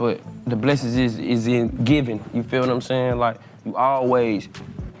 but the blessings is in giving. You feel what I'm saying? Like, you always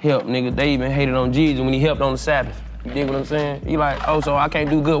help, nigga. They even hated on Jesus when he helped on the Sabbath. You dig what I'm saying? You like, oh, so I can't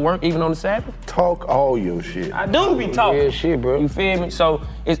do good work even on the Sabbath? Talk all your shit. I do be talking. Yeah, shit, bro. You feel me? So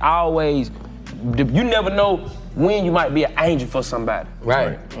it's always, you never know when you might be an angel for somebody.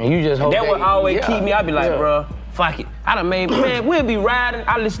 Right. And you just hope that would always keep me. I be like, yeah. bro, fuck it. I done made, man, we'll be riding.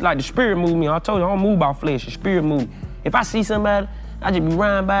 I listen, like, the spirit move me. I told you, I don't move by flesh. The spirit move me. If I see somebody, I just be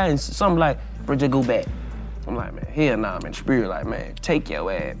riding by and something like, bro, just go back. I'm like, man, hell nah, man. The spirit like, man, take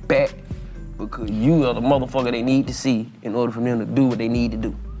your ass back because you are the motherfucker they need to see in order for them to do what they need to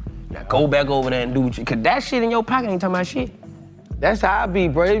do. Now go back over there and do what you, cause that shit in your pocket ain't talking about shit. That's how I be,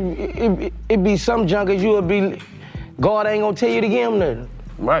 bro. It be some junkers you'll be, God ain't gonna tell you to give him nothing.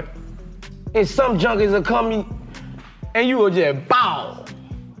 Right. And some junkies will come and you will just bow.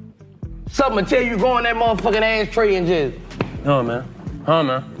 Something will tell you go in that motherfucking ashtray and just, man.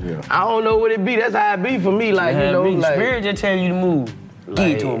 Yeah. I don't know what it be. That's how it be for me. Like, you know, like. Spirit just tell you to move. Like, give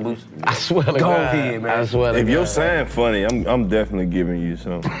it to him, Boosie. I swear to God. Go ahead, man. I swear to God. If your sign funny, I'm definitely giving you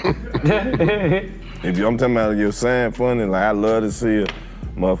something. If I'm talking about your sign funny, like I love to see a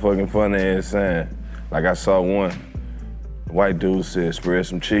motherfucking funny ass sign. Like I saw one. The white dude said, spread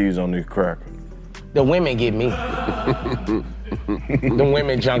some cheese on this cracker. The women get me. The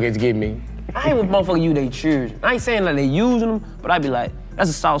women junkies get me. I ain't with motherfucker you they children. I ain't saying like they using them, but I be like, that's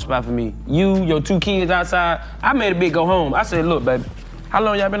a soft spot for me. You, your 2 kids outside. I made a bitch go home. I said, look, baby, how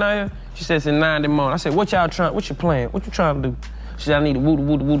long y'all been out here? She said, since 9 in the morning. I said, what your plan? What you trying to do? She said, I need to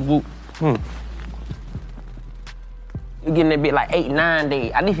woo. You getting that bitch like 8, 9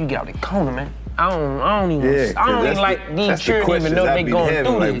 days. I need you to get out the corner, man. I don't even like these children even know they going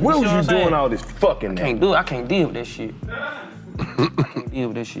through like, this. What was you doing all this fucking I can't deal with that shit.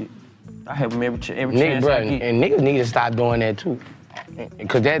 I have them every chance I get. And niggas need to stop doing that too.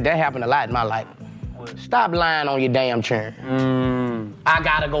 Cause that happened a lot in my life. Stop lying on your damn churn. I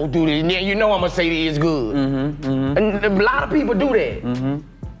gotta go do this. You know I'm gonna say this is good. And a lot of people do that.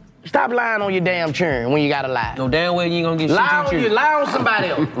 Stop lying on your damn churn when you gotta lie. No damn way you ain't gonna get shit. Lie on somebody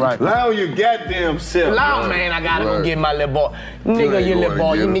else. Right. Lie on your goddamn self. Lie on, man, I gotta go get my little boy. Nigga, your little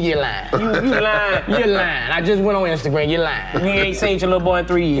boy, you lying. You lying. You're lying. I just went on Instagram, you're lying. You ain't seen your little boy in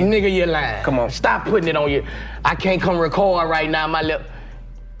 3 years. Nigga, you're lying. Come on. Stop putting it on you. I can't come record right now, my little.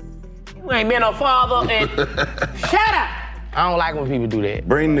 You ain't been a father and shut up. I don't like when people do that.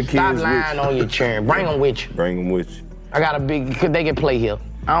 Bring the kids Stop with lying you. on your churn. Bring them with you. Bring them with you. I got a big, cause they can play here.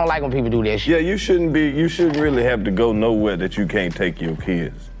 I don't like when people do that shit. Yeah, you shouldn't really have to go nowhere that you can't take your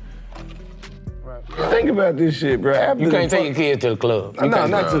kids. Right. Think about this shit, bro. You can't take your kids to the club. No,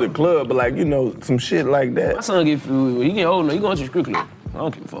 not to the club, but like, you know, some shit like that. My son get food. He get old enough, he going to the strip club. I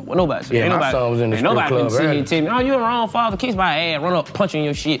don't give a fuck what nobody says. Yeah, my son was in the strip club. Nobody can see me and tell me, oh, you the wrong father, kiss my ass, run up, punching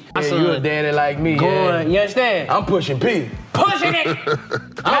your shit. Yeah, you a daddy like me, going, you understand? I'm pushing P. Pushing it!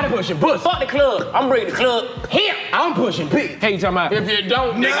 I'm pushing pussy. Fuck the club. I'm bringing the club here. I'm pushing P. Hey, you talking about? If you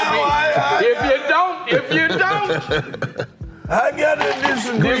don't, nigga, if you don't. I gotta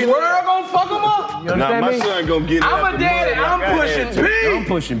disagree. This world gonna fuck him up. You Nah, understand my me? son gonna get it. I'm a daddy. I'm pushing P. I'm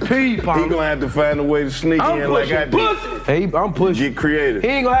pushing P, He gonna have to find a way to sneak I'm in like I pushing did. pussy. Hey, I'm pushing. Get creative. He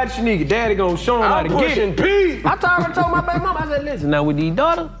ain't gonna have to sneak it. Daddy gonna show him how to get pushing it. P. I told my baby mama, I said, listen, now with these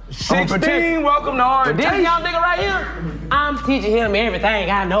daughters, 16, welcome to but orientation. this young nigga right here, I'm teaching him everything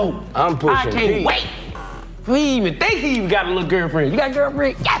I know. I'm pushing I can't P. wait for he even think he even got a little girlfriend. You got a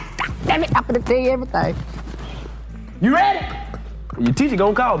girlfriend? Yes, damn it, I'm gonna tell you everything. You ready? Your teacher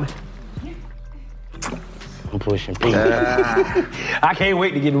gonna call me. I'm pushing P. I can't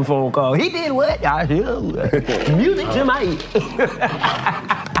wait to get him a phone call. He did what? I hear music to my ear.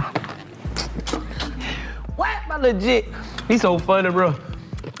 What? My legit. He's so funny, bro.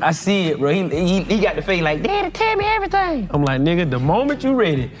 I see it, bro. He got the face like, Daddy, tell me everything. I'm like, nigga, the moment you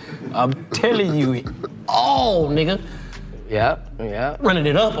ready, I'm telling you it all, nigga. Yeah. Running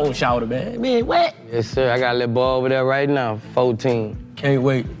it up on shoulder, man. Man, what? Yes, sir. I got a little boy over there right now, 14. Can't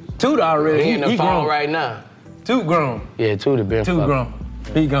wait. Toot already. He in the phone grown right now. Toot grown. Yeah, Toot been Toot grown.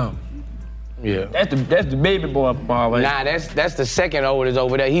 He gone. Yeah. That's the baby boy always. Nah, that's the second oldest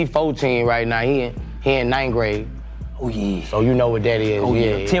over there. He 14 right now. He in 9th grade. Oh yeah. So you know what that is. Oh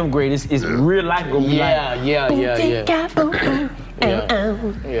yeah. 10th grade is real life gonna be like. Yeah.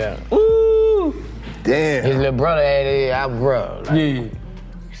 Ooh. Damn. His little brother had it. Bro. Like, Yeah.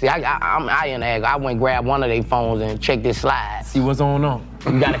 See, I in there. I went and grabbed one of their phones and checked this slide. See what's on.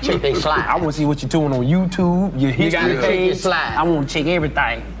 You gotta check their slide. I wanna see what you're doing on YouTube, your history. You gotta check your page. slide. I wanna check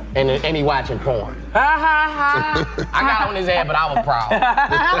everything. And he watching porn. Ha ha ha. I got on his ass, but I was proud.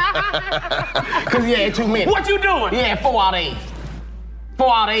 Cause he had 2 minutes. What you doing? He had 4 out of 8.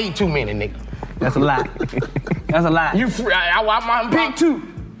 4 out of 8, 2 minutes, nigga. That's a lie. That's a lie. You free. I'm pick 2.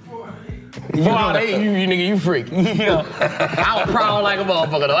 4 out of 8, you nigga, you freak. Yeah. I was proud like a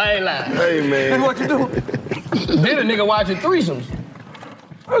motherfucker though, I ain't lying. Hey, man. What you doing? Then a nigga watching threesomes.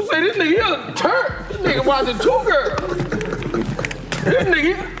 I say, this nigga here a turd. This nigga watching 2 girls. This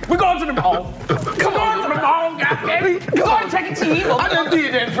nigga, we going to the mall. Come on to the mall, goddammit. Come on, check a cheese. I just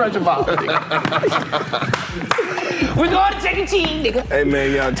did that in French about. We going to check a cheese, nigga. Hey,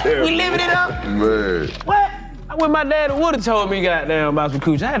 man, y'all terrible. We living it up. Man. What? When my daddy would have told me goddamn about some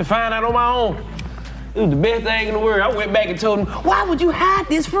coochie, I had to find out on my own. It was the best thing in the world. I went back and told him, why would you hide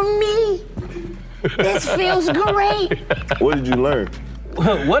this from me? This feels great. What did you learn?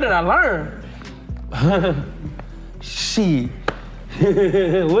 What did I learn? Shit.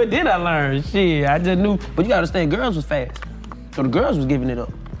 What did I learn? Shit, I just knew. But you gotta understand, girls was fast. So the girls was giving it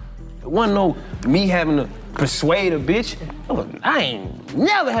up. It wasn't no me having to persuade a bitch. I ain't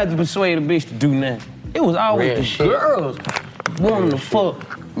never had to persuade a bitch to do nothing. It was always the girls wanting to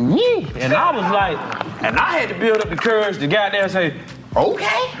fuck me. And I was like, and I had to build up the courage to goddamn say,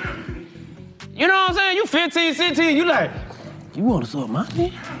 okay. You know what I'm saying? You 15, 16, you like, you want to suck my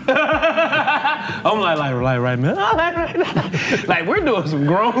dick? I'm like right now. Like, we're doing some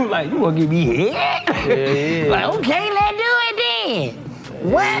grown, like, you want to give me head? Yeah. Like, okay, let's do it then.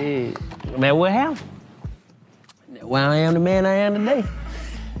 What? Man, what happened? Well, I am the man I am today.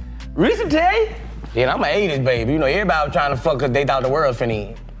 Recent day? Yeah, I'm an 80s baby. You know, everybody was trying to fuck because they thought the world finna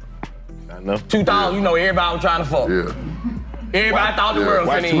end. I know. 2000, you know, everybody was trying to fuck. Yeah. Everybody thought the world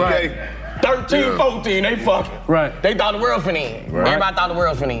finna end. Right. 13, 14, they fucking. Right. They thought the world finna end. Right. Everybody thought the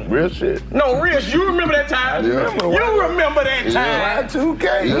world finna end. Real shit. No, real shit. You remember that time? Yeah. You remember that time?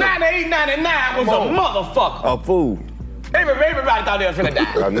 Y2K. 98, 99 was a motherfucker. A fool. Everybody thought they was finna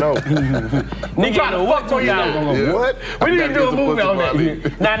die. I know. Nigga trying to fuck for you. Yeah. What? We need to do a movie on that.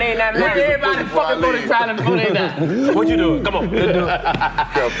 98, 99, everybody fucking for they trying to they die. What you doing? Come on, let's do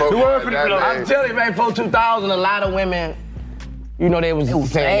it. I'm telling you, man, before 2000, a lot of women, you know, they was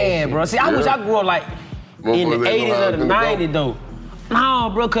saying bad, bro. See, I wish I grew up like in the 80s or the 90s, though.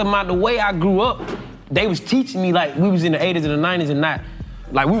 No, bro, because the way I grew up, they was teaching me like we was in the 80s and the 90s and not,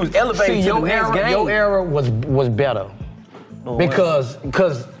 like we was elevating to the next game. Your era was better. Because,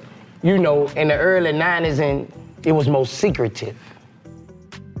 you know, in the early 90s, and it was more secretive.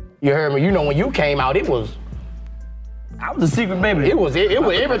 You heard me? You know, when you came out, it was... I was a secret baby. It was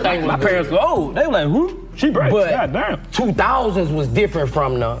everything. My parents were old. They were like, who? She breaks. But goddamn. 2000s was different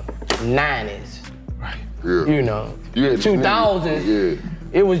from the 90s. Right. Yeah. You know, 2000s,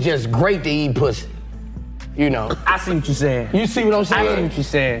 it was just great to eat pussy. You know. I see what you're saying. You see what I'm saying? I see what you're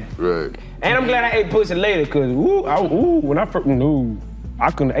saying. Right. And I'm glad I ate pussy later, cause when I first, I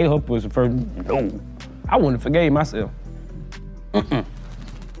couldn't ate her pussy first. No, I wouldn't have forgave myself.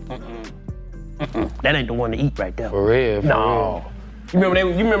 That ain't the one to eat right there. For real. No. You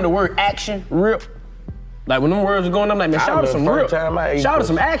remember the word action? Real. Like when them words were going, I'm like, man, shout out some real. Shout out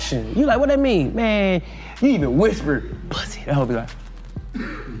some action. You like, what that mean? Man, you even whispered pussy. That hoe be like.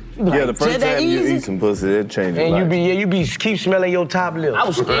 Yeah, the first time you eat some pussy, it changes. And you be keep smelling your top lip. I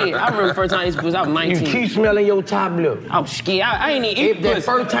was scared. I remember the first time I ate pussy, I was 19. You keep smelling your top lip. I was scared. I ain't even eat pussy. The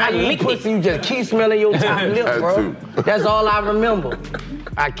first time you eat pussy, you just keep smelling your top lip, bro. That's all I remember.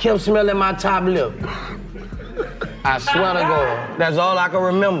 I kept smelling my top lip. I swear to God, that's all I can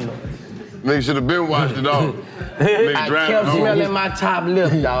remember. Nigga should have been washed it off. I kept smelling my top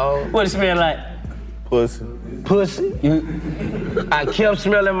lip, dog. What it smell like? Pussy. I kept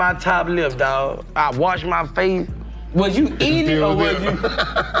smelling my top lip, dog. I washed my face. Was you eating it or was you?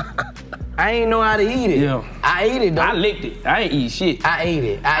 I ain't know how to eat it. Yeah. I ate it, though. I licked it. I ain't eat shit. I ate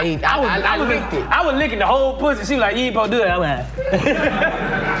it. I licked it. I was licking the whole pussy. She was like, you ain't supposed to do that. I was like,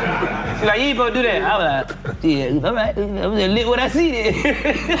 she like, you ain't supposed to do that. I was like, yeah, all right. I'm gonna lick what I see then.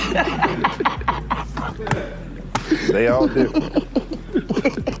 They all different.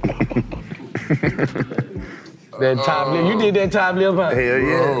 That top lip, you did that top lip, huh? Hell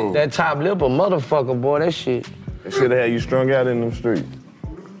yeah. That top lip a motherfucker, boy, that shit. That shit had you strung out in them streets.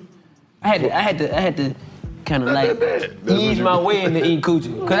 I had to kind of like ease my way into eating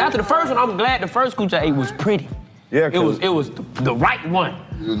coochie. Cause after the first one, I'm glad the first coochie I ate was pretty. Yeah, it was the right one.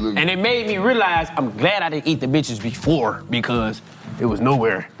 And it made me realize I'm glad I didn't eat the bitches before because it was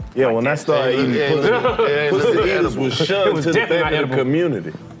nowhere. Yeah, when I started eating pussy eaters was shunned to the back of the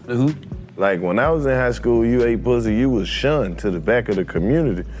community. Like when I was in high school, you ate pussy, you was shunned to the back of the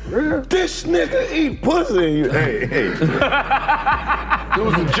community. This nigga eat pussy. And you, hey. It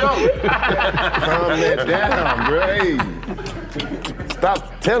was a joke. Calm that down, bro. Hey.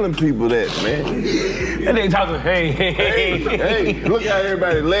 Stop telling people that, man. And they talking, hey. Look how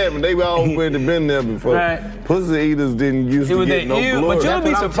everybody laughing. They already been there before. Right. Pussy eaters didn't used to get no glory. But you'll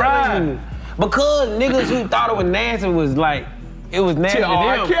be surprised. Because niggas who thought it was nasty was like, it was nasty to them.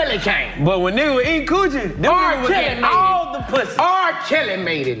 R. Kelly came. But when niggas were eating coochie, them niggas was getting all the pussy. R. Kelly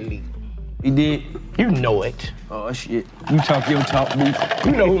made it legal. He did? You know it. Oh, shit. You talk your talk, bitch.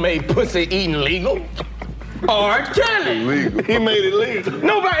 You know who made pussy eating legal? R. Kelly. Legal. He made it legal.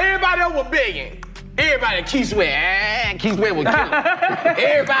 Nobody, everybody else was begging. Everybody, Keith Sweat. Keith Sweat was killing.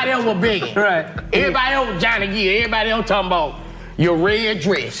 Everybody else was begging. Right. Everybody else was Johnny Gill. Everybody else talking about your red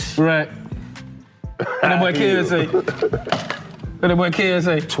dress. Right. And that boy Ken say. What that boy Ken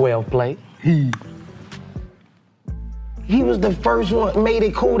say? 12 plate. He was the first one made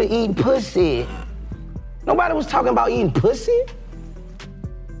it cool to eat pussy. Nobody was talking about eating pussy.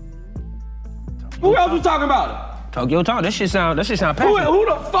 Who else was talking about it? Tokyo Talk. That shit sound passionate. Who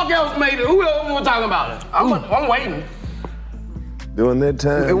the fuck else made it? Who else was talking about it? I'm waiting. During that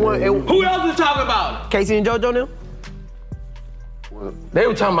time. Who else was talking about it? Casey and JoJo them? They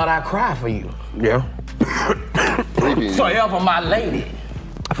were talking about I Cry For You. Yeah. Forever My Lady.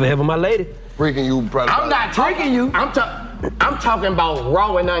 Forever My Lady. Freaking You, probably. I'm not freaking you. I'm talking about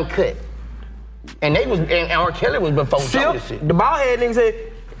Raw and Uncut. And R. Kelly was before some of this shit. The bald head nigga said,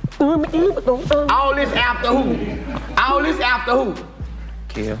 all this after who?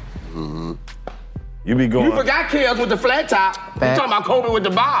 Kill. Mm-hmm. You be going. You forgot Kills with the flat top. You talking about Kobe with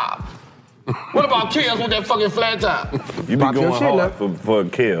the bob. What about Kills with that fucking flat top? You be going hard for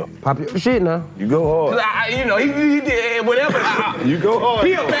Kill. Pop your shit now. You go hard. He did whatever. You go hard.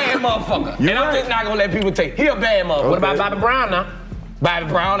 He a bad motherfucker. I'm just not gonna let people take. He a bad motherfucker. Okay. What about Bobby Brown now? Bobby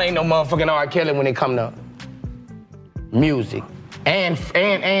Brown ain't no motherfucking R. Kelly when it come to music and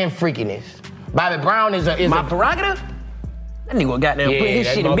freakiness. Bobby Brown is my prerogative? That nigga goddamn put his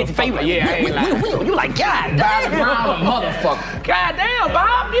shit in bitch favorite. Yeah, I ain't lying. You like, God Bobby damn. Brown a motherfucker. God damn,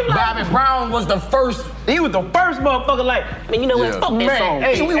 Bob. You like, Bobby Brown was the first. He was the first motherfucker like, man, you know what? Fuck that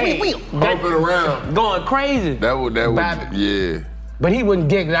song. Bumping around. Going crazy. That would, yeah. But he wouldn't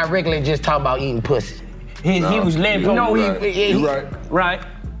dig directly just talking about eating pussy. He was letting people know You right. Right.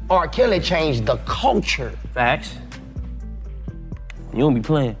 R. Kelly changed the culture. Facts. You don't be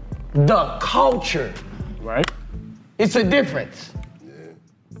playing. The culture. Right. It's a difference.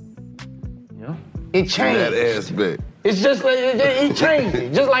 Yeah. It changed. That aspect. It's just like, he changed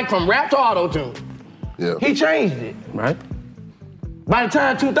it. Just like from rap to auto-tune. Yeah. He changed it. Right. By the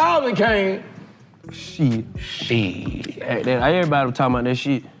time 2000 came, Shit. Everybody was talking about that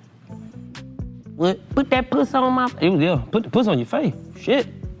shit. What? Put that puss on my... Put the puss on your face. Shit.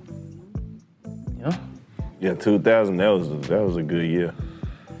 Yeah. Yeah, 2000, that was a good year.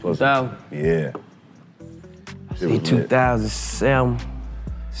 2000? Yeah. See, 2007,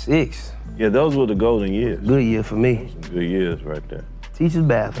 6. Yeah, those were the golden years. Good year for me. Some good years right there. Teacher's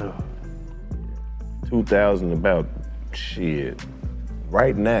bathroom. 2000 about shit.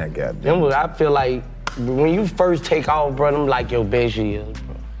 Right now, goddamn. I feel like when you first take off, bro, them like your best years,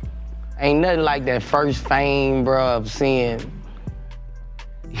 bro. Ain't nothing like that first fame, bro, of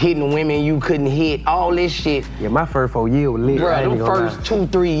hitting women you couldn't hit, all this shit. Yeah, my first 4 years was lit. Bro, them first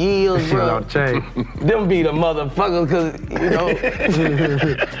 2-3 years, bro. Them be the motherfuckers, cause,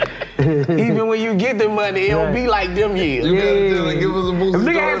 even when you get the money, it don't be like them years. You gotta give us a boost. If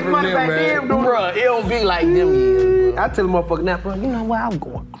nigga had some money back then, bro, it don't be like them years, bro. I tell a motherfucker now, bro, you know what, I'm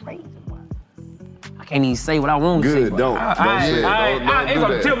going crazy, bro. I can't even say what I want to say. Good, don't say it. Don't It's do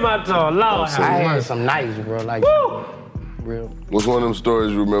gonna that. tip my tongue, Lord. I had some nights, bro, like, real. What's one of them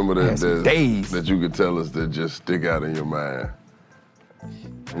stories you remember days. that you could tell us that just stick out in your mind?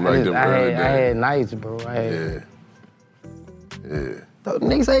 Like them I early days. had nights, bro. Yeah.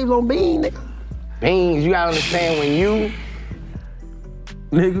 Niggas say he was on bean, nigga. Beans, you gotta understand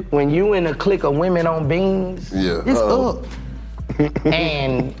when you in a clique of women on beans, Yeah. It's up.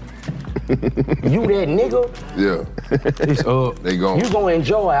 and you that nigga, Yeah. It's up. They gone. you gonna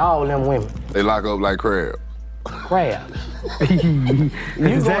enjoy all them women. They lock up like crabs. Crabs. You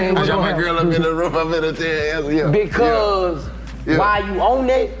gonna I got my enjoy girl up in the room, I'm in the chair. Yeah. because Yeah. while you on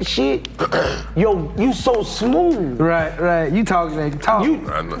that shit, you so smooth. Right. You talking like talk. I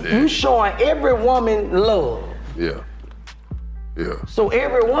know, yeah. You showing every woman love. Yeah. Yeah. So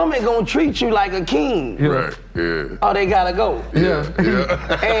every woman gonna treat you like a king. Right. Yeah. Oh, they gotta go. Yeah.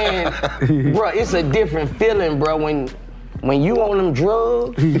 And, bro, it's a different feeling, bro, when you on them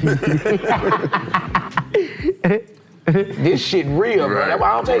drugs. This shit real, bro. That's why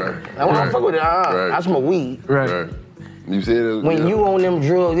I don't take it. That's why I don't fuck with it. I smoke weed. Right. You said it. When you on them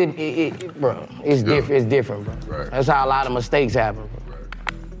drugs, bro, it's different. It's different, bro. Right. That's how a lot of mistakes happen, bro.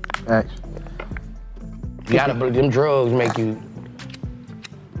 Facts. You gotta believe them drugs make you.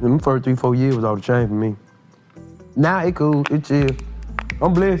 Them first 3-4 years was all the chain for me. Now it cool, it chill.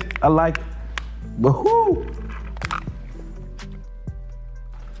 I'm blessed, I like it. But whoo!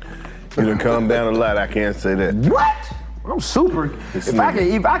 You done calm down a lot, I can't say that. What? I'm super. If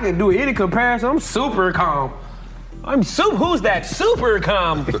I can do any comparison, I'm super calm. Who's that super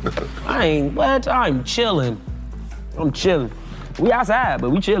calm? I'm chilling. I'm chilling. We outside,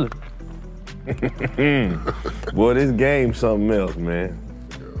 but we chilling. Boy, this game's something else, man.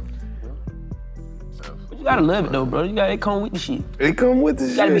 You gotta love it though, bro. It come with the shit. It come with the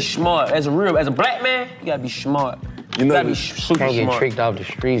shit. You gotta be smart. As a black man, you gotta be smart. You know, gotta be super Can't get smart. tricked off the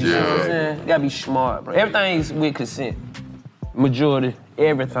streets. You know what I'm saying? You gotta be smart, bro. Everything's with consent. Majority,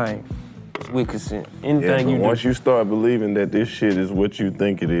 everything is with consent. Anything but you do. once you start believing that this shit is what you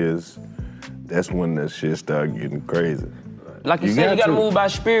think it is, that's when that shit started getting crazy. Like you said, you gotta move by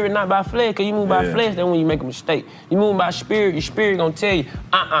spirit, not by flesh, cause you move by flesh, then when you make a mistake. You move by spirit, your spirit gonna tell you,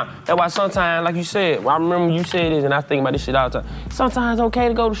 That's why sometimes, like you said, I remember you said this, and I think about this shit all the time. Sometimes it's okay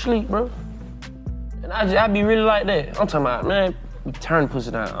to go to sleep, bro. And I be really like that. I'm talking about, man, we turn the pussy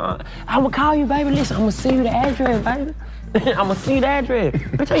down. I'ma call you, baby, listen, I'ma send you the address, baby. I'ma send you the address.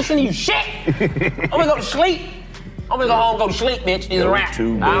 Bitch, I ain't sending you shit. I'm gonna go to sleep. I'm gonna go home, go to sleep, bitch. It's a wrap. I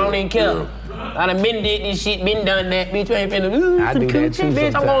don't even care. I done been did this shit, been done that, bitch. You ain't finna, I do that too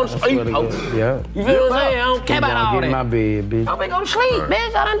bitch. I'm going to sleep. Yeah. You feel what I'm saying? I don't care about all that. Get in my bed, bitch. I'm gonna go to sleep,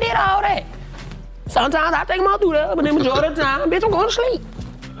 bitch. I done did all that. Sometimes I think I'm gonna do that, but the majority of the time, bitch, I'm going to sleep.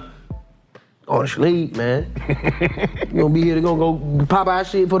 Going to sleep, man. You gonna be here to go pop out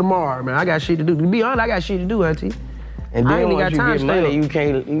shit for tomorrow, man. I got shit to do. To be honest, I got shit to do, auntie. And then once you get money, you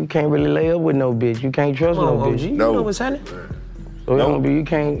can't really lay up with no bitch. You can't trust no bitch. You know what's happening? So you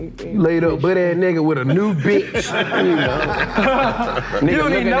can't laid up butt ass nigga with a new bitch. You know. You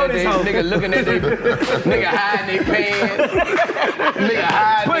don't even know this hoe. Nigga looking at they nigga hiding their pants. Nigga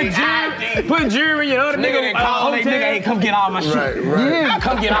hiding their ID. Put jewelry, you know, the nigga call they nigga, hey, come get all my shit. Right. Yeah,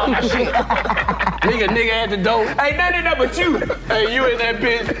 come get all my shit. nigga at the door. Hey, nothing but you. Hey, you in that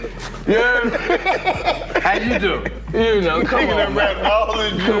bitch. Yeah. How you do? You know, come on. All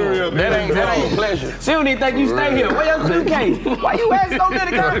this jewelry up there. That ain't pleasure. She don't even think you stay here. Where your suitcase? Why you asking so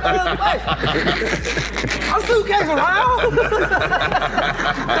many goddamn questions? My suitcase around?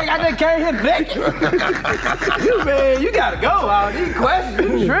 Think I just came here naked? You gotta go. All these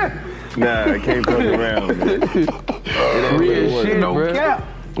questions, you tripping. Nah, I can't fuck around, man. Real shit, no bro. cap.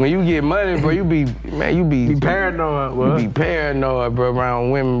 When you get money, bro, you be paranoid, bro. You be paranoid, bro,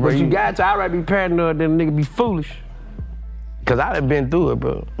 around women, bro. But you got to. I'd rather be paranoid than a nigga be foolish. Cause I done been through it,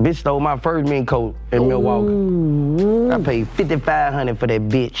 bro. Bitch stole my first mink coat in Milwaukee. I paid $5,500 for that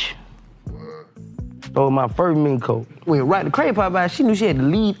bitch. Stole my first mink coat. Well, right, the crazy part about it, she knew she had to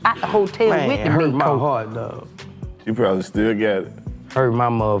leave out the hotel with the mink coat. Hurt my heart, dog. You probably still got it. Hurt my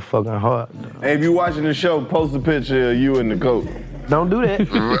motherfucking heart, dog. Hey, if you watching the show, post a picture of you in the coat. Don't do that.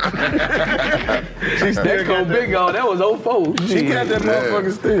 She still that coat big on. That was 04. She got that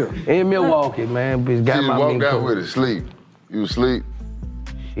motherfucker still. In Milwaukee, man. Bitch got my mink coat. Walked out with it, sleep. You sleep?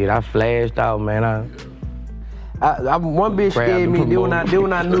 Shit, I flashed out, man. One bitch scared me, then when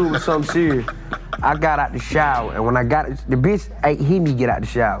I knew it was something serious, I got out the shower, and when I got the bitch ain't hear me get out the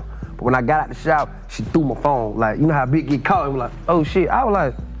shower. But when I got out the shower, she threw my phone. Like, you know how big get caught? I'm like, oh shit. I was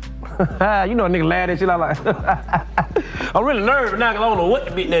like, you know a nigga laugh at shit. I'm like, I'm really nervous now because I don't know what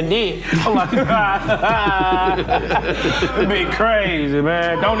the bitch done did. I'm like, this bitch crazy,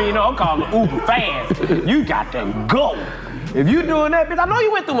 man. Don't even know. I'm calling Uber fast. You got to go. If you doing that, bitch, I know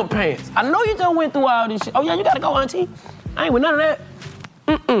you went through my pants. I know you just went through all this shit. Oh yeah, you gotta go, auntie. I ain't with none of that.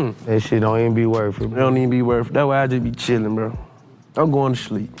 That shit don't even be worth it, bro. It don't even be worth it. That's why I just be chilling, bro. I'm going to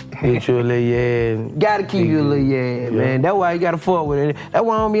sleep. Hit you a little yeah. Gotta keep you a little yeah, man. That's why you gotta fuck with it. That's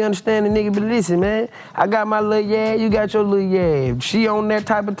why I don't be understanding nigga, but listen, man. I got my little yeah, you got your little yeah. If she on that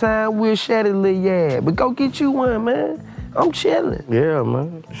type of time, we'll share the little yeah. But go get you one, man. I'm chilling. Yeah,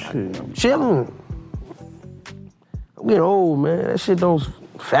 man. Shit. I'm chilling. I'm getting old, man. That shit don't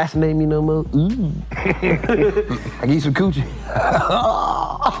fascinate me no more. I get some coochie.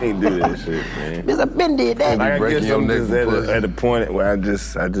 Can't do that shit, man. Bitch, I been did that. Like, I guess I'm just at a point where I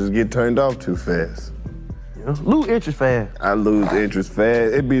just get turned off too fast. Yeah. Lose interest fast. I lose interest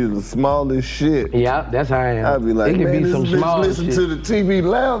fast. It be the smallest shit. Yeah, that's how I am. I be like, it man, be this some bitch small listen shit. to the TV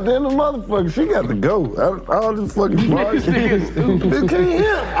loud, then the motherfucker, she got to go. All this fucking small shit. It can't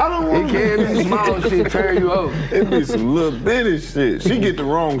hear. I don't want It can't be small shit turn you over. It be some little bitty shit. She get the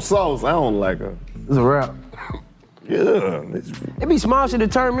wrong sauce. I don't like her. It's a wrap. Yeah. It be small shit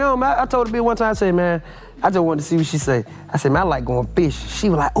that turn me on, man. I told the bitch one time, I said, man, I just wanted to see what she say. I said, man, I like going fish. She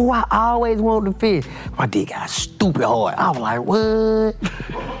was like, oh, I always wanted to fish. My dick got stupid hard. I was like, what?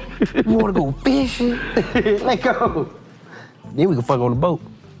 You want to go fishing? Let go. Then we can fuck on the boat.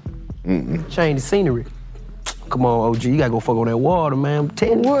 Change the scenery. Come on, OG, you gotta go fuck on that water, man. I'm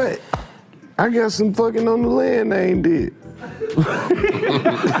telling you. What? I got some fucking on the land I ain't did.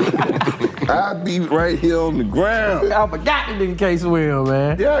 I be right here on the ground. I forgot the nigga can't swim,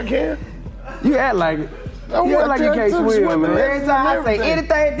 man. Yeah, I can. You act like it. You act like you can't swim, man. Every time I say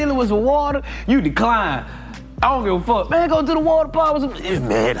anything dealing with some water, you decline. I don't give a fuck. Man, go to the water park with some...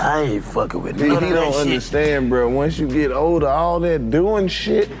 Man, I ain't fucking with none of that shit. He don't understand, bro. Once you get older, all that doing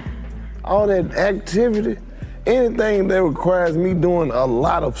shit, all that activity, anything that requires me doing a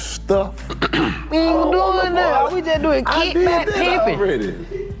lot of stuff. We ain't doing that. We just doing kickback pimping. Already.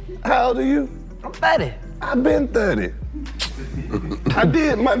 How old are you? I'm 30. I've been 30. I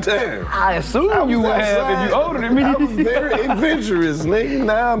did my time. I assume you would have if you older than me. I was very adventurous, nigga.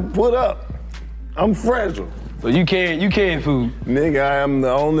 Now I'm put up. I'm fragile. So you can food. Nigga, I am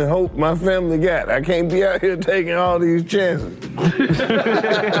the only hope my family got. I can't be out here taking all these chances.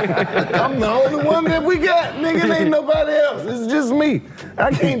 I'm the only one that we got, nigga. It ain't nobody else. It's just me.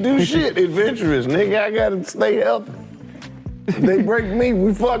 I can't do shit adventurous, nigga. I gotta stay healthy. If they break me,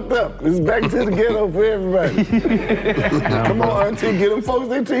 we fucked up. It's back to the ghetto for everybody. Come on, auntie, get them folks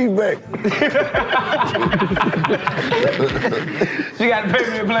their teeth back. She got the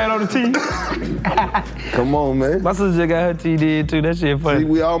paper implant on the teeth. Come on, man. My sister just got her teeth did too. That shit funny. See,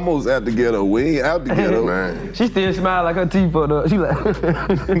 we almost out the ghetto. We ain't out the ghetto, man. She still smile like her teeth fucked up. She like,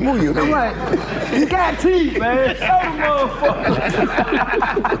 move your I'm like, you got teeth, man. Show the motherfucker.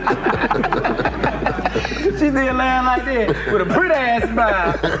 She still lying like that with a pretty ass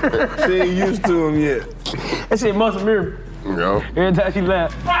smile. She ain't used to him yet. That shit muscle memory. Yeah. Every time she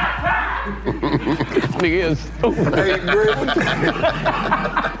laugh. Nigga is stupid. Hey, bro.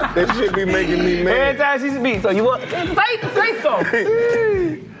 That shit be making me mad. Every time she speaks, so you want say something.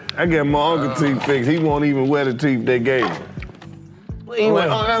 I got my uncle teeth fixed. He won't even wear the teeth they gave him. I'm like,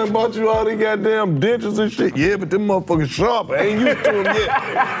 I done bought you all these goddamn dentures and shit. Yeah, but them motherfuckers sharp. I ain't used to them yet.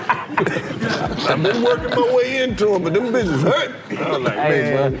 I've been working my way into them, but them bitches hurt. I was like,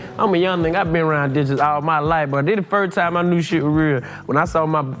 man. I'm a young nigga. I've been around dentures all my life, but this the first time I knew shit was real. When I saw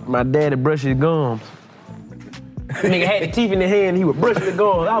my daddy brush his gums. Nigga had the teeth in the hand, he would brush the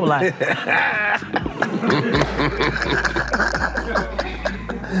gums. I was like,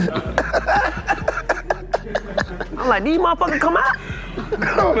 I'm like, these motherfuckers come out?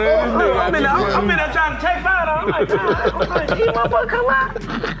 I'm in there trying to take out. I'm like, these motherfuckers come out?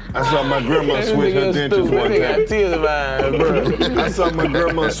 I saw my grandma switch her dentures one time. I saw my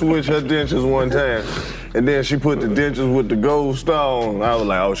grandma switch her dentures one time. And then she put the dentures with the gold star on. I was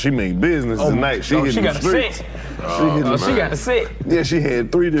like, oh, she make business tonight. She hit the streets. She got a set. Yeah, she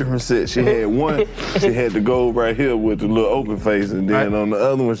had 3 different sets. She had one, she had the gold right here with the little open face, and then on the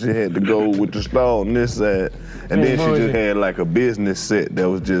other one, she had the gold with the star on this side. And then she just had like a business set that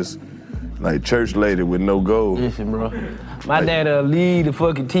was just like church lady with no gold. Listen, bro. My dad leave the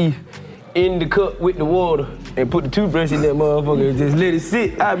fucking teeth in the cup with the water and put the toothbrush in that motherfucker and just let it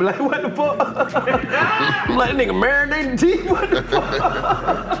sit. I'd be like, what the fuck? I'm like, nigga marinating teeth? What the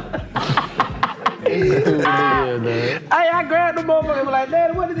fuck? I grabbed the motherfucker and was like,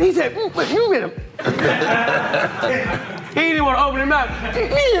 Daddy, what is it? He said, you with him. He didn't want to open his mouth.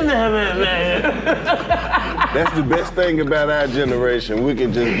 That's the best thing about our generation. We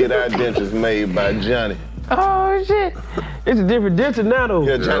can just get our dentures made by Johnny. Oh, shit. It's a different denture now, though.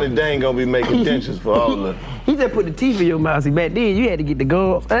 Yeah, Johnny Dang gonna be making dentures for all of them. He just put the teeth in your mouth. See, back then, you had to get the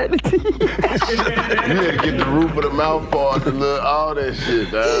gums out the teeth. You had to get the roof of the mouth part, all that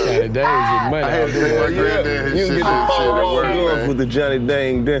shit, dog. Johnny Dang get money. I had to take my granddad his You shit. can get the Shit gums with the Johnny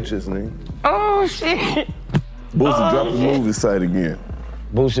Dang dentures, nigga. Oh, shit. Boosie drop the movie site again.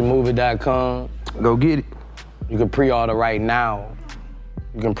 BOOSIEmovie.com. Go get it. You can pre-order right now.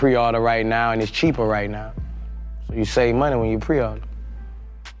 You can pre-order right now, and it's cheaper right now. So you save money when you pre-order.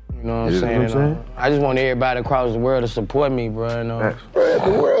 You know what I'm saying? I just want everybody across the world to support me, bro. You know? Bro,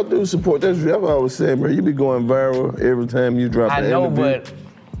 the world do support. That's what I always say, bro. You be going viral every time you drop an know, interview.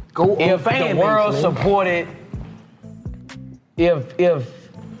 but if the world supported, if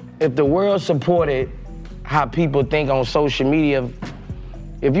the world supported how people think on social media,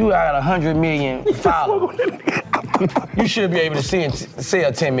 if you got 100 million followers, you should be able to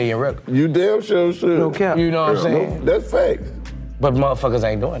sell 10 million records. You damn sure should. No cap. You know what I'm saying? No, that's fact. But motherfuckers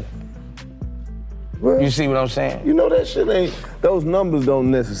ain't doing it. Well, you see what I'm saying? You know that shit ain't, those numbers don't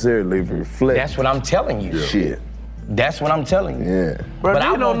necessarily reflect. That's what I'm telling you. Shit. That's what I'm telling you. Yeah. But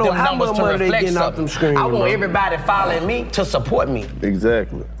I don't want know them how numbers much to money they reflect getting off them something. screens, I want bro. everybody following me to support me.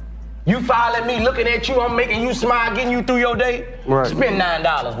 Exactly. You following me, looking at you, I'm making you smile, getting you through your day. Right. Spend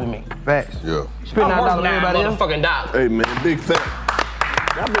 $9 with me. Facts. Yeah. Spend $9 I'm worth on everybody else. motherfucking dollars. Hey man, big fact.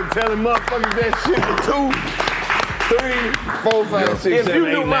 I've been telling motherfuckers that shit for 2, 3, 4, 5, 6, 7, 8, 9, 10 If you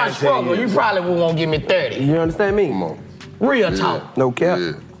knew my struggle, you probably would want to give me 30. You understand me? Come on. Real talk. No cap.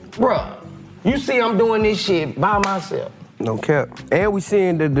 Yeah. Bruh, you see I'm doing this shit by myself. No cap. And we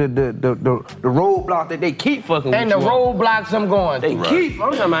seeing the roadblock that they keep fucking And with the you on. roadblocks I'm going They through. keep.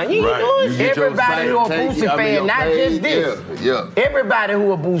 I'm talking about you Right. doing You shit. get your Everybody who a site, Boosie fan, your not page. just this. Yeah. Everybody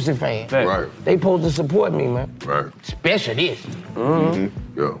who a Boosie fan. Right. They supposed to support me, man. Right. Especially this.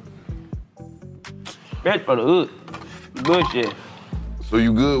 Yeah. That's for the hood. Good shit. So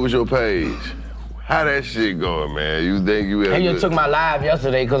you good with your page? How that shit going, man? You think you had They good? just took my live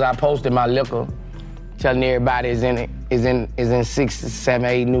yesterday because I posted my liquor, telling everybody it's in it. is in 6, 7,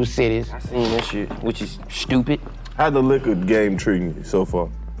 8 new cities. I seen that shit, which is stupid. How the liquor game treating you so far?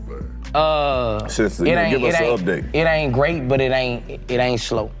 Since give us an update. It ain't great, but it ain't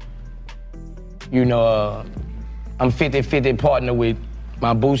slow. You know, I'm 50-50 partner with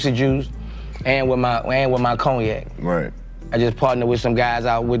my BOOSIE juice and with my cognac. Right. I just partnered with some guys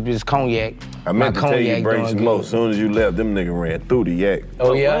out with this cognac. I meant to tell you bring some more. As soon as you left, them niggas ran through the yak.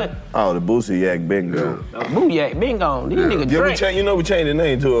 Oh yeah? Oh, the BOOSIE yak been gone. BOOSIE yak been gone. These niggas drink. We changed the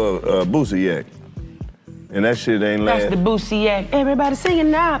name to a BOOSIE yak. And that shit ain't last. Pass the BOOSIE yak. Everybody singing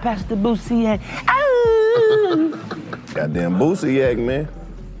now. Pass the BOOSIE yak. Oh. Goddamn BOOSIE yak, man.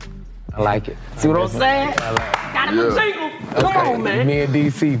 I like it. See what I'm saying? Got a new single. Come on, man. Me and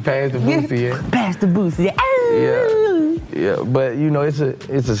DC pass the BOOSIE yak. Pass the BOOSIE yak. Yeah, but you know, it's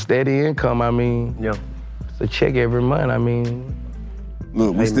a steady income. I mean, it's a check every month. I mean,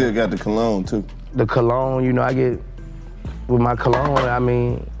 look, we still got the cologne too. The cologne, you know, I get with my cologne. I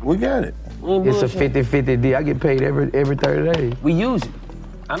mean, we got it. It's a 50-50 deal. I get paid every 30 days. We use it.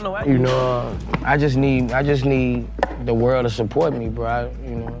 I know. You know, I just need the world to support me, bro.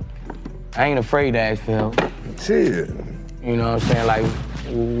 I ain't afraid to ask for help. Shit. You know what I'm saying? Like,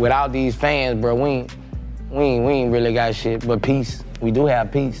 without these fans, bro, we ain't really got shit but peace. We do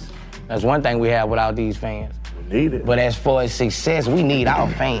have peace. That's one thing we have without these fans. We need it. But as far as success, we need our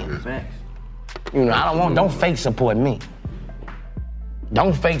fans. You know, don't fake support me.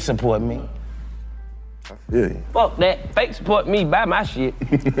 Don't fake support me. Yeah. Fuck that. Fake support me. Buy my shit.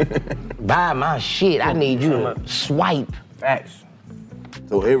 Buy my shit. I need you to swipe. Facts.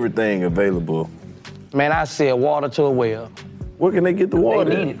 So everything available. Man, I sell water to a well. Where can they get the water?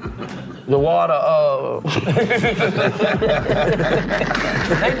 They need it. The water,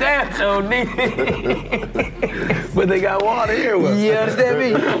 They damn so need it. But they got water here with. You understand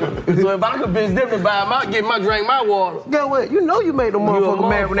me? So if I convince them to buy my drink my water. Guess what? You know you made them motherfucker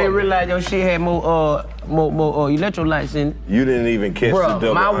mad when they realized your shit had more electrolytes in it. You didn't even catch the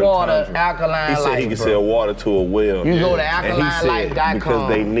double my water, entendre. alkaline He said light, he could bro. sell water to a well. You go to And he said alkalinelight.com. because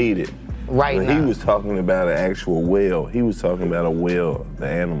they need it. Right But now. he was talking about an actual well. He was talking about a well, the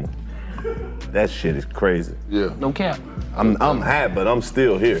animal. That shit is crazy. Yeah. No cap. I'm high, but I'm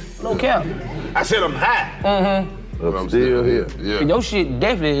still here. No cap. I said I'm high. Mm-hmm. But I'm still here. Yeah. Your shit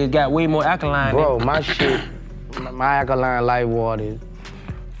definitely got way more alkaline. Bro, my shit, my alkaline light water is,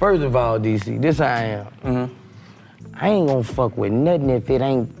 first of all, DC, this how I am. Mm-hmm. I ain't gonna fuck with nothing if it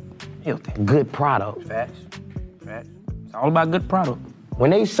ain't good product. Facts. It's all about good product. When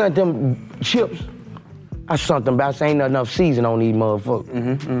they sent them chips, I sent them back, ain't enough season on these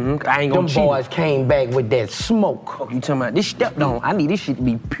motherfuckers. I ain't gonna Them cheat. boys came back with that smoke. Fuck you talking about? This stepped on. I need this shit to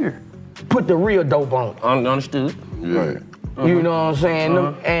be pure. Put the real dope on. Understood. Right. You know what I'm saying?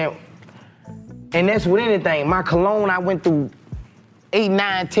 And that's with anything. My cologne, I went through 8,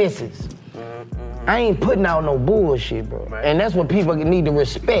 9 tests. I ain't putting out no bullshit, bro. Right. And that's what people need to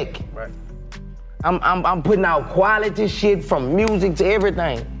respect. Right. I'm putting out quality shit from music to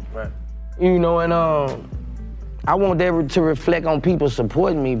everything. Right. You know, and I want that to reflect on people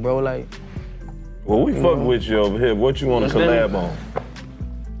supporting me, bro. Like, Well, we fuck with you over here. What you want to collab on?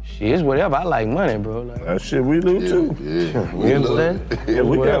 shit, it's whatever. I like money, bro. Like, That shit we do too. Yeah. you understand? Yeah,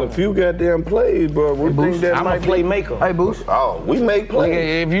 we got a few goddamn plays, bro. We think that I'm might a playmaker. Hey, Boost. Oh, we make plays.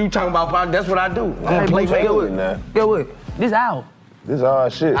 Nigga, if you talking about, that's what I do. I'm a Hey, playmaker. now. Get what? This out. This is our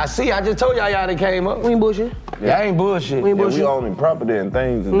shit. I see. I just told y'all that came up. We ain't bullshit. Yeah, I ain't bullshit. We ain't Yeah, bullshit. we owning property and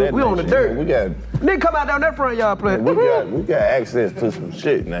things and that. We on the dirt. We got Nigga come out down that front yard playing. we got access to some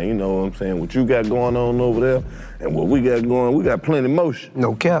shit now. You know what I'm saying? What you got going on over there, and what we got going, we got plenty of motion.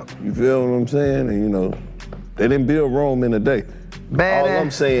 No cap. You feel what I'm saying? And you know, they didn't build Rome in a day. Badass. All I'm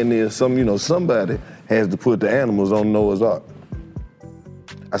saying is, somebody has to put the animals on Noah's Ark.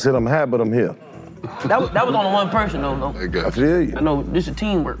 I said I'm high, but I'm here. That was only one person though. I feel you. I know this is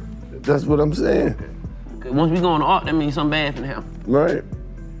teamwork. That's what I'm saying. 'Cause once we go on the ark, that means something bad finna happen. Right.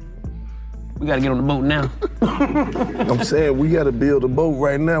 We gotta get on the boat now. I'm saying we gotta build a boat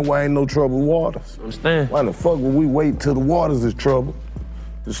right now. Why ain't no troubled waters? Understand? Why the fuck would we wait till the waters is trouble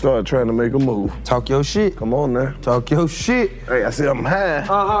to start trying to make a move? Talk your shit. Come on now. Talk your shit. Hey, I said I'm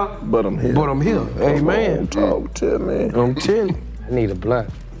high, but I'm here. But I'm here. Amen. Talk to me. I'm telling you. I need a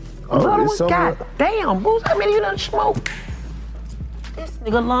blunt. Oh, it's somewhere. God damn, Boost. How many you done smoke? This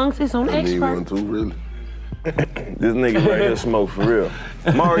nigga lungs is on I need expert. one too, really. This nigga right here smoke for real.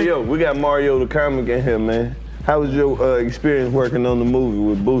 Mario, we got Mario the comic in here, man. How was your experience working on the movie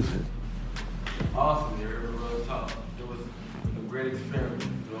with BOOSIE? Awesome, it was tough. It was a great experience.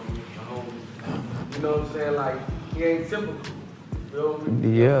 You know what I'm saying? Like, he ain't typical. You know what I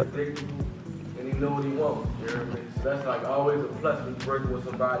mean? Yeah. Predictable, and he know what he wants. You know what I mean? So that's like always a plus when you working with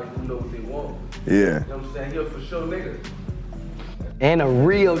somebody who know what they want. Yeah. You know what I'm saying? You're for sure nigga.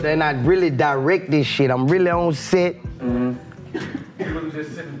 And I really direct this shit. I'm really on set. You wasn't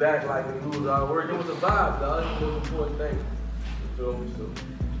just sitting back like when you was all work. It was a vibe, dog. That's the most important thing. You feel me? So.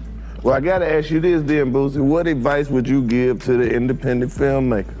 Well, I gotta ask you this then, Boosie. What advice would you give to the independent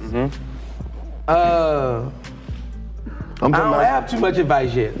filmmakers? I don't have too much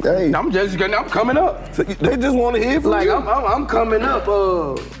advice yet. Hey. I'm coming up. So they just want to hear from like, you. I'm coming up.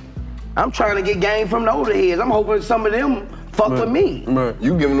 I'm trying to get game from the older heads. I'm hoping some of them fuck with me.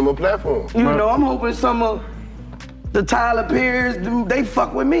 You giving them a platform. You know, I'm hoping some of the Tyler Perry's, they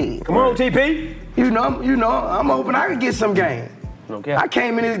fuck with me. Come on, TP. You know, I'm hoping I can get some game. Okay. I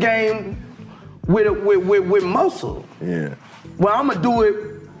came in this game with muscle. Yeah. Well, I'm gonna do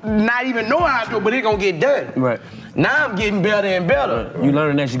it not even knowing how to do it, but it gonna get done. Right. Now I'm getting better and better. You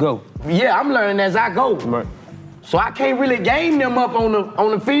learning as you go. Yeah, I'm learning as I go. Right. So I can't really game them up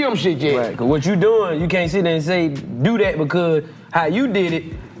on the film shit yet. Right. Cause what you doing, you can't sit there and say do that because how you did it.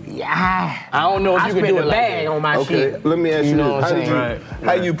 Yeah, I don't know if you can do it bag on my shit. Okay, let me ask you this.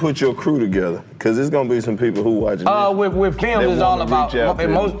 How you put your crew together? Because there's gonna be some people who watching this. With films, it's all about,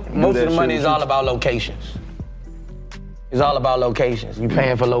 most of the money is all about locations. It's all about locations. You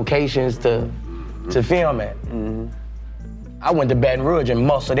paying for locations to film at. I went to Baton Rouge and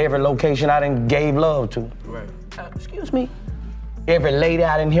muscled every location I done gave love to. Right. Excuse me. Every lady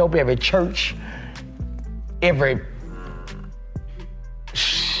I didn't help, every church, every...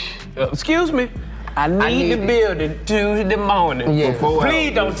 Excuse me. I need the building Tuesday morning. Yeah.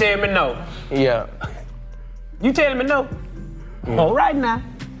 Please don't tell me no. Yeah. You telling me no? All right now.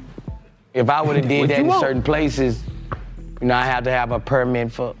 If I would have did What that you in want? certain places, you know, I have to have a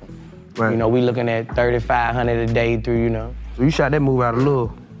permit for, you know, we looking at $3,500 a day through, you know. So you shot that movie out of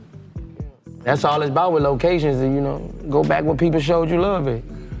love. That's all it's about with locations, you know, go back when people showed you love it.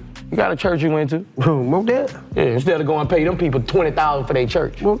 You got a church you went to. Won't that? Yeah, instead of going pay them people $20,000 for their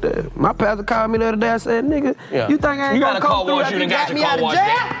church. Won't that? My pastor called me the other day, I said, nigga, you think I ain't gonna come through after you got me out of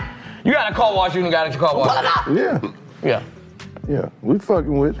jail? You got a car wash, you done got a car wash. Pull it up. Yeah. Yeah. Yeah, we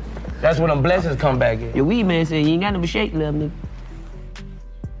fucking with it. That's when them blessings come back in. Your weed man said you ain't got no shake, little nigga.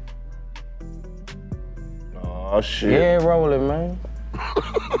 Oh, shit. Yeah, rolling, man.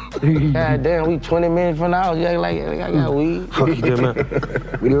 God damn, we 20 minutes from now. You act like I got weed. Fuck you,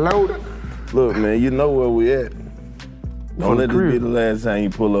 man. We loaded. Look, man, you know where we at. Don't let this be the last time you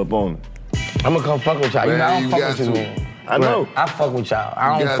pull up on it. I'm gonna come fuck with y'all. You know, I don't you fuck got with you, to. man. I know. I fuck with y'all.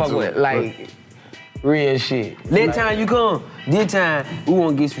 I You don't got fuck to. with, like, real shit. Next time you come, this time we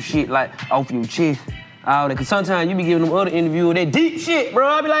wanna get some shit like off your chest. All that, cause sometimes you be giving them other interviewers that deep shit, bro.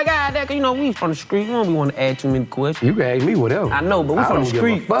 I be like, ah, that, cause you know, we from the street. We don't be wanna ask too many questions. You can ask me whatever. I know, but we I from the don't give a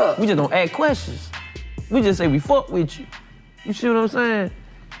street. fuck. We just don't ask questions. We just say we fuck with you. You see what I'm saying?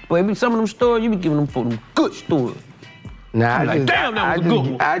 But it be some of them stories, you be giving them for them good stories. Nah, I be like, damn, that was a good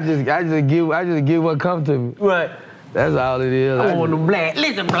one. I just give what come to me. Right. That's all it is. I want them black.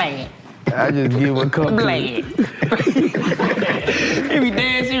 Listen, black. I just give what come to me. He be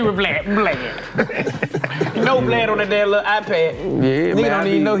dancing with black. No black on that damn little iPad. Yeah, Nigga man, don't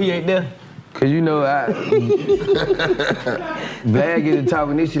even know he ain't there. Cause you know, Vlad get to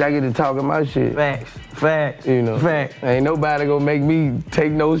talking this shit, I get to talking my shit. Facts. You know, Facts. Ain't nobody gonna make me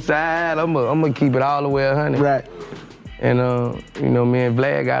take no side. I'm gonna keep it all the way 100. Right. And you know, me and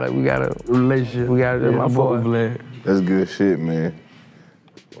Vlad we got a relationship. We got my boy. Vlad. That's good shit, man.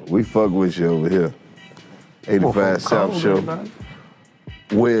 We fuck with you over here. 85 South Show.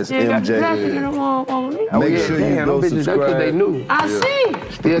 Where's MJ? Make sure you go subscribe. That's what they knew. I see.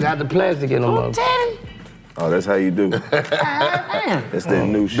 Still got the plastic in them. Oh, that's how you do. That's that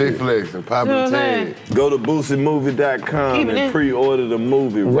new shit. Big flex and popping tag. Go to BOOSIEMovie.com and pre-order the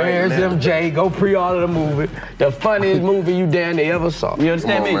movie right Where's now. MJ? Go pre-order the movie. The funniest movie you damn near ever saw. You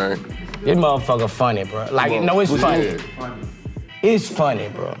understand me? Man. This motherfucker funny, bro. Like, no, it's funny. It's funny,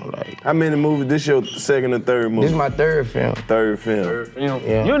 bro. Like, How many movies? This your second or third movie? this is my third film. Third film.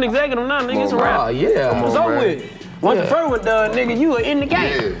 Yeah. You an executive now, nigga. It's a wrap. Oh, yeah. It's over with. Once the first one done, nigga, you are in the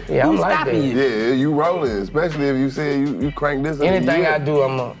game. Yeah, I'm Who's like stopping that. you? Yeah, you rolling, especially if you say you crank this. Anything I do,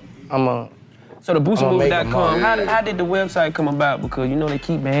 I'm a. So the BOOSIEMovie.com, money. how did the website come about? Because you know they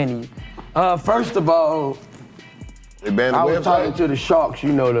keep banning you. First of all, They banned the I was website? talking to the Sharks,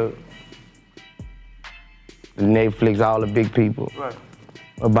 you know, the Netflix, all the big people,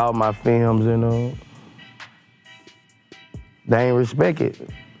 about my films, and they ain't respect it.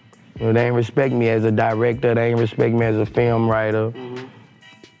 You know, they ain't respect me as a director, they ain't respect me as a film writer.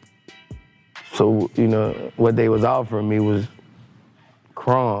 So, you know, what they was offering me was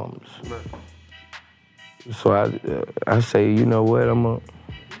crumbs. So I say, you know what, I'm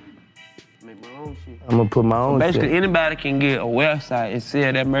gonna put my own Basically, shit. anybody can get a website and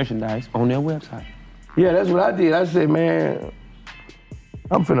sell that merchandise on their website. Yeah, that's what I did. I said, man,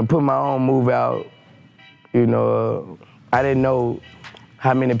 I'm finna put my own move out. You know, I didn't know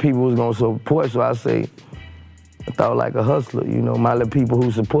how many people was gonna support, so I thought like a hustler, you know. My little people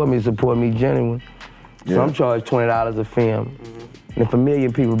who support me genuine. Yeah. So I'm charged $20 a film. And if 1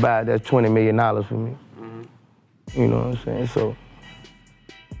 million people buy it, that's $20 million for me. You know what I'm saying? So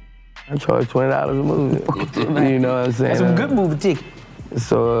I charge $20 a movie. You know what I'm saying? That's some good movie ticket.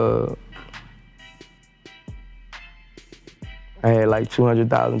 So I had like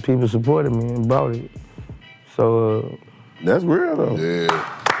 200,000 people supporting me and bought it. So that's real though. Yeah.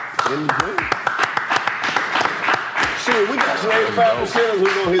 Shit, we got some 85%ers who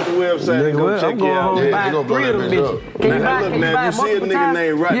gonna hit the website and go check you out. Yeah, they gonna blow that bitch up. Can you buy it if you see a nigga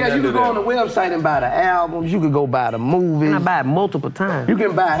named right Yeah, you can go on the website and buy the albums. You can go buy the movies. And I buy it multiple times. You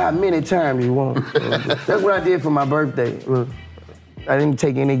can buy it how many times you want. That's what I did for my birthday. I didn't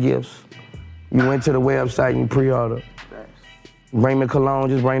take any gifts. You went to the website and you pre-order. Bring me cologne,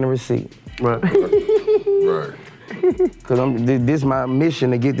 just bring the receipt. Right. Cause this is my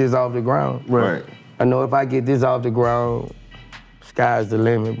mission to get this off the ground. Right. I know if I get this off the ground, sky's the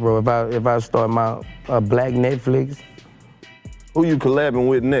limit, bro. If I start my black Netflix. Who you collabing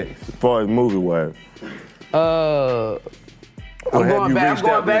with next, as far as movie-wise? I'm going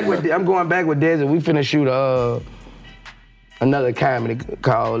back with Desert. We finna shoot another comedy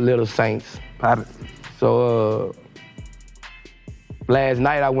called Little Saints. So last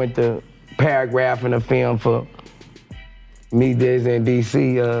night I went to Paragraph in a film for me, Dez, and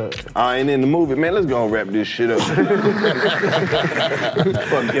DC. I ain't in the movie, man. Let's go and wrap this shit up.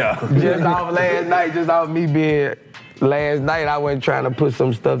 Fuck y'all. Just off last night, just off me being last night, I went trying to put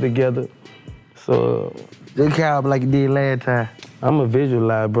some stuff together. So just count like you did last time. I'm a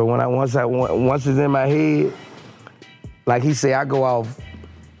visualizer, bro. Once it's in my head, like he said, I go off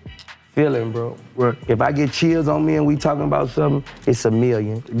feeling, bro. If I get chills on me and we talking about something, it's $1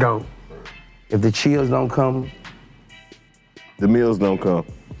 million. Go. If the chills don't come, the meals don't come.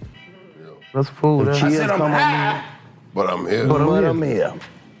 That's food. The chills come on me. But I'm here. But I'm here.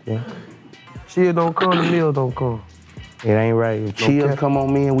 Yeah. Chill don't come, the meal don't come. It ain't right. If chills come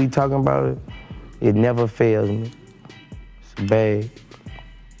on me and we talking about it, it never fails me. It's bad.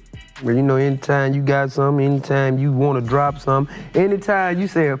 But you know, anytime you got something, anytime you want to drop something, anytime you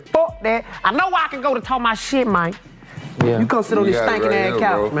say, fuck that, I know I can go to talk my shit, man. Yeah. You come sit on this stinking ass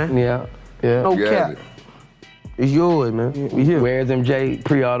couch, man. Yeah. No cap. It's yours, man. We here. Where's MJ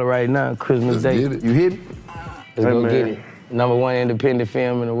pre-order right now? Christmas Day. You hit me? Let's go get it. #1 independent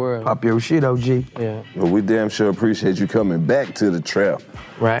film in the world. Pop your shit, OG. Yeah. Well, we damn sure appreciate you coming back to the trap.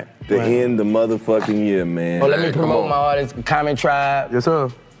 Right. To end the motherfucking year, man. Oh, let me promote my artist, Common Tribe. Yes, sir.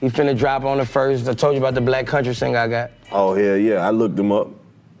 He finna drop on the 1st. I told you about the Black Country singer I got. Oh, hell yeah. I looked him up.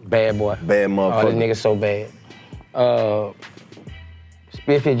 Bad boy. Bad motherfucker. Oh, this nigga so bad.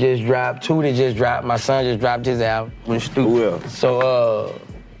 Spiffy just dropped. Tootie just dropped. My son just dropped his album. Who else? So,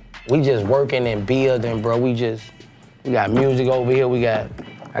 we just working and building, bro. We got music over here.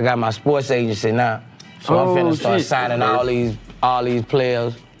 I got my sports agency now. So I'm finna start signing all these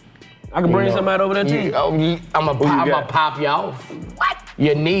players. I can bring somebody over there too. I'ma pop you off. What?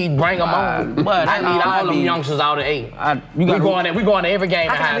 You need, bring them on. But I need all them youngsters out of 8. We going to every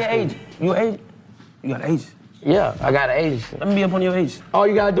game in high school. Agent. You an agent? You got an agent? Yeah, I got an agency. Let me be up on your agency. All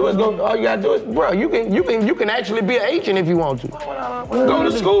you gotta do is bro, you can actually be an agent if you want to. Go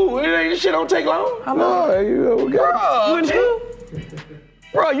to school. This shit don't take long. How long? You in school?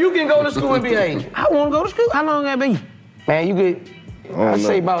 Bro, you can go to school and be an agent. I want to go to school. How long that be? Man, you could. I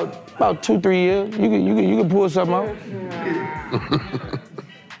say about 2-3 years. You can pull something out.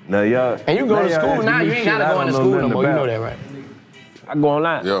 Now y'all. And you go to school now. You ain't gotta go into school no more. You know that, right? I go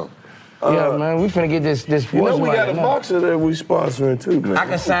online. Yo. Yeah, man, we finna get this sports. You know we got a boxer that we sponsoring too, man. I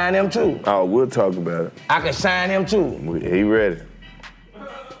can sign him too. Oh, we'll talk about it. I can sign him too. He ready.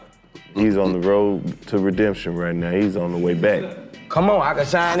 He's on the road to redemption right now. He's on the way back. Come on, I can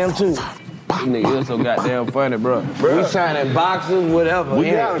sign him too. Nigga, so goddamn funny, bro. We signing boxers, whatever.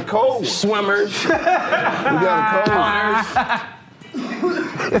 We got a cold one. Swimmers. We got a cold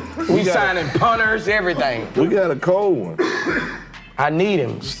one. We signing punters, everything. We got a cold one. I need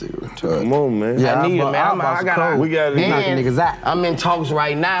him. Come on, man. Yeah, I need him, man. We got to. I'm in talks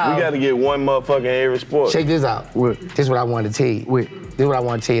right now. We got to get one motherfucker in every sport. Check this out. This is what I wanted to tell you. This is what I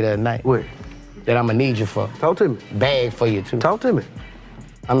want to tell you the other night. That I'm gonna need you for. Talk to me. Bag for you too. Talk to me.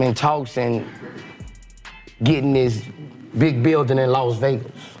 I'm in talks and getting this big building in Las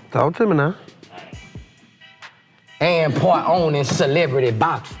Vegas. Talk to me now. and part owning celebrity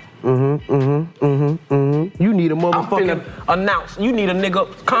boxing. You need a motherfucking announce. You need a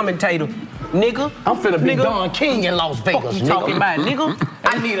nigga commentator. Nigga, I'm finna be Don King in Las Vegas. Fuck you talking about, nigga?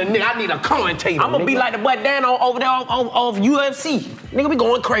 I need a commentator. I'm gonna be like the boy Dan over there of UFC. Nigga, we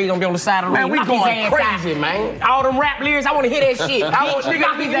going crazy on the side of the ring. Man, we going crazy, man. All them rap lyrics, I wanna hear that shit.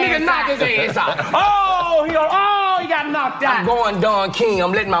 Nigga, knock his ass out. Oh, he got knocked out. I'm going Don King.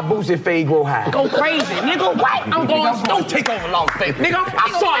 I'm letting my Boosie fade grow high. Go crazy, nigga. What? I'm going. Don't take over Las Vegas. Nigga,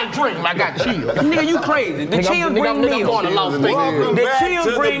 I saw the dream. I got chills. Nigga, you crazy. The chill bring meals. I'm going to Las Vegas. Welcome The back chill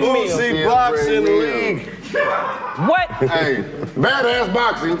to bring the meals. BOOSIE Boxing League. What? Hey, badass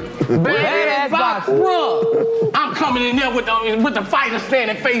boxing. Badass boxing. Bruh. I'm coming in there with the fighters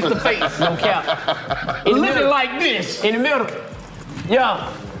standing face to face. No cap. Looking like this. In the middle.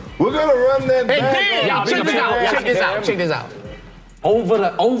 Yeah. We're gonna run that back. And then, y'all, check this out. Over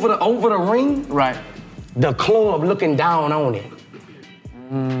the ring, right? The club looking down on it.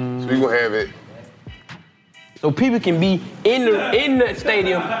 So you gonna have it. So people can be in the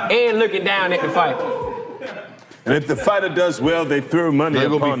stadium and looking down at the fight. And if the fighter does well, they throw money They're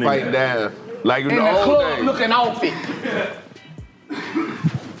upon gonna him. be fighting down. Like in And the the old club days. looking off it.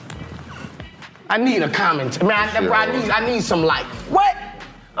 I need a comment. Man, I need some life. What?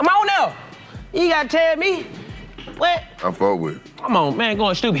 I'm on there. You gotta tell me. What? I fuck with it. Come on, man,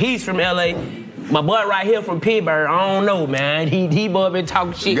 going stupid. He's from LA. My boy right here from Pittsburgh, I don't know, man. He boy been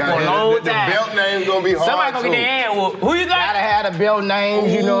talking shit for a long time. The belt name's gonna be hard. Somebody gonna get their ass whooped. Who you got? Gotta have the belt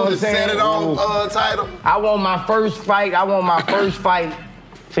names, you know what I'm saying? Set it off title. I want my first fight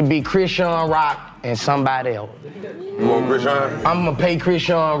to be Christian Rock and somebody else. You want Christian? I'm gonna pay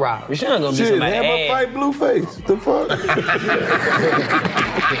Christian Rock. Christian gonna be Shit, somebody have a ass. fight Blueface. The fuck?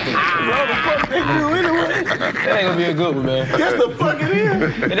 What the fuck they do anyway? That ain't gonna be a good one, man. Yes, the fuck it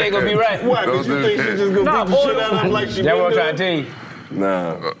is. It ain't gonna be right. Why? Because you think she's just gonna beat the shit out of him like she That's what I'm been trying to doing? tell you.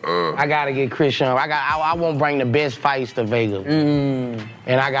 Nah. I gotta get Christian. I won't bring the best fights to Vegas. And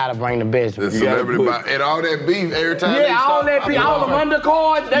I gotta bring the best. The celebrity and all that beef every time. Yeah, all that beef, all them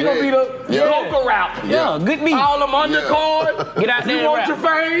undercards, they gonna be the local route. Yeah, good meat. All them undercards. Get out there You and want rap. your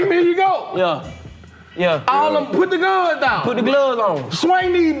fame? Here you go. Yeah. All them, put the guns down. Put the gloves on.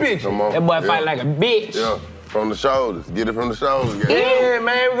 Swing these bitches. Come on. That boy fight like a bitch. Yeah, from the shoulders. Get it from the shoulders. Yeah,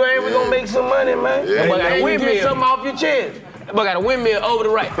 man, we gonna make some money, man. Yeah. That boy got a And you windmill. get something off your chest. That boy got a windmill over the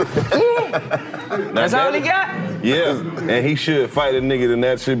right. That's all he got? Yeah, and he should fight a nigga, and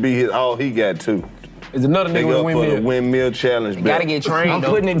that should be all he got too. There's another They nigga with a go for the windmill. windmill challenge. You gotta get trained, I'm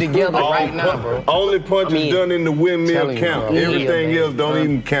though. putting it together right now, bro. Only punches done in the windmill Telling you, count. bro. Everything Yeah, else don't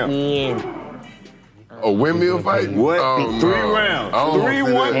even count. A windmill fight? What? Oh, 3 no. rounds. I don't 3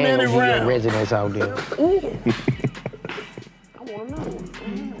 see that. 1-minute And your rounds. residents out there.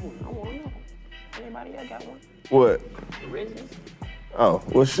 Anybody else got one? What? Residents? Oh,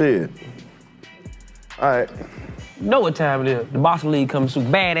 well, shit. All right. Know what time it is. The boxing league comes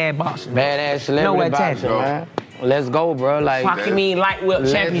soon. Badass boxing. Badass Know celebrity what time. boxing, man. Let's go, bro. Like, Fuck you mean light whip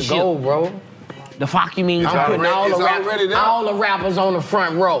let's championship? go, bro. The fuck you mean? I'm putting already there. all the rappers on the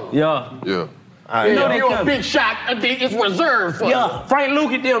front row. Yeah. Yeah. You know, they if you're a coming. big shot, it's reserved for Yeah. Frank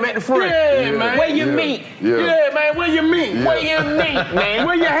Luke at them at the front. Yeah, man. Where you Yeah. meet? Yeah. Yeah, man, where you meet? Yeah. Where you meet, man?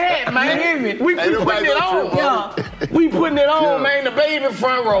 Where you at, man? You hear me? We Ain't nobody putting it gonna on. trip on Yeah. We putting it on, Yeah. man. The baby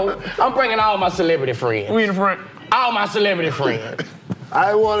front row. I'm bringing all my celebrity friends. We in the front. All my celebrity friends.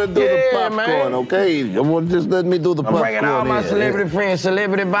 I want to do the Yeah, popcorn, man. okay? I want just let me do the I'm popcorn. bringing all my here. celebrity friends,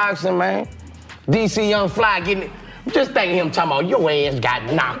 celebrity boxing, man. DC Young Fly getting it. Just think of him talking about your ass got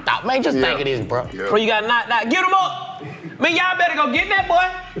knocked out. Man, just think of this, bro. Yeah. Bro, you got knocked out. Get him up. Man, y'all better go get that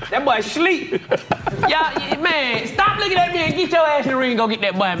boy. That boy sleep. Y'all, man, stop looking at me and get your ass in the ring and go get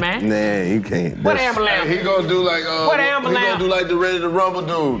that boy, man. Nah, you can't. What That's- ambulance? He gonna do like What he ambulance? gonna do like the Ready to Rumble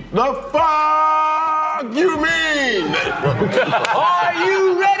dude. The fuck you mean? Are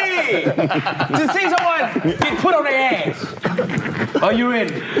you ready to see someone get put on their ass? Are you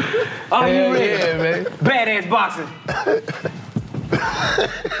ready? Are you Hell ready? yeah, man. Badass boxing.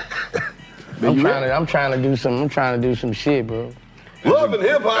 I'm trying to do some shit, bro. Love and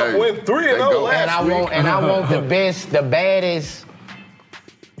Hip Hop Hey, went 3-0 they go. last week. I want the baddest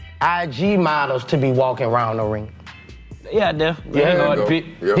IG models to be walking around the ring. Yeah, there. Yeah, hard to go. pick.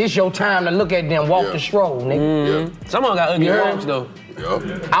 Yeah. This your time to look at them walk Yeah. the stroll, nigga. Yeah. Someone got ugly You heard arms me? though.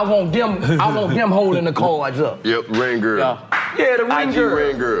 Yep. I want them holding the cards up. Yep. Ring girl. Yeah. Yeah, the ring IG girl.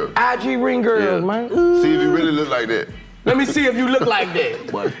 ring girl. IG ring girls, Yeah. man. See if you really look like that. Let me see if you look like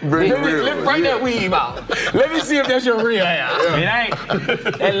that. Let me break that weave out. Let me see if that's your real hair. It ain't.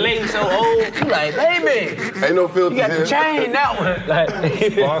 That lady so old. You like, baby. Ain't no filter. You got the chain, that one. Like,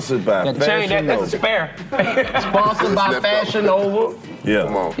 Sponsored by Fashion Nova. That's a spare. Sponsored by Fashion Nova. Yeah.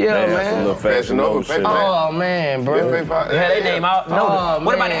 Come on. Yeah, man. A little Fashion Nova shit. Oh, man, bro. Yeah, they name out. No,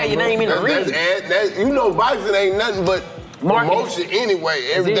 what about they have your name in the ring? You know, boxing ain't nothing but promotion anyway.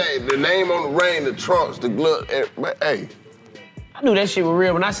 Every day. The name on the ring, the trunks, the glove. But, hey. I knew that shit was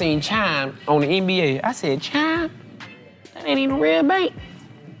real when I seen Chime on the NBA. I said, Chime? That ain't even real bait.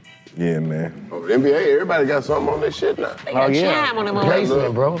 Yeah, man. Oh, the NBA, everybody got something on their shit now. They got Chime on them.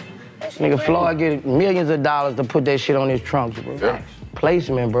 Placement, bro. Nigga Floyd get millions of dollars to put that shit on his trunks, bro. Yeah.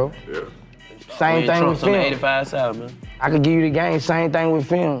 Placement, bro. Yeah. Same thing with film. 85 South, man. I could give you the game, same thing with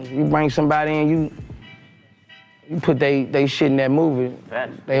film. You bring somebody in, you put they shit in that movie,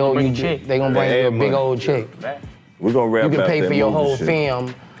 they owe you check. They gonna bring you a big old check. We're gonna wrap You can up pay that for your movie whole shit.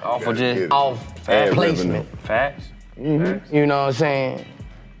 film Off of just off Ad placement. revenue. Facts. You know what I'm saying?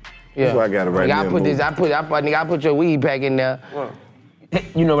 Yeah. That's why I got it right Nigga, now. I put your weed pack in there.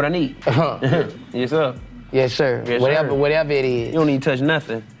 You know what I need. Yes, sir. Yes, sir. Yes, Whatever it is. You don't need to touch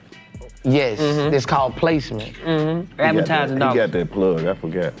nothing. Yes, it's called placement. Advertising He dollars. got that plug. I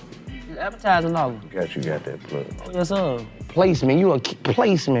forgot. Advertising dollars. You got that plug. Yes, sir. Placement. You a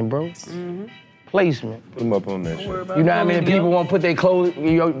placement, bro. Placement. Put him up on that shit. You know how many people want to put their clothes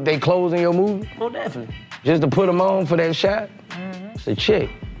in your movie? Oh, definitely. Just to put them on for that shot? It's a check.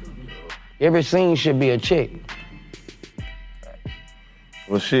 Every scene should be a check.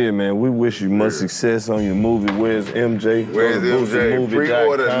 Well, shit, man, we wish you much success on your movie. Where's MJ? Where's MJ?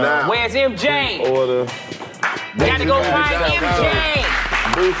 Pre-order now. Where's MJ? Order. Gotta go find MJ.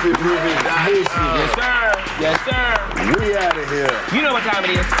 BOOSIE movie. Yes, sir. Yes, sir. We out of here. You know what time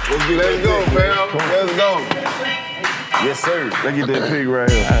it is. Let's go, fam. Let's go. Yes, sir. Look at that pig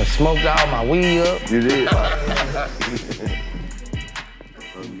right here. I smoked all my weed up. You did.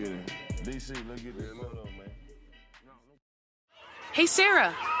 Hey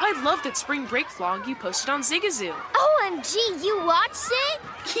Sarah, I love that spring break vlog you posted on Zigazoo. OMG, you watched it?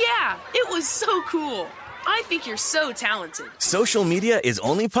 Yeah, it was so cool. I think you're so talented. Social media is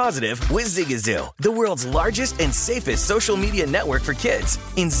only positive with Zigazoo, the world's largest and safest social media network for kids.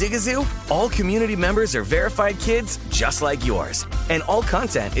 In Zigazoo, all community members are verified kids just like yours, and all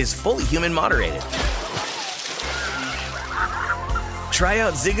content is fully human moderated. Try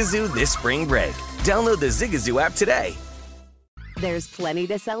out Zigazoo this spring break. Download the Zigazoo app today. There's plenty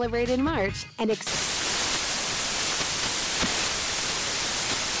to celebrate in March and National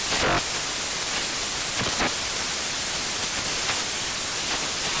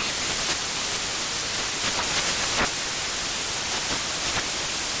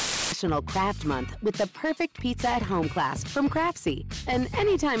Craft Month with the perfect pizza at home class from Craftsy. And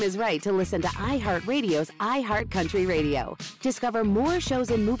anytime is right to listen to iHeartRadio's iHeart Country Radio. Discover more shows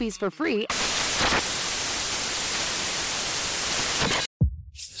and movies for free.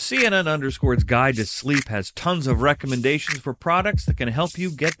 CNN_'s Guide to Sleep has tons of recommendations for products that can help you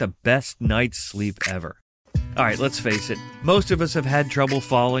get the best night's sleep ever. All right, let's face it, most of us have had trouble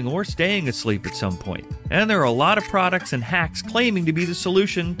falling or staying asleep at some point, and there are a lot of products and hacks claiming to be the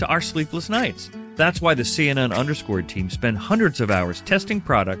solution to our sleepless nights. That's why the CNN_ team spend hundreds of hours testing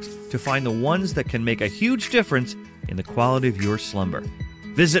products to find the ones that can make a huge difference in the quality of your slumber.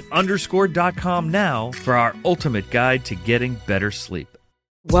 Visit underscore.com now for our ultimate guide to getting better sleep.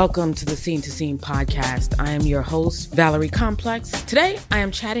 Welcome to the Scene to Scene podcast. I am your host, Valerie Complex. Today, I am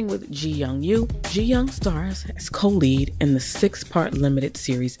chatting with Ji Young Yu. Ji Young stars as co-lead in the 6-part limited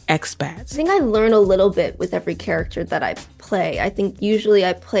series Expats. I think I learn a little bit with every character that I play. I think usually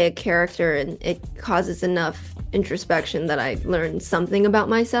I play a character and it causes enough introspection that I learn something about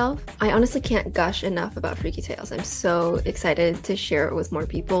myself. I honestly can't gush enough about Freaky Tales. I'm so excited to share it with more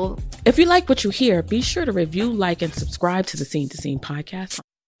people. If you like what you hear, be sure to review, like, and subscribe to the Scene to Scene podcast.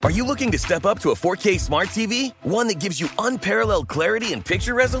 Are you looking to step up to a 4K smart TV? One that gives you unparalleled clarity and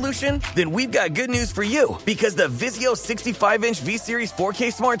picture resolution? Then we've got good news for you, because the Vizio 65-inch V-Series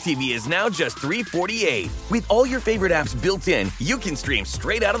 4K smart TV is now just $348. With all your favorite apps built in, you can stream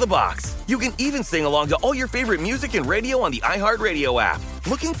straight out of the box. You can even sing along to all your favorite music and radio on the iHeartRadio app.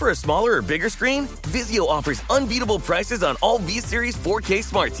 Looking for a smaller or bigger screen? Vizio offers unbeatable prices on all V-Series 4K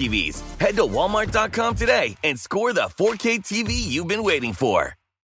smart TVs. Head to Walmart.com today and score the 4K TV you've been waiting for.